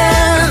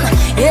hand,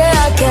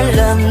 yeah, I can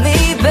love me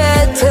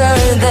better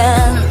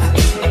than,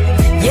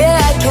 yeah,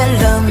 I can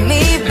love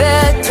me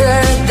better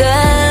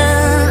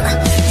than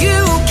you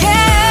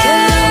can.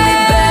 Love me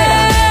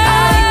better,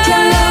 I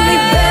can love me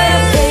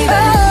better,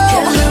 baby.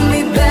 Can love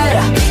me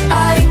better, I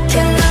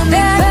can love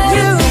me better.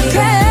 You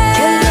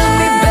can love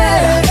me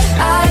better,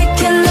 I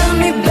can love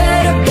me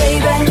better,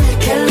 baby.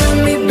 Can love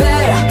me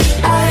better,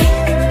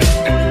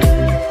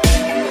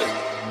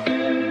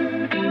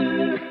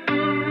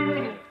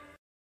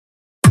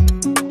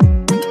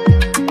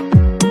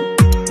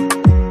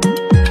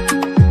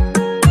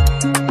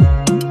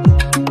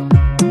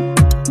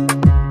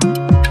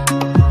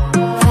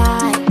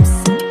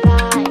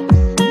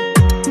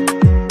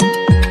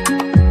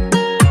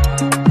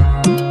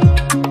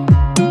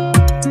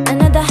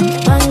 Another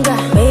banger,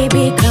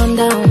 baby, calm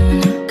down,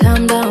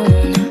 calm down.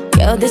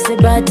 Girl, this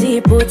is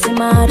body puts in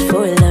my heart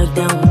for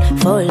lockdown,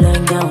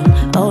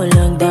 oh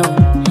lockdown.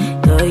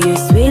 Girl, you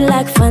sweet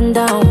like fun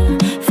down,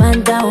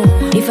 fun down.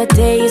 If I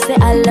tell you say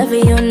I love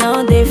you, you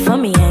know they for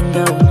me and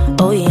go,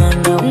 oh yeah,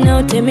 no.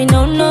 No, tell me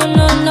no, no,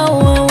 no, no,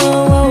 oh,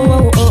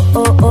 oh, oh,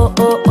 oh, oh,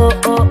 oh, oh, oh,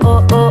 oh,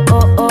 oh, oh,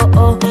 oh, oh,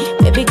 oh.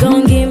 Baby,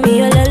 gon' give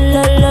me a la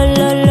la la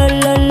la la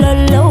la la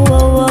la, oh,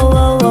 oh,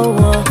 oh, oh,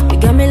 oh. You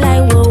got me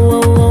like whoa, whoa,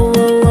 whoa,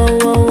 whoa, whoa,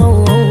 whoa, whoa,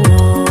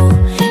 whoa.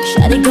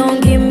 Shawty gon'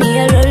 give me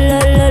a la la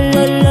la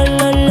la la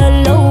la la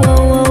la, oh,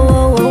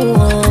 oh, oh,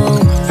 oh.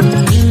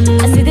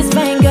 I see this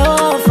fine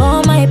girl for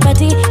my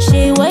party, she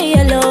way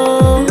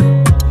yellow.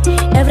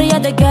 Every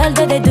other girl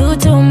that they do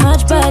too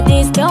much, but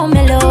this girl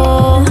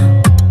mellow.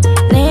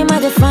 Name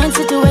of the fine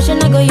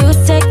situation, I go use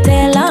take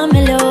tell I'm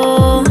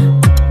mellow.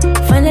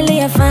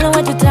 Finally I find a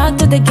way to talk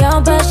to the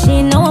girl, but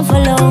she no one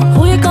follow.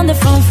 Who you on the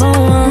phone for?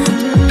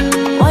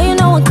 Why you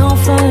know I come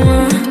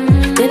from?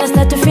 Then I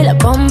start to feel a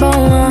bum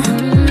bum,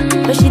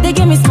 but she dey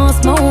give me small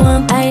small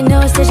one. I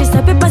know, say she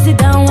stop it, pass it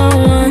down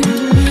one.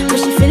 But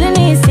she feeling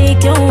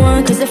insecure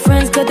one, cause her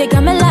friends got they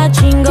got me like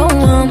chingo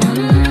one,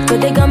 but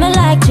they got me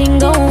like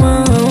chingo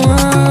one.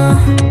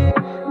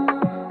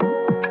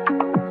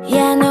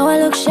 Yeah, I know I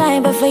look shy,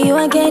 but for you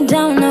I get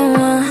down no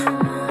one.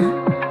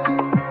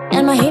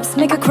 And my hips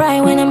make her cry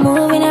when I'm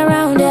moving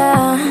around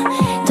her.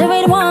 Do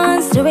it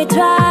once, do it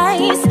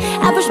twice.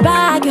 I push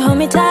back, you hold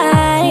me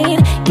tight.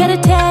 Get a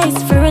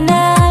taste for a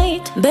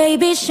night.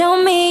 Baby,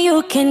 show me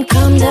you can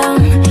calm down,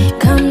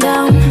 calm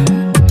down.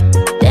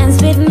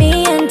 Dance with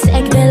me and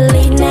take the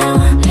lead now,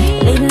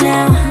 lead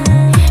now.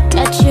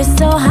 Got you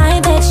so high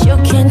that you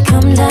can't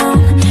come down,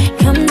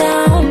 come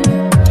down.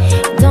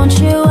 Don't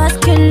you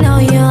ask, you know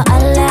you're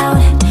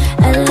allowed,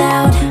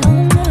 allowed.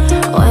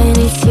 When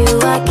it's you,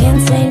 I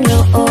can't say no.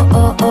 Oh,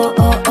 oh, oh,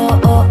 oh, oh,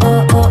 oh,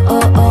 oh, oh,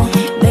 oh, oh.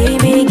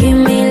 Baby, give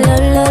me la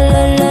la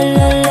la la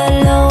la la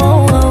la. Oh,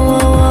 oh, oh,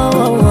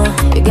 oh, oh.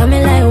 You got me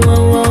like whoa,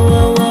 whoa,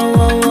 whoa, whoa, whoa,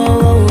 whoa,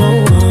 whoa, whoa.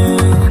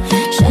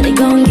 Shawty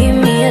gon' give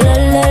me a la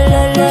la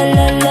la la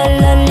la la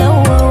la la. Oh,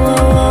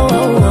 oh,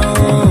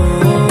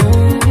 oh, oh.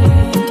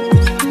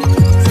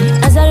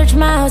 As I reach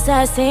my house,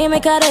 I see me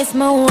got a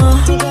small one.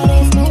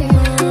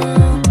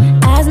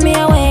 As me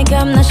I wake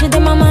up, now she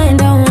did my mind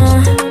down.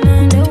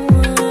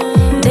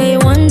 Day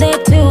one, day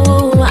two,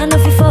 I know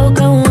if you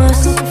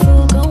focus.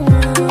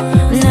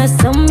 Now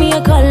send me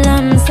a call,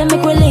 send me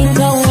quick link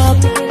go up.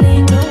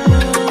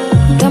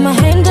 Got my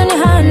hand on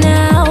your heart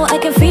now, I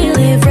can feel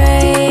it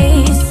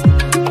race.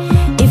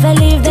 If I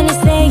leave, then you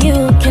say you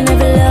can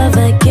never love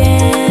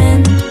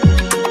again.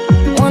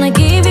 Wanna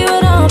give you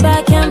it all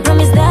back, can't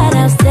promise that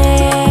I'll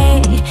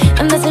stay.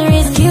 And that's a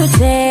risk you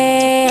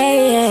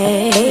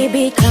take.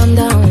 Baby, calm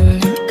down,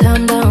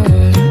 calm down.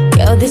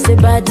 Girl, this is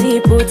body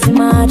put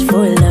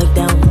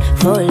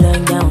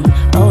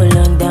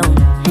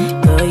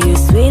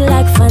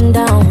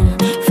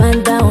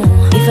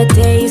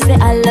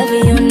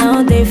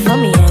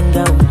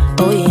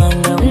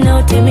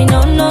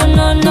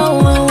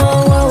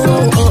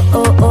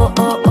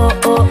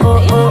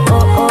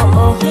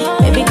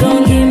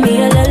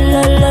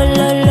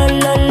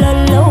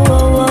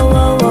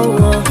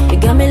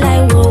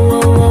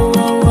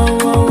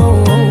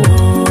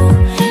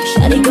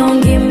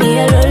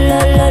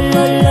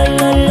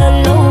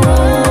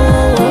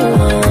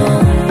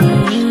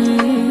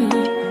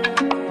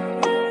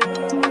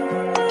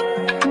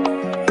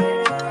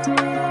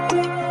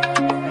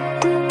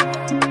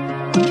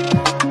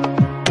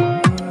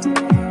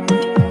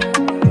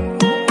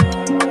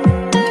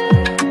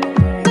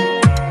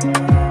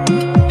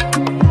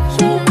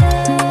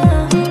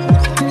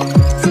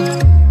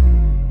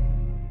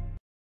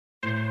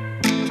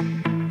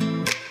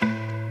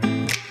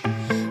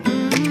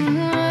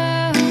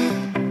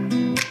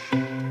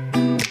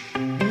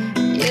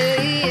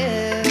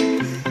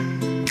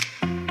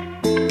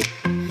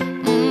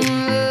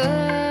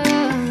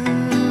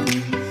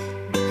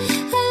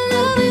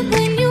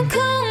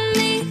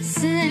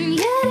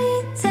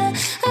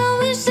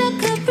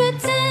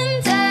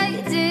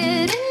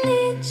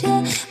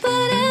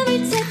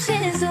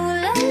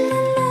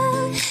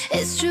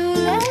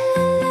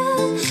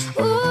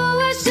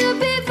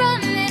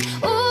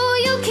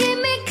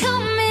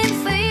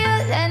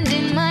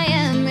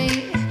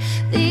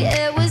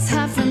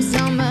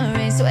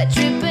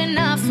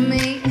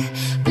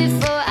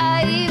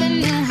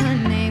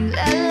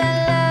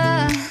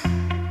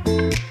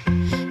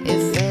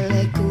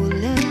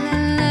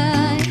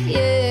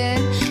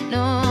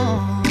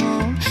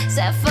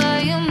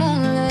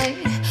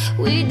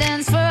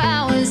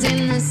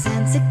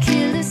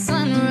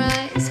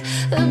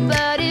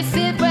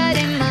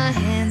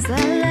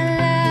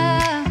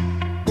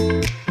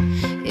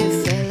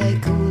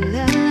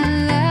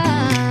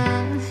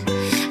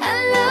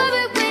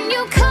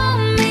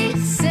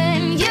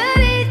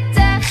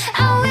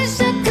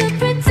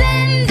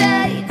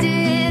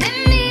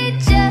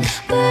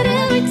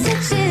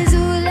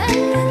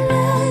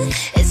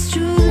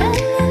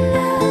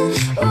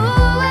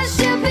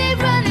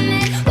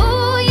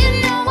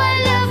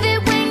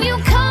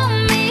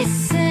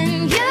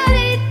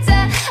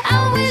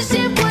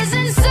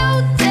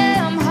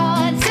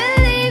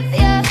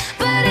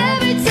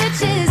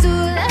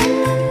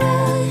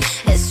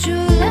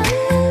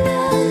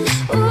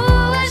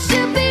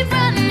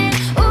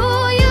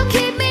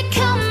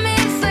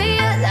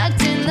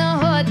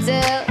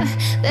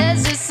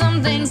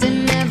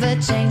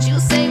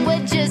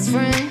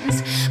friends,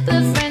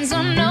 but friends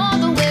don't know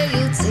the way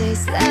you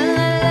taste. La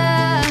la la.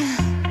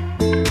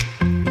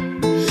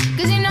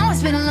 'Cause you know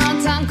it's been a long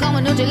time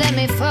coming, don't you let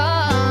me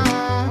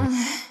fall.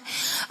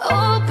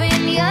 Open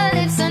your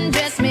lips and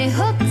dress me,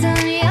 hooked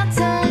on your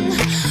tongue.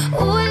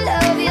 Ooh, I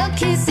love your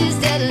kisses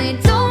deadly.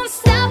 Don't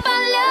stop, I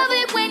love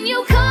it when you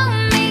call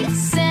me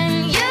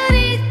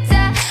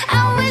señorita.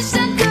 I wish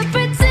I could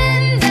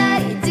pretend I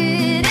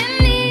didn't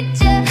need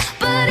you,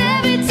 but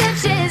every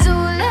touch is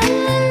ooh la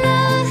la la.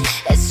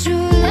 It's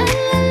true la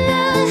la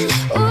la.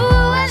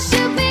 Ooh, I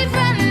should be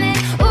running.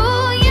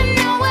 Ooh, you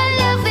know I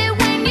love it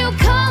when you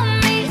call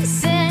me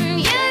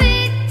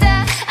señorita.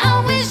 I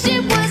wish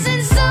it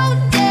wasn't so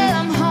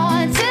damn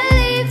hard to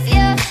leave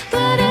you,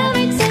 but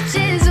every touch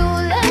is ooh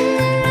la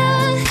la la.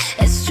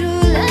 It's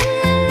true la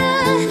la la.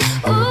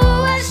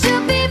 Ooh, I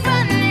should be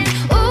running.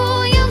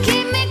 Ooh, you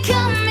keep me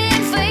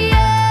coming for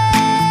you,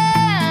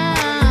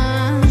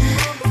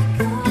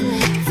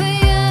 for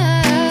you.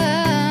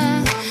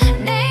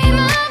 Name,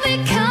 I'll be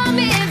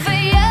coming for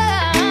you.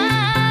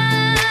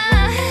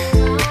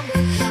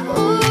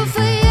 Ooh,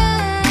 for you,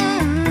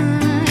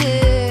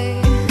 yeah.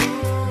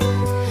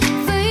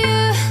 For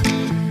you.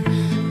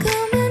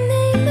 Call my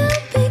name,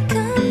 I'll be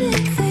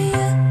coming for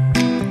you.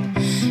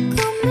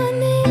 Call my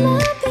name,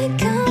 I'll be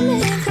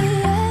coming for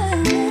you.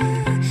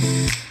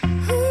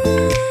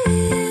 Ooh,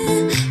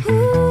 yeah.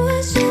 Ooh, I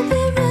should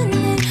be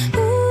running.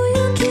 Ooh,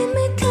 you keep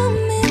me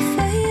coming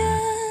for you.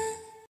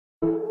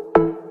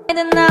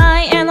 The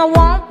night and I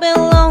won't be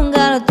long.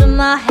 Gotta do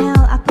my hair,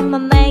 I put my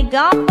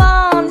makeup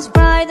on. It's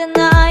Friday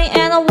night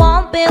and I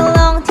won't be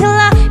long till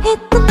I hit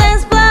the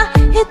dance floor,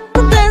 hit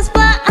the dance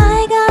floor.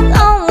 I got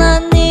all I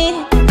need.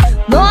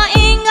 No, I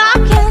ain't got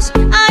cash,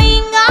 I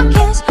ain't got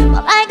cash,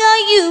 but I got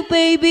you,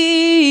 baby.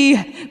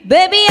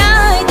 Baby, I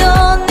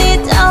don't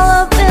need all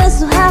of this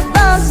to have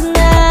fun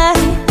tonight.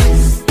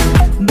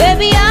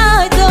 Baby,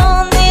 I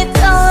don't need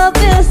all of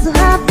this to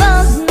have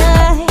fun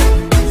tonight.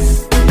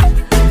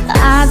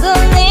 I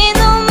don't need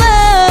no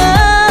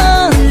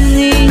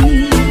money,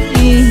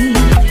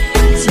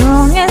 as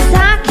long as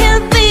I can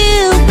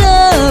feel the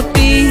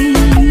beat.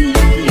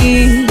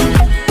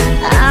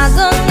 I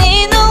don't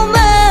need no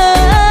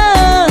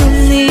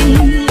money,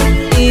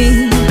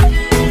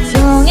 as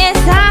long as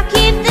I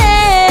keep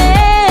dancing.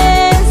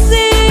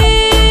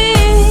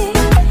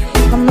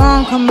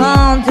 Come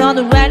on, turn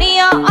the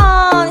radio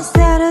on. It's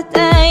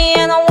Saturday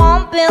and I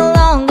won't be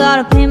long.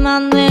 Gotta pay my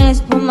nails,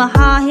 put my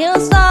high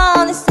heels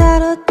on. It's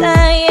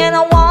Saturday and I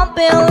won't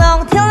be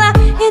long till I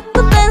hit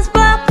the dance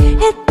floor,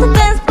 hit the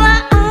dance floor.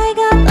 I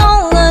got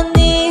all I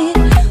need.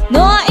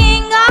 No, I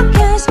ain't got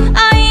cash,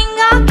 I ain't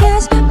got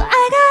cash, but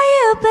I got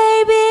you,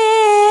 baby.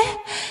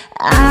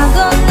 I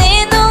don't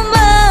need no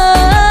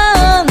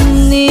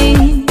money,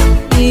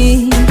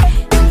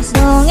 as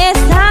long as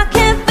I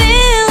can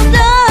feel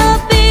the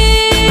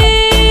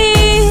beat.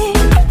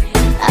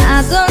 I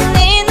don't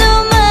need no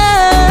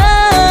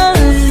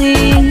money,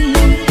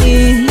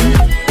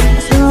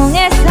 as long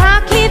as I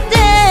keep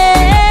dancing.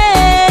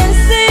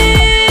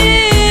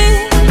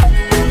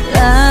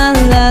 La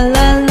la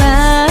la la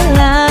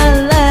la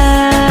la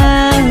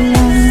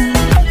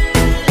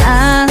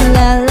la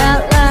la la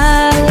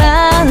la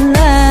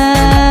la.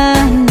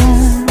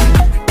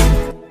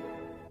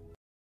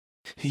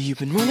 You've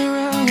been running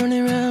around,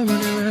 running around,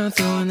 running around,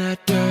 throwing that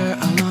dirt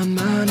all on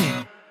my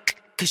name.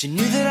 'Cause you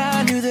knew that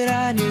I knew that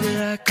I knew that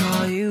I'd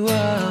call you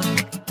up.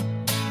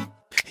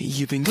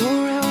 You've been go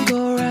around,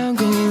 go around,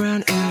 go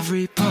around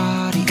every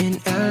party in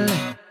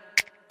LA.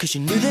 'Cause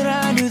you knew that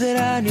I knew that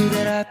I knew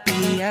that I'd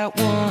be at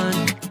one.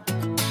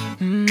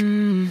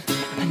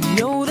 I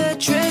know that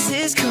dress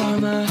is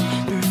karma,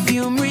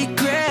 perfume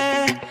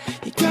regret.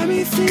 You got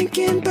me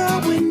thinking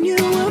about when you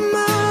were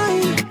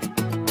mine.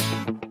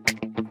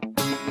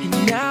 And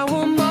now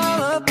I'm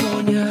all up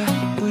on you.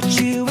 What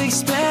you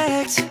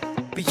expect?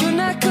 But you're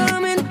not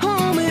coming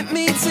home with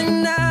me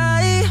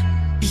tonight.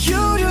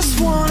 You just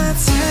want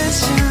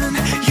attention.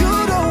 You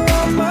don't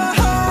want my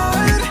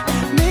heart.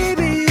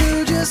 Maybe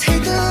you just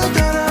hate the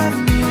thought of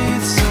me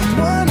with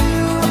someone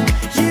new.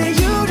 Yeah,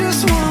 you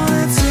just want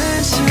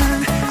attention.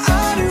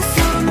 I knew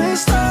from the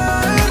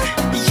start.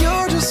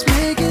 You're just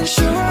making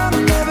sure I'm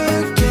never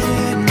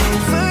getting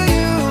over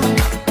you.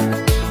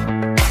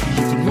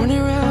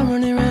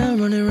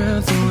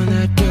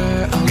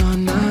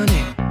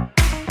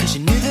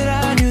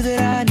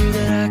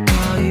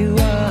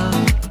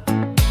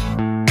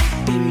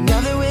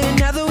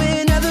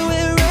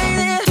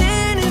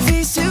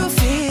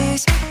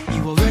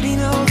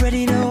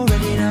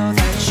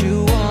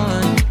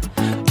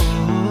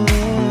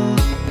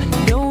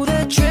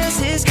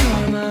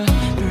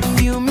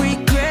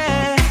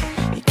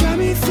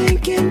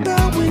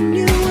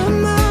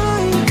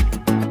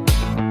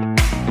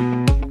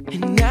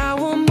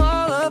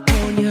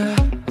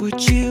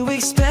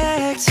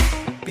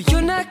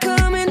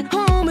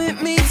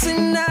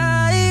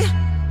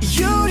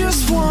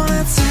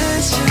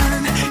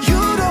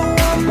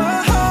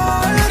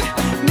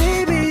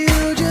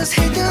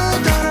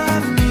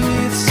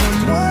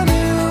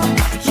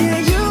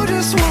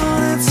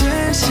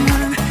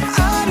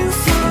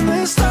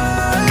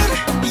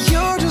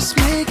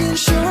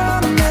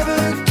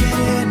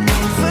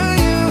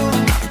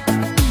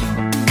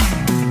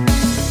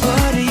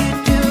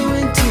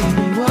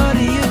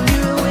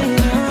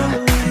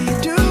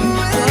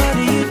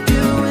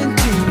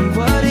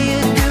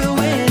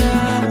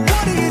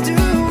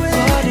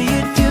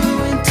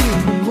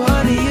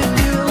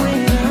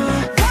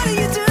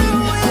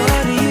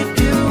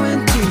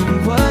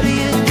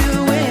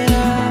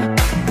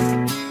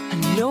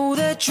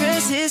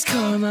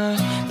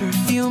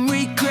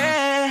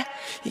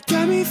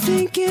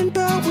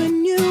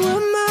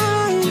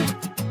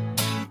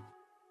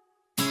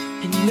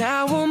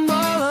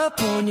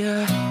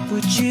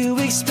 you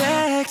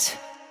expect?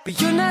 But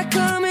you're not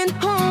coming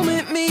home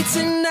with me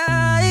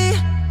tonight.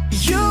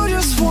 You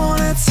just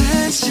want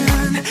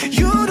attention,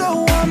 you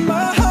don't want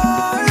my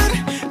heart.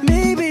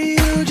 Maybe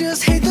you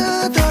just hate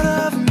the thought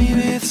of me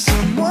with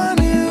someone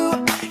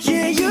new.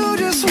 Yeah, you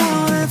just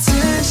want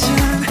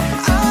attention,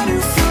 I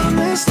knew from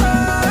the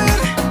start.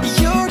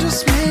 You're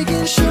just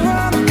making sure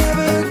I'm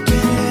never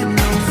getting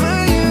over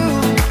you.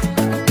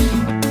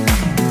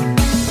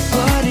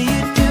 What are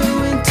you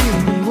doing to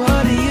me?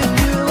 What are you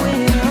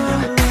doing?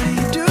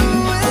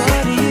 What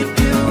are you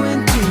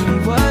doing to me?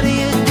 What are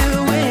you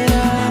doing?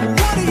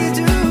 What are you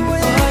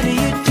doing? What are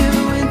you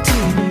doing to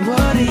me?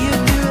 What are you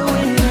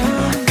doing?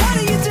 What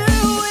are you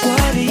doing?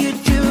 What are you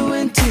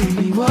doing to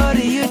me? What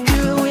are you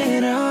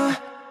doing?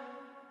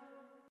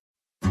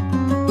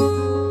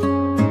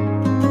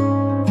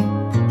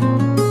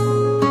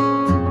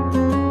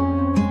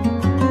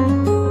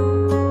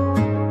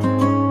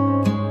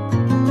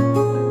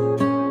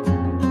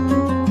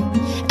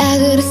 I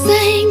do the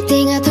same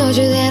thing. I told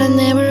you that I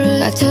never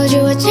would. I told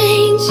you I'd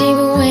change,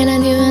 even when I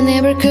knew I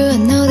never could. I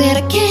know that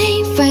I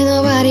can't find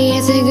nobody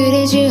as good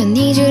as you. I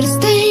need you to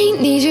stay,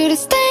 need you to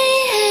stay.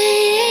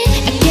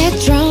 I get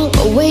drunk, I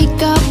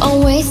wake up,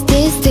 I'm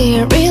wasted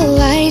still.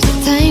 Realize the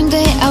time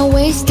that I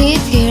wasted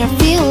here. I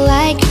feel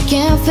like I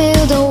can't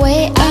feel the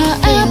way I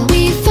feel. I'll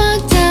be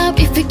fucked up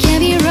if we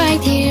can't be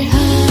right here. Oh,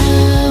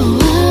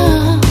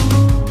 oh,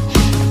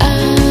 oh,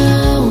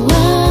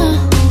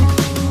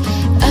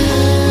 oh,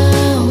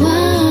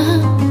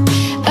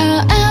 oh.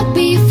 I'll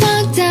be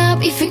fucked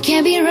up if we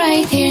can't be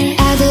right here.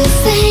 I do the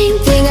same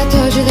thing. I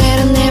told you that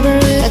I never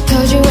would. I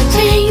told you I'd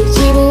change,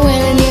 even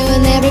when I knew I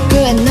never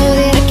could. I know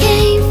that I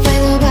can't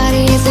find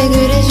nobody as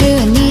good as you.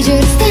 I need you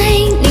to stay,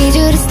 need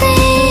you to stay.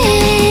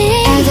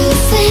 I do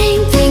the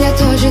same thing. I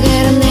told you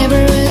that I never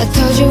would. I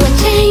told you I'd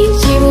change,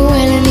 even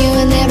when I knew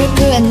I never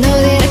could. I know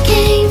that I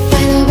can't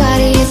find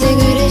nobody as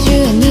good as you.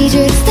 I need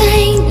you to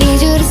stay, need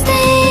you to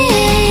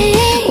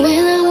stay.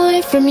 When I'm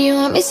away from you,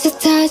 I miss your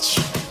touch.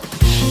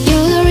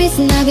 You're the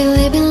reason I've been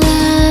living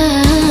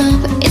love.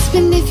 It's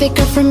been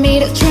difficult for me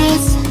to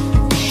trust,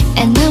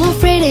 and I'm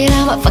afraid that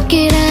I'ma fuck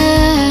it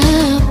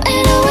up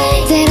in a way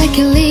that I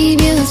can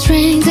leave you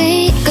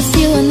strangely. Cause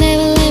you will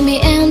never let me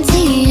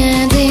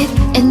empty-handed,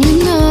 and you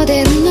know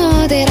that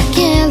I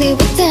can't live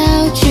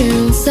without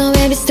you. So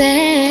baby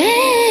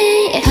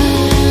stay. Oh,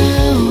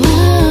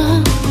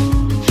 oh,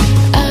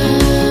 oh,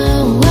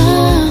 oh,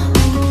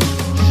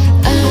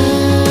 oh,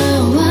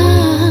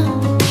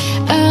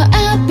 oh.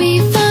 I'll be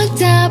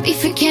fucked up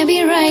if we can't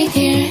be right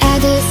here. I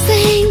do the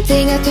same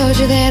thing. I told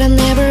you that I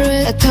never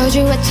would. I told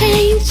you I'd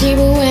change,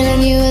 even when I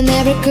knew I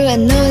never could. I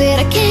know that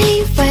I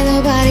can't find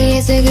nobody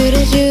as good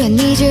as you. I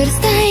need you to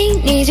stay,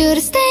 need you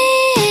to stay.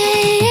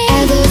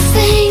 I do the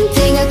same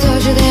thing. I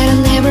told you that I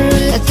never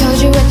would. I told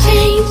you I'd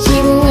change,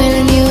 even when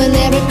I knew I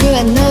never could.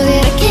 I know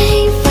that I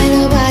can't find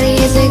nobody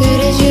as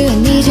good as you. I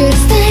need you to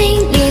stay,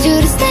 need you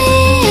to stay.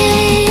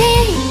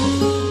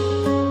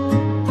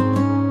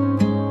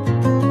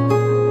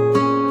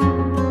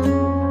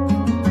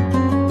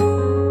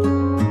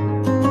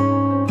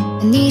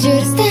 I need you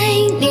to stay,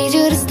 need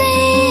you to stay.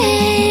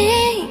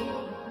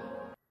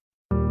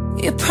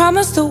 You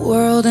promised the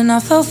world and I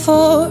fell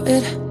for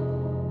it.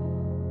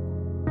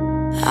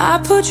 I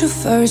put you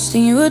first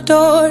and you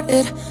adored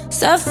it.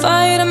 Set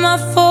fire to my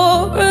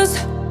forest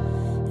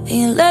and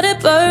you let it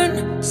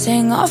burn.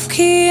 Sang off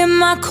key in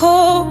my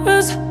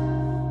chorus,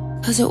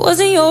 cause it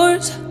wasn't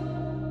yours.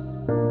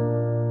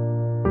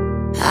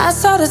 I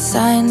saw the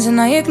signs and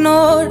I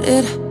ignored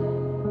it.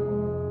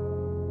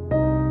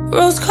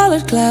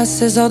 Rose-colored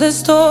glasses all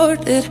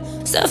distorted.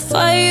 Set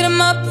fire to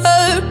my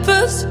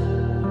purpose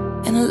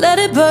and I let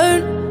it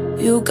burn.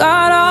 You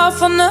got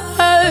off on the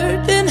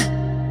hurting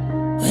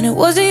when it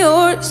wasn't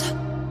yours.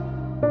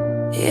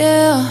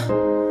 Yeah,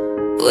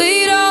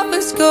 we'd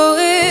always go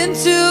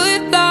into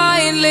it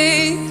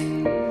blindly.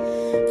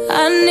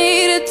 I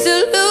needed to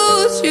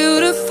lose you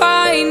to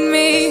find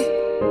me.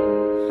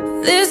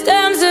 This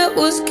dance, it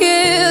was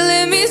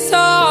killing me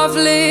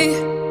softly.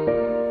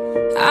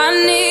 I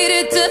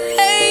needed to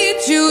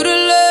hate you to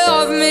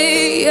love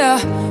me, yeah.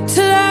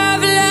 To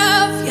love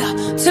ya,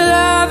 to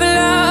love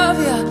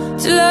ya,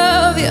 to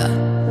love ya.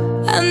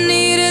 I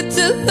needed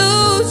to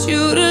lose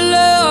you to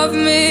love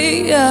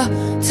me, yeah.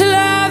 To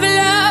love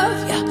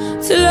ya,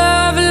 to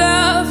love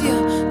ya,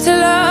 to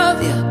love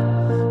ya.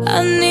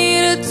 I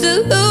needed to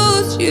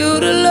lose you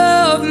to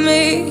love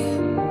me.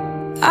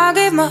 I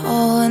gave my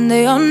all and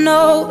they all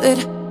know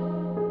it.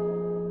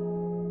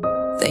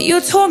 Then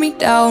you tore me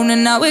down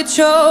and now it's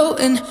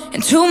showing.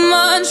 In 2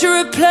 months you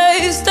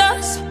replaced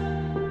us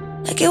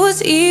like it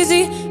was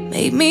easy.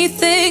 Made me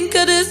think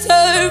I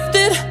deserved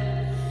it.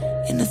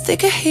 In the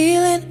thick of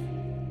healing,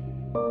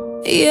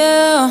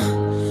 yeah.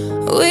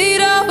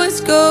 We'd always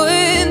go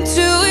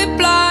into it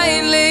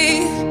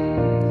blindly.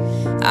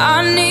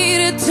 I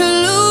needed to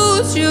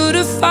lose you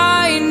to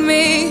find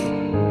me.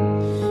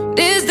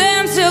 This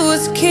dancer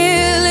was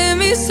killing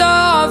me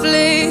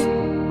softly.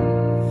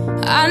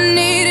 I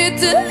needed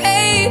to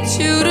hate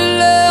you to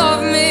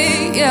love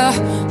me, yeah.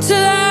 To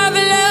love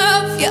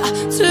ya,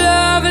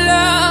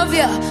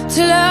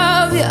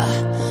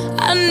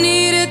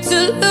 needed to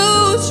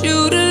lose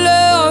you to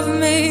love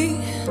me,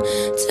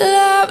 to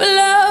love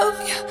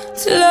you,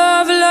 to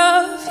love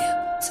you,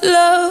 to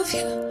love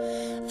you.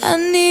 I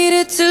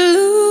needed to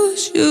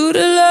lose you to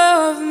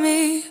love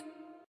me.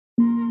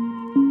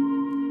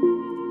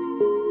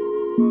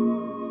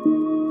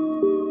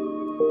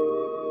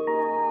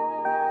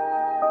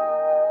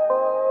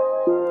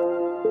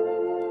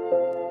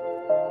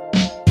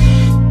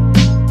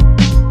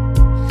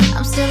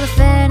 I'm still a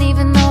fan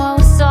even though I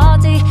was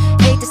salty.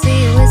 Hate to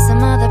see you with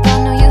some other, but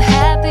I know you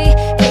happy.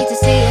 Hate to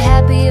see you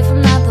happy if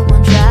I'm not the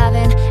one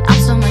driving. I'm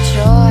so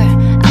mature,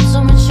 I'm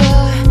so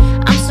mature,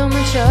 I'm so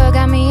mature.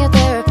 Got me a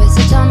therapist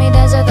to tell me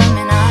there's a them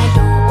and I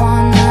don't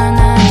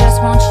wanna, I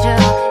just want you.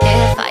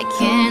 If I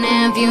can't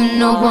have you,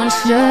 no one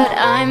should.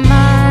 I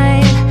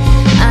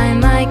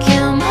might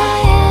kill my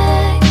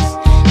ex.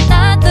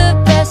 Not the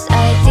best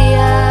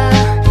idea,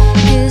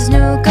 'cause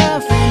new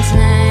girlfriend's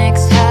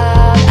next.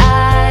 How'd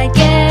I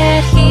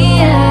get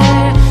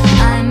here?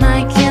 I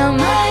might kill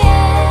my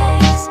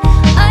ex.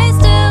 I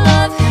still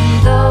love him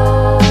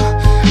though.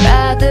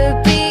 Rather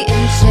be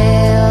in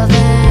jail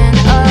than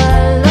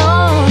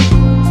alone.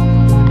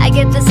 I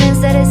get the sense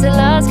that it's a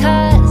lost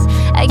cause.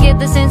 I get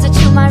the sense that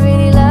you might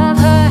really love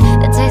her.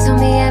 That takes on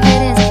me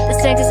evidence,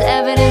 this text is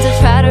evidence. I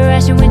try to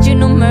ration with you,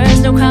 no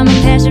mercy, no crime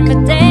and passion.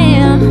 But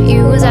damn,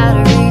 you was out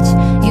of reach.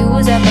 You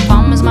was at the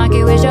farmer's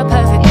market with your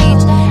perfect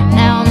peach.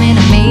 Now I'm in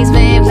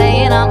amazement,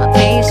 playing all my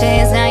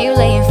patience. Now you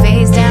laying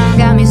face down,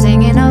 got me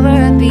singing over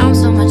a beat. I'm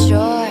so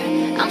mature,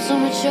 I'm so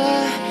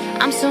mature,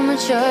 I'm so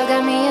mature.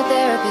 Got me a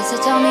therapist to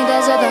tell me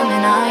there's a them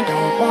and I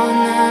don't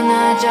wanna,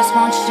 I just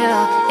want you.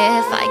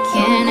 If I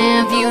can't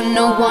have you,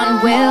 no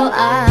one will.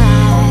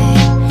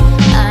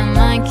 I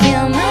might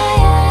kill my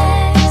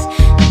ex.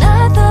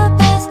 Not the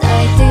best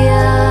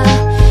idea,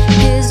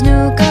 'cause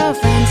new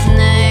girlfriend's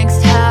next.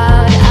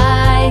 How'd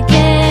I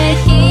get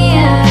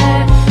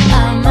here?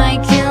 I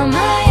might kill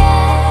my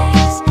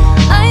ex.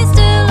 I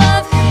still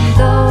love him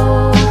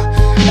though.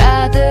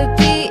 Rather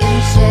be in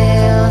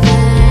jail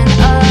than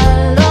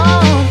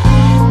alone.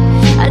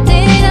 I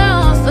did it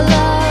all for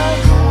love.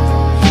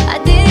 I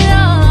did it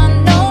all on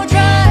no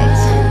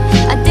drugs.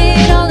 I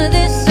did all of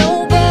this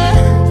sober.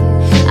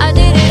 I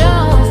did it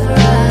all for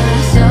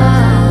us.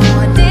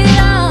 Oh, I did it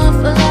all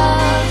for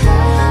love.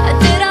 I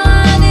did all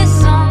of this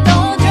on no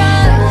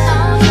drugs.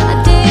 I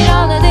did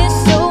all of this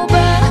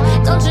sober.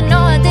 Don't you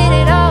know I did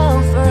it all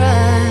for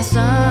us?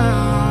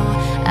 Oh,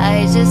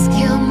 I just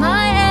killed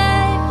my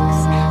ex.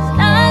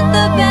 Not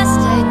the best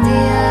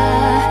idea.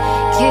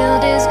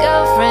 Killed his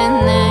girlfriend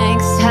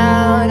next.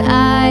 How'd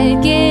I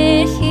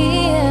get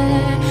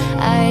here?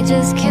 I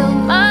just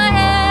killed my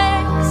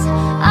ex.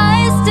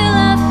 I still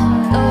love him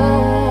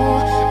though.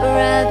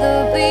 Rather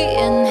be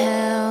in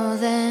hell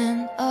than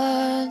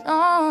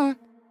alone.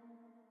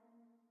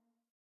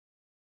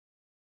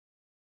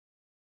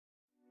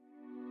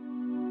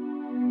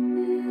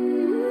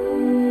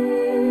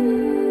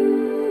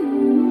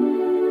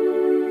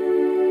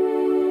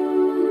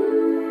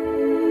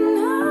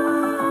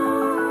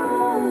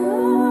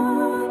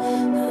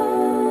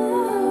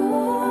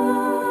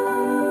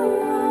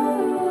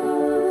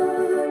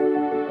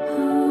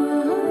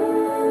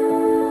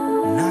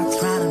 Not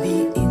trying to be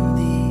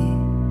indie,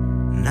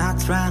 not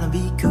trying to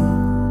be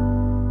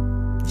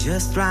cool,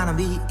 just trying to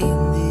be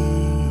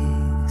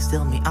indie.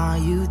 Tell me, are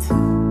you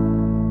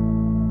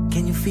too?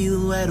 Can you feel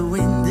where the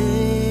wind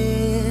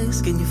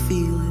is? Can you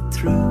feel it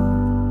through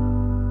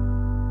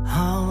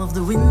all of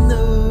the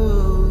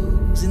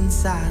windows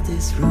inside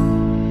this room?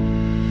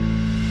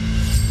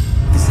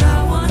 'Cause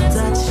I wanna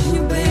touch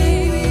you,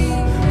 baby.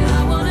 I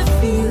wanna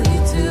feel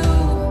you too.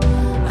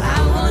 I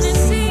wanna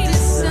see the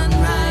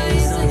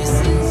sunrise on your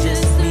skin,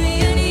 just me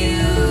and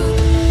you.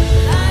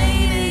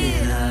 Light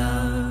it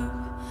up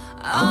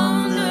on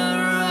the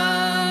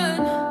run.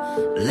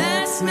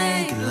 Let's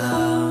make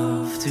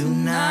love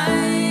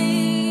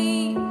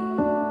tonight.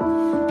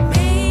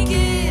 Make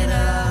it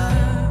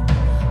up,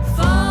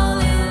 fall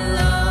in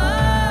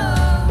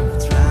love,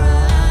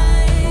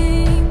 try.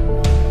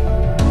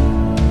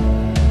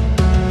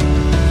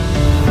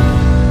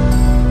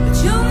 But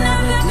you'll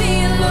never be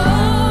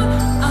alone.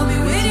 I'll be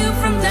with you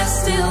from dusk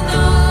till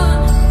dawn.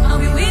 I'll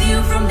be with you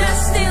from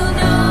dusk till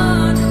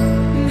dawn.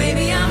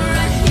 Baby, I'm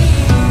right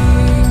here.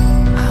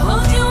 I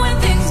hold you when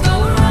things go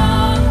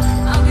wrong.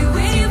 I'll be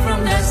with you from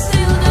dusk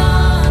till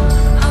dawn.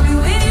 I'll be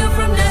with you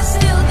from dusk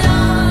till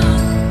dawn.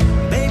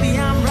 Baby,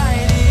 I'm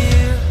right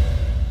here.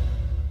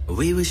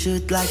 We were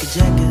shaped like a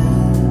jacket,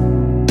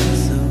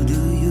 so do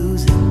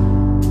use it.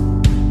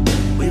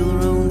 We'll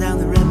roll down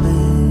the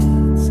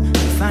rapids,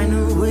 find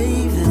a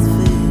wave that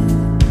fits.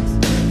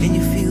 Can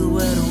you feel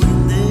where the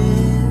wind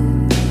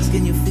is?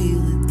 Can you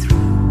feel it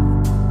through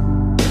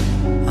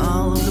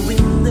all of the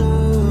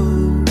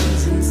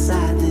windows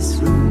inside this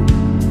room?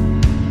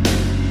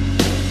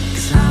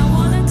 'Cause I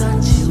wanna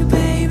touch you,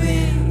 baby,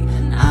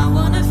 and I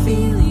wanna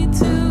feel you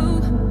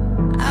too.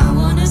 I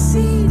wanna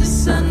see the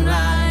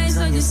sunrise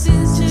on your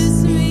sins,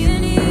 just me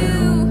and you.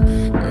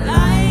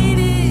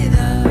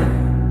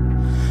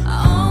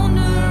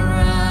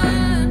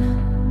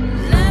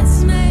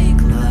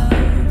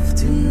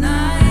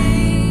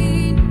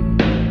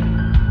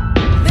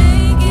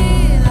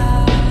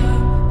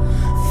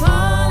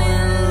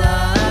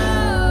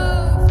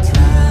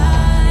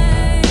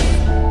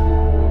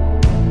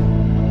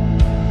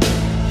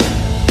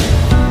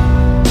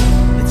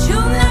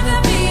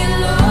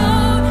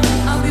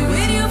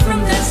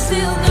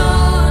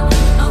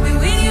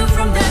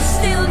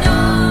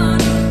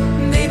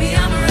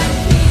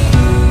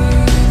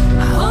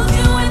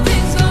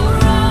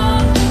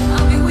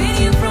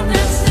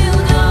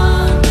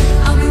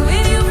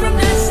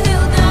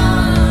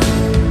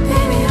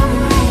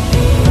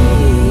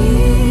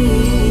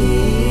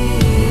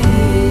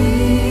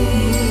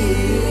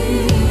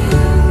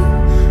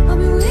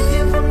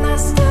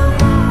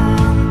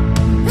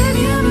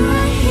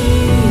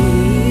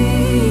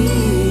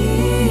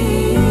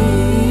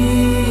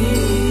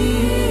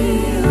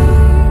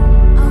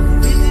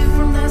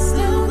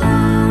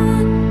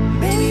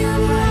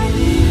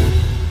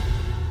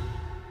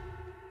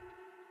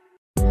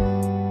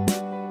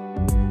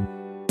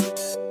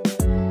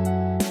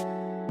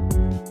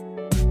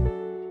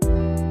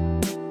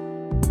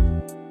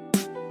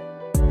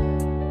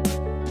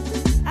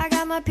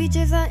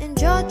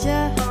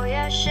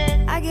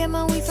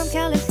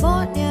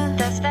 California.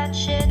 That's that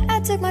shit. I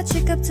took my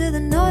chick up to the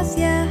north,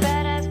 yeah.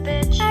 Badass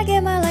bitch. I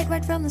get my like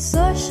right from the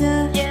source,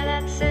 yeah. Yeah,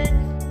 that's it.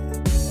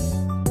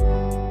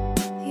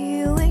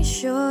 You ain't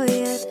sure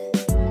yet,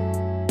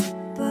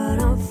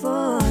 but I'm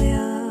for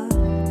ya.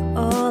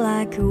 All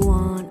I could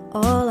want,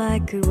 all I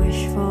could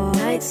wish for.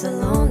 Nights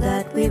alone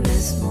that we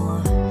miss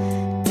more.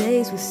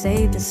 Days we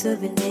saved as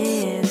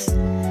souvenirs.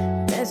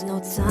 There's no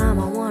time,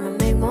 I wanna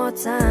make more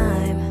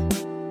time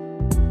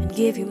and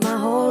give you my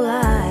whole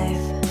life.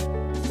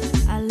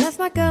 I left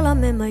my girl,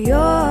 I'm in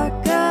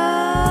Mallorca.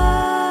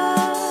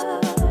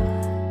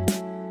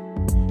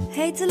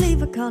 Hate to leave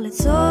her, call it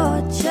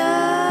torture.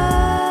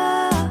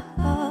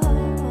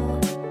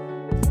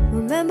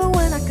 Remember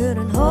when I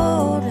couldn't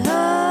hold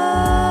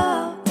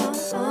her?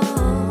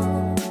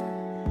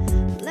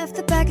 Left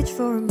the package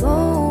for him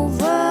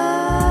over.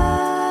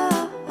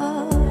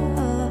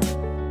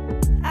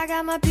 I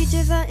got my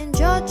peaches out in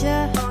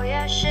Georgia. Oh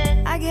yeah,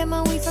 shit. I get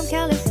my weed from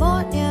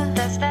California.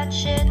 That's that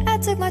shit. I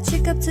took my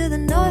chick up to the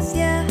north,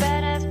 yeah.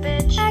 Badass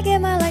bitch. I get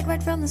my like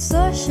right from the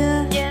source,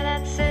 yeah. Yeah,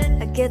 that's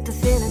it. I get the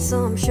feeling,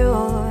 so I'm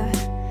sure.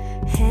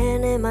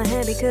 Hand in my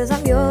hand because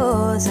I'm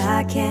yours.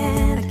 I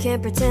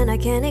can't pretend, I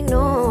can't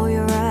ignore.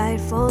 You're right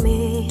for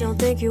me. Don't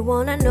think you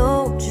wanna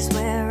know just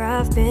where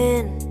I've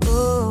been.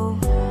 Oh,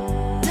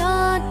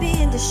 not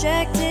being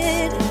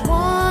distracted. And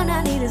one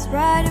I need is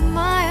right in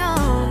my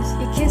arms.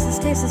 Your kisses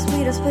taste the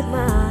sweetest with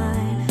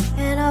mine,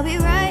 and I'll be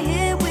right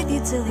here with you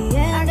till the end of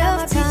time. I got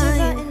my peaches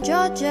out in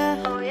Georgia.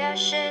 Oh yeah,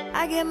 shit.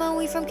 I get my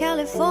weed from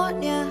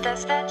California.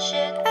 That's that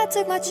shit. I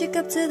took my chick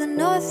up to the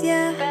north,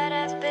 yeah.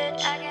 Badass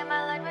bitch. I get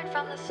my light right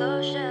from the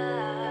social.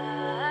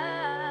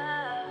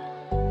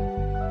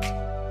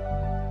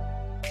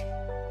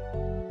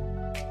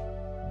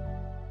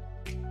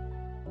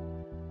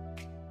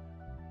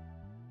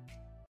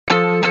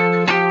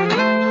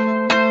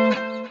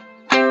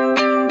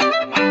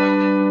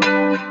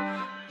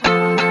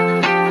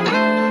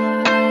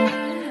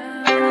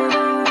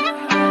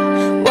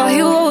 Why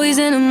you always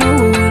in a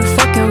mood?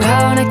 Fucking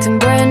around, acting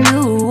brand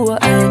new.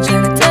 I ain't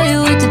tryna tell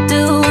you what to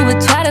do, but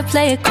try to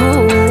play it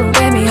cool.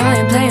 Baby, I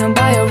ain't playing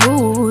by your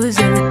rules.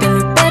 Everything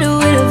look better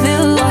with a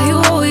view. Why you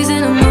always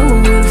in a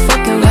mood?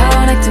 Fucking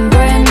around, acting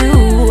brand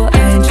new. I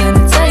ain't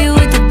tryna tell you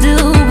what to do,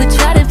 but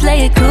try to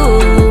play it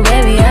cool.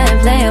 Baby, I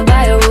ain't playing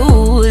by your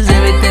rules.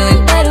 Everything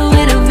look better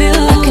with a view.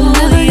 I can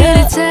never get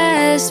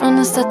attached when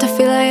I start to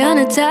feel like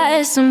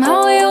unattached.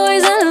 Somehow we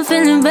always end up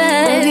feeling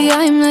bad. Baby,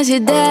 I'm not your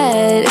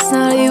dad. It's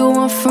not what you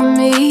want from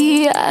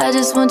me. I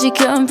just want your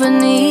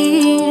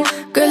company.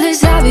 Girl,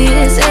 it's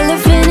obvious,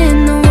 elephant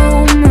in the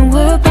room, and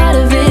we're a part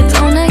of it.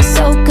 Don't act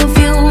so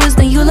confused,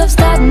 then you love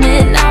starting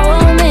it. Now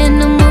I'm in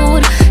the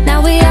mood,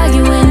 now we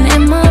arguing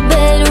in my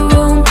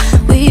bedroom.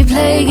 We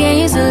play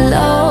games of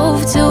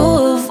love to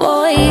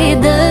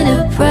avoid the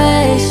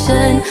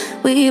depression.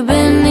 We've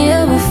been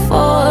here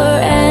before,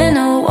 and I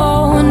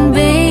won't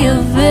be a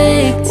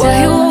victim.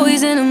 Why you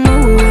always in a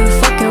mood?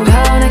 Fucking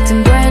around,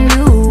 acting brand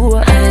new. I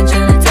ain't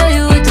tryna tell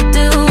you what to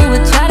do,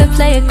 but try to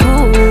play it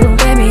cool.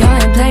 Baby, I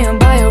ain't playing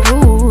by your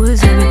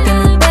rules. Everything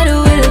look better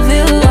with a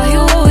view. Why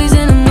you always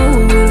in a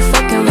mood?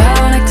 Fucking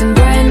around, acting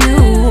brand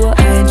new.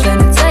 I ain't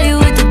tryna tell you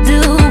what to do,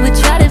 but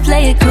try to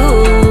play it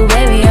cool.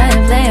 Baby, I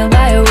ain't playing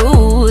by your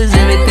rules.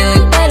 Everything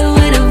look better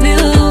with a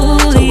view.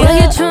 So why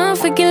you tryna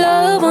forget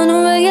love on the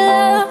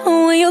regular?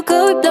 When you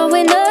could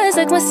blowing us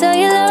like my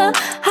cellular.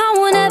 I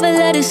won't ever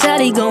let a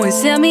shawty go and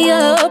set me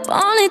up.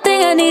 Only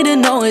thing I need to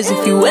know is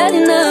if you wet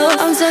enough.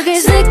 I'm talking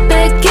slick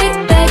back, kick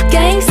back,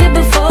 gang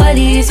sipping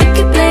 40s. You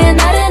keep playing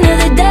out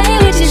another day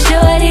with your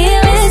shorty.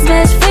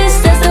 Mismatch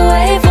fist, that's the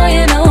way for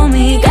you know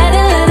me.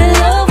 Gotta let it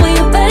love when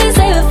you better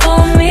save it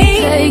for me.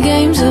 Play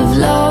games of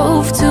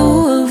love to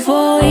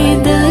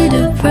avoid the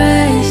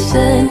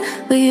depression.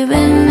 We've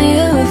been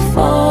here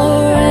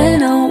before,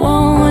 and I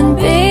won't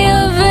be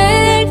a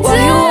victim. Why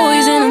you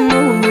always in a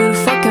mood?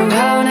 Fucking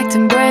around,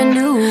 acting brand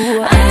new.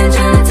 I ain't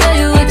tryna tell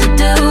you what to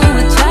do,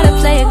 but try to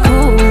play it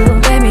cool.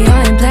 Baby, I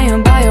ain't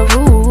playing by your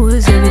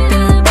rules.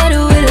 Everything look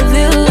better with a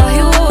view. Why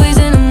you always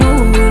in a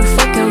mood?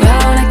 Fucking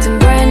around, acting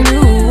brand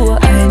new.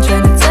 I ain't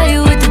tryna tell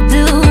you what to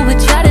do, but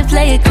try to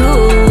play it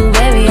cool.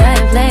 Baby, I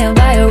ain't playing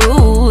by your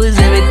rules.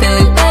 Everything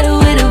look better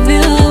with a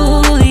view,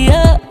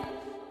 yeah.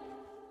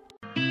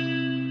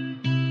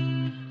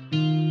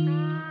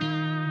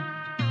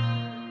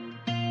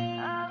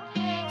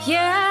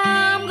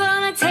 Yeah, I'm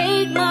gonna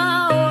take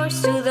my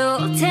horse to the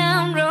old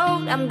town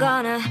road. I'm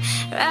gonna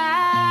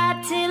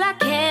ride till I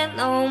can't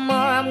no more.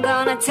 I'm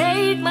gonna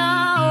take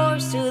my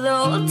horse to the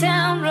old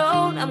town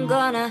road. I'm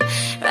gonna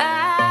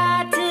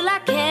ride till I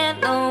can't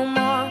no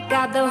more.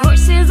 Got the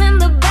horses in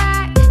the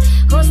back,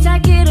 horse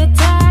tacket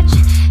attached.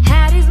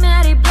 Hat is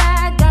matty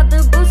black, got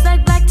the boots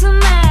like black to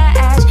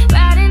match.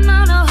 Riding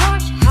on a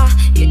horse, ha,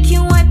 you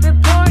can wipe your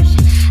Porsche.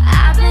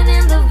 I've been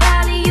in the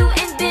valley, you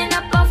ain't been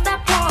up off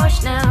that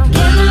porch now.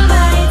 Can't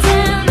nobody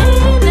tell me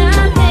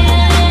nothing.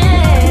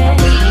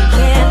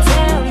 Can't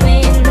tell me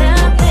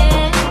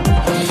nothing.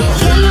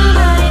 Can't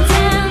nobody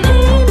tell me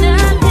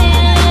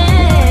nothing.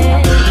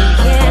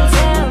 Can't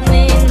tell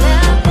me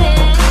nothing.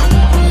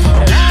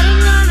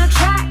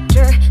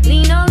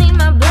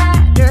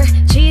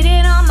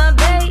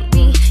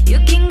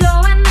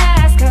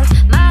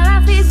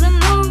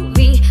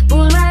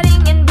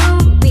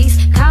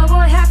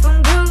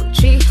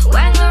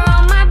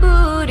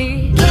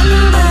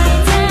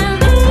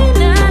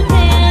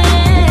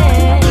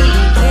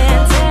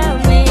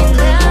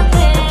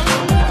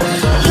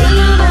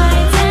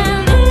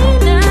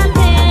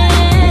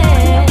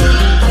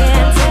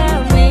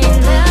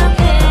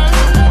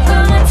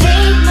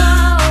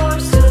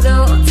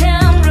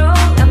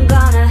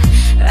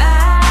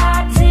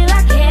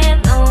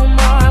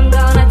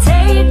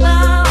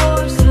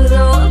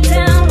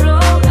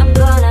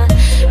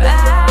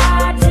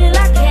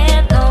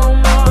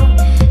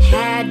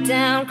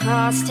 down,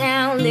 cross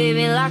town,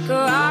 living like a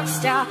rock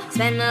star.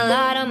 Spend a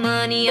lot of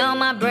money on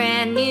my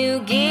brand new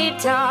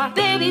guitar.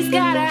 Baby's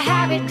got a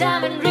habit,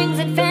 diamond rings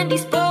and Fendi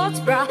sports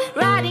bra.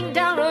 Riding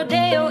down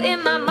Rodeo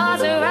in my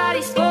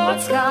Maserati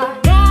sports car.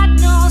 Got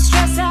no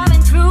stress, I've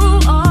been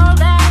through all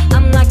that.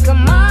 I'm like a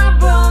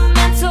Marlboro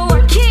man, so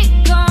I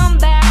kick on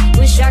back.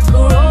 Wish I could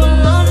roll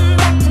on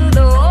back to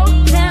the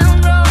old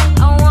town road.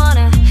 I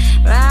wanna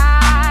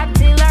ride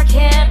till I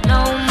can't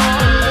no more.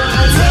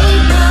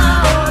 Take my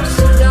horse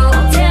to the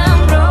old town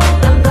road.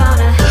 I'm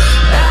gonna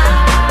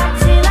ride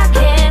till I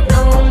can't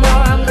no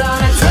more. I'm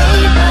gonna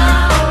take my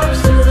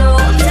horse to the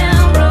old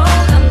town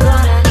road. I'm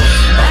gonna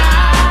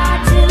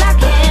ride till I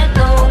can't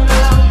no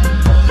more.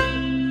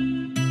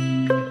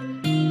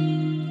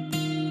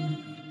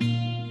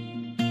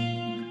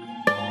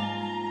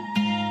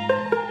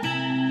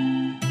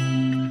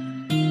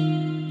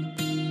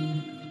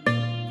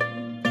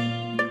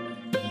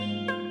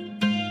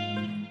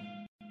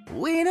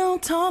 We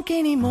don't talk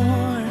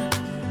anymore.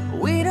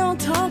 We don't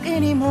talk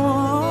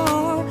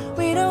anymore.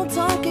 We don't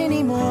talk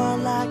anymore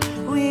like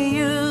we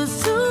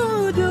used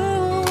to do.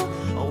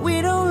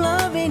 We don't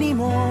love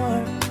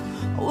anymore.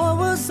 What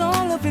was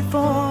all of it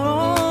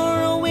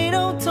for? We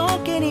don't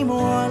talk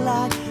anymore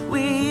like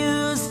we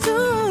used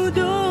to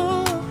do.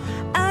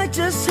 I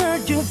just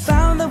heard you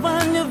found the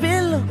one you've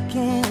been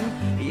looking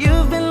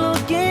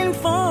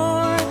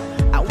for.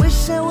 I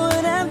wish I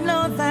would have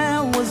known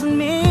that wasn't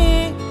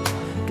me.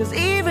 Cause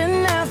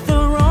even after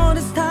all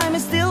this time I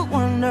still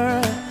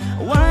wonder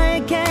why I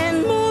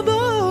can't move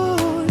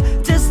on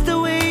just the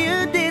way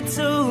you did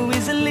so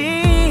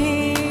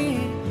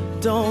easily.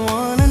 Don't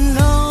wanna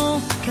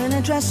know kind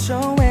of dress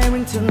you're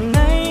wearing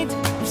tonight.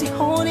 I'm still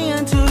holding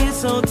on to you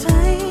so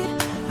tight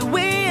the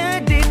way I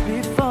did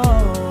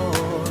before.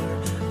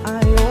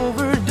 I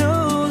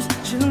overdosed,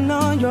 should've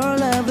known your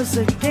love was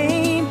a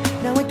game.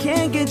 Now I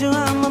can't get you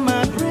out of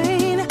my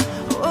brain.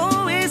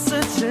 Oh, it's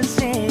such a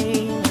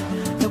shame.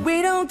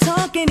 We don't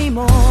talk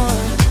anymore.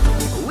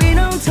 We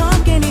don't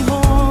talk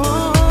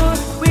anymore.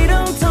 We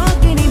don't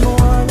talk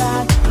anymore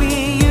like we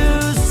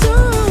used to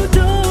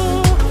do.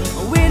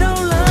 We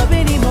don't love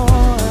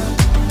anymore.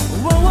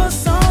 What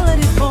was all of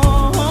it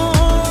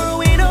for?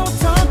 We don't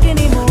talk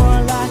anymore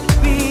like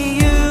we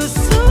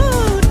used to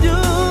do.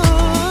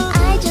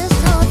 I just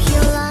hope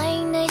you're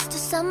lying next to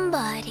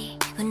somebody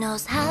who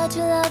knows how to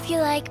love you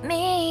like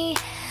me.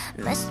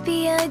 Must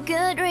be a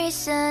good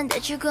reason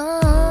that you're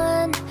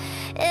gone.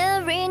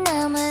 Every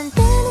now and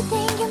then I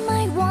think you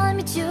might want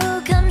me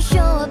to come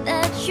show up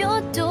at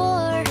your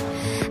door.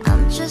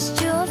 I'm just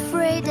too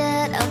afraid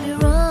that I'll be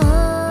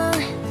wrong.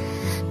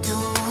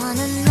 Don't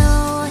wanna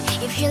know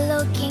if you're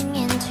looking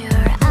into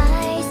her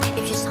eyes,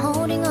 if she's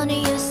holding on to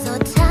you so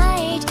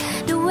tight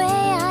the way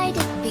I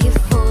did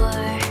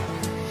before.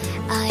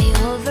 I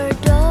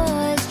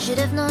overdosed, should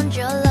have known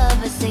your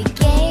love was a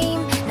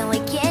game. Now I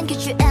can't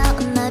get you out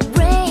of my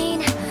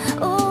brain.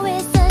 Oh,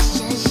 it's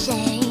such a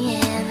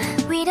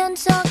shame. We don't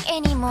talk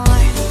anymore.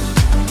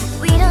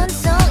 We don't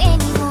talk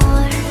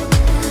anymore.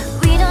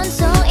 We don't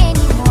talk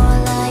anymore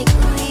like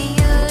we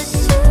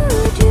used to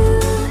do.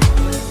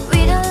 We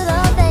don't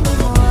love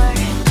anymore.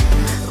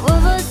 What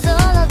was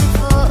all of it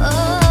for?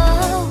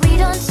 Oh, we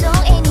don't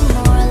talk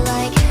anymore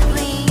like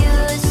we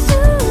used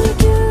to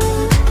do.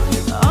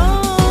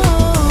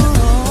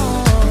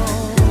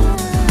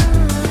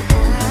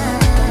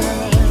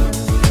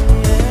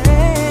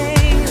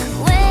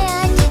 Way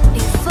I did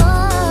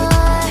before.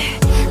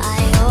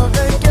 I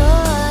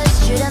overdosed,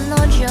 should have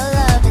known your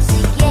love is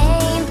a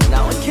game.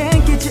 Now I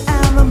can't get you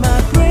out of my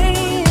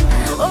brain.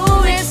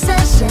 Oh, it's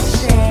such a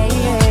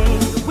shame.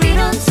 We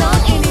don't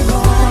talk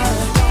anymore.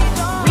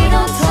 We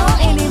don't talk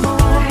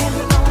anymore.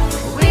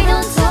 We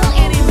don't talk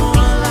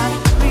anymore like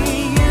we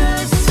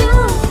used to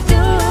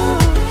do.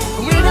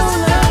 We don't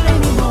love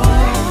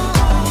anymore.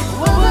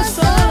 What was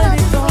all of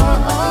it for?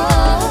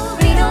 Oh,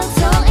 we don't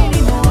talk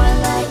anymore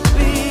like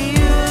we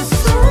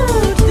used to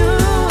do.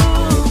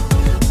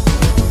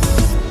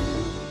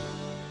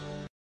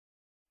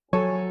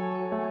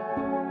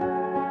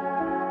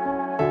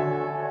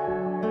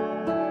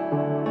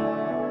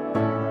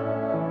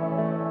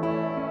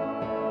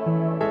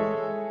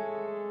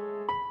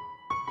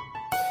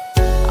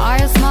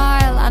 I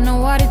smile, I know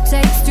what it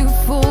takes to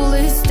pull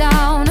this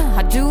down.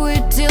 I do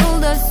it till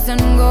the sun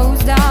goes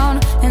down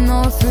and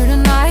all through the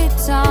night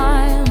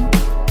time.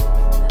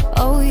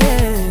 Oh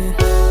yeah.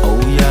 Oh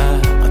yeah,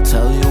 I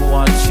tell you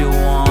what you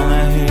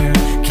wanna hear.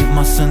 Keep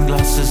my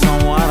sunglasses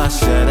on while I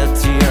shed a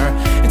tear.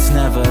 It's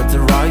never the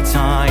right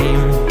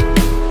time.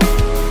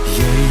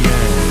 Yeah,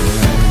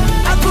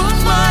 yeah. I put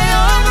my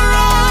arm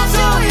around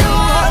so you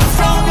how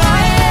strong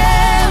I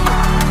am.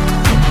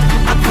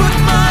 I put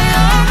my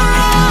arm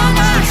around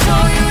and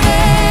show you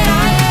that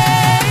I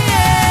am.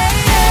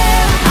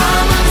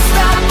 I'm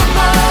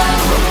unstoppable.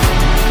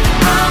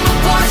 I'm a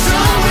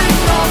Porsche with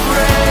no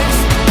brakes.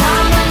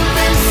 I'm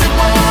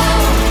invincible.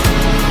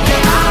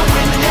 Yeah, I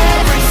win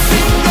every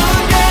single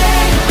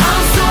game.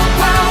 I'm so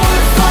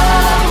powerful.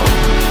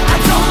 I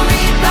don't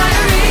need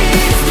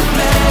batteries to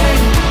play.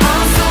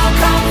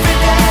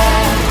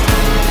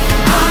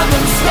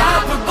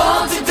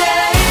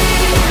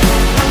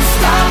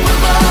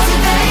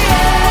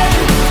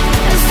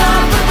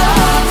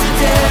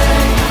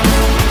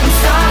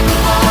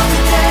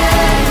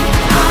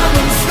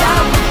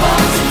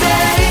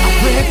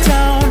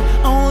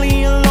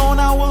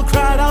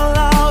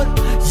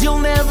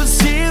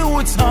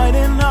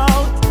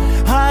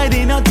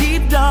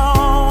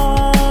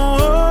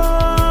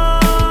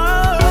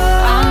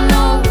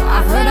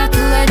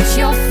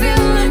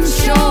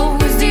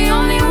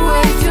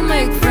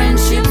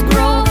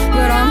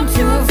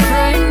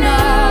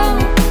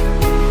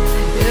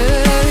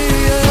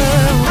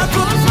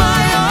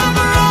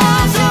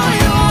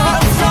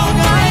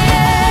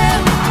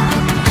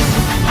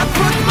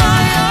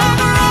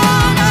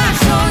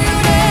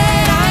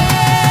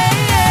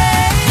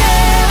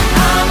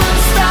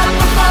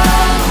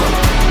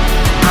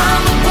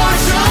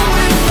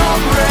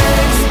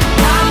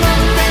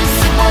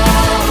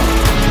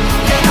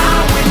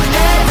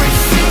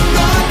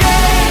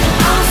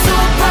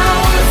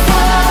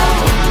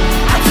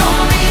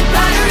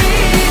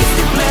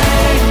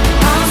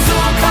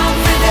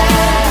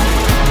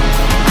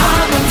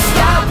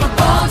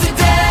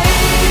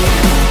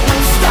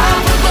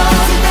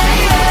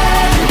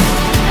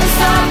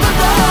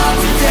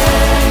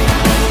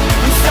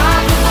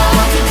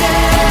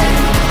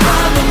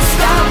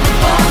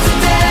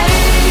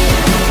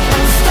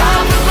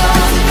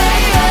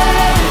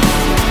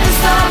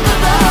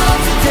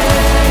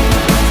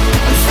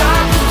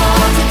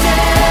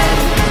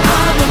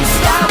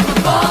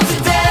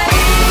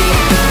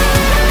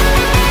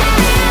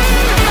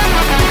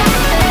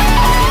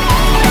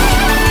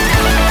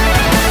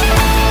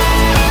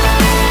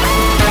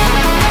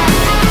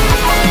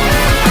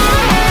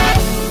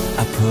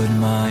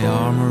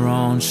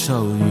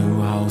 show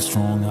you how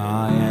strong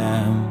I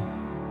am.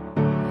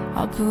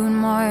 I'll put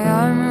my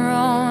armor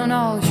on,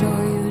 I'll show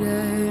you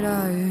that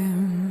I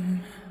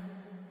am.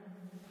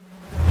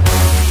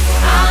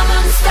 I'm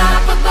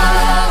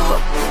unstoppable,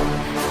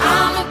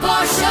 I'm a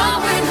Porsche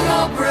with no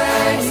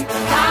brakes.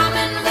 I'm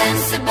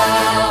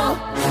invincible,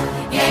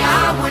 yeah,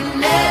 I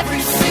win every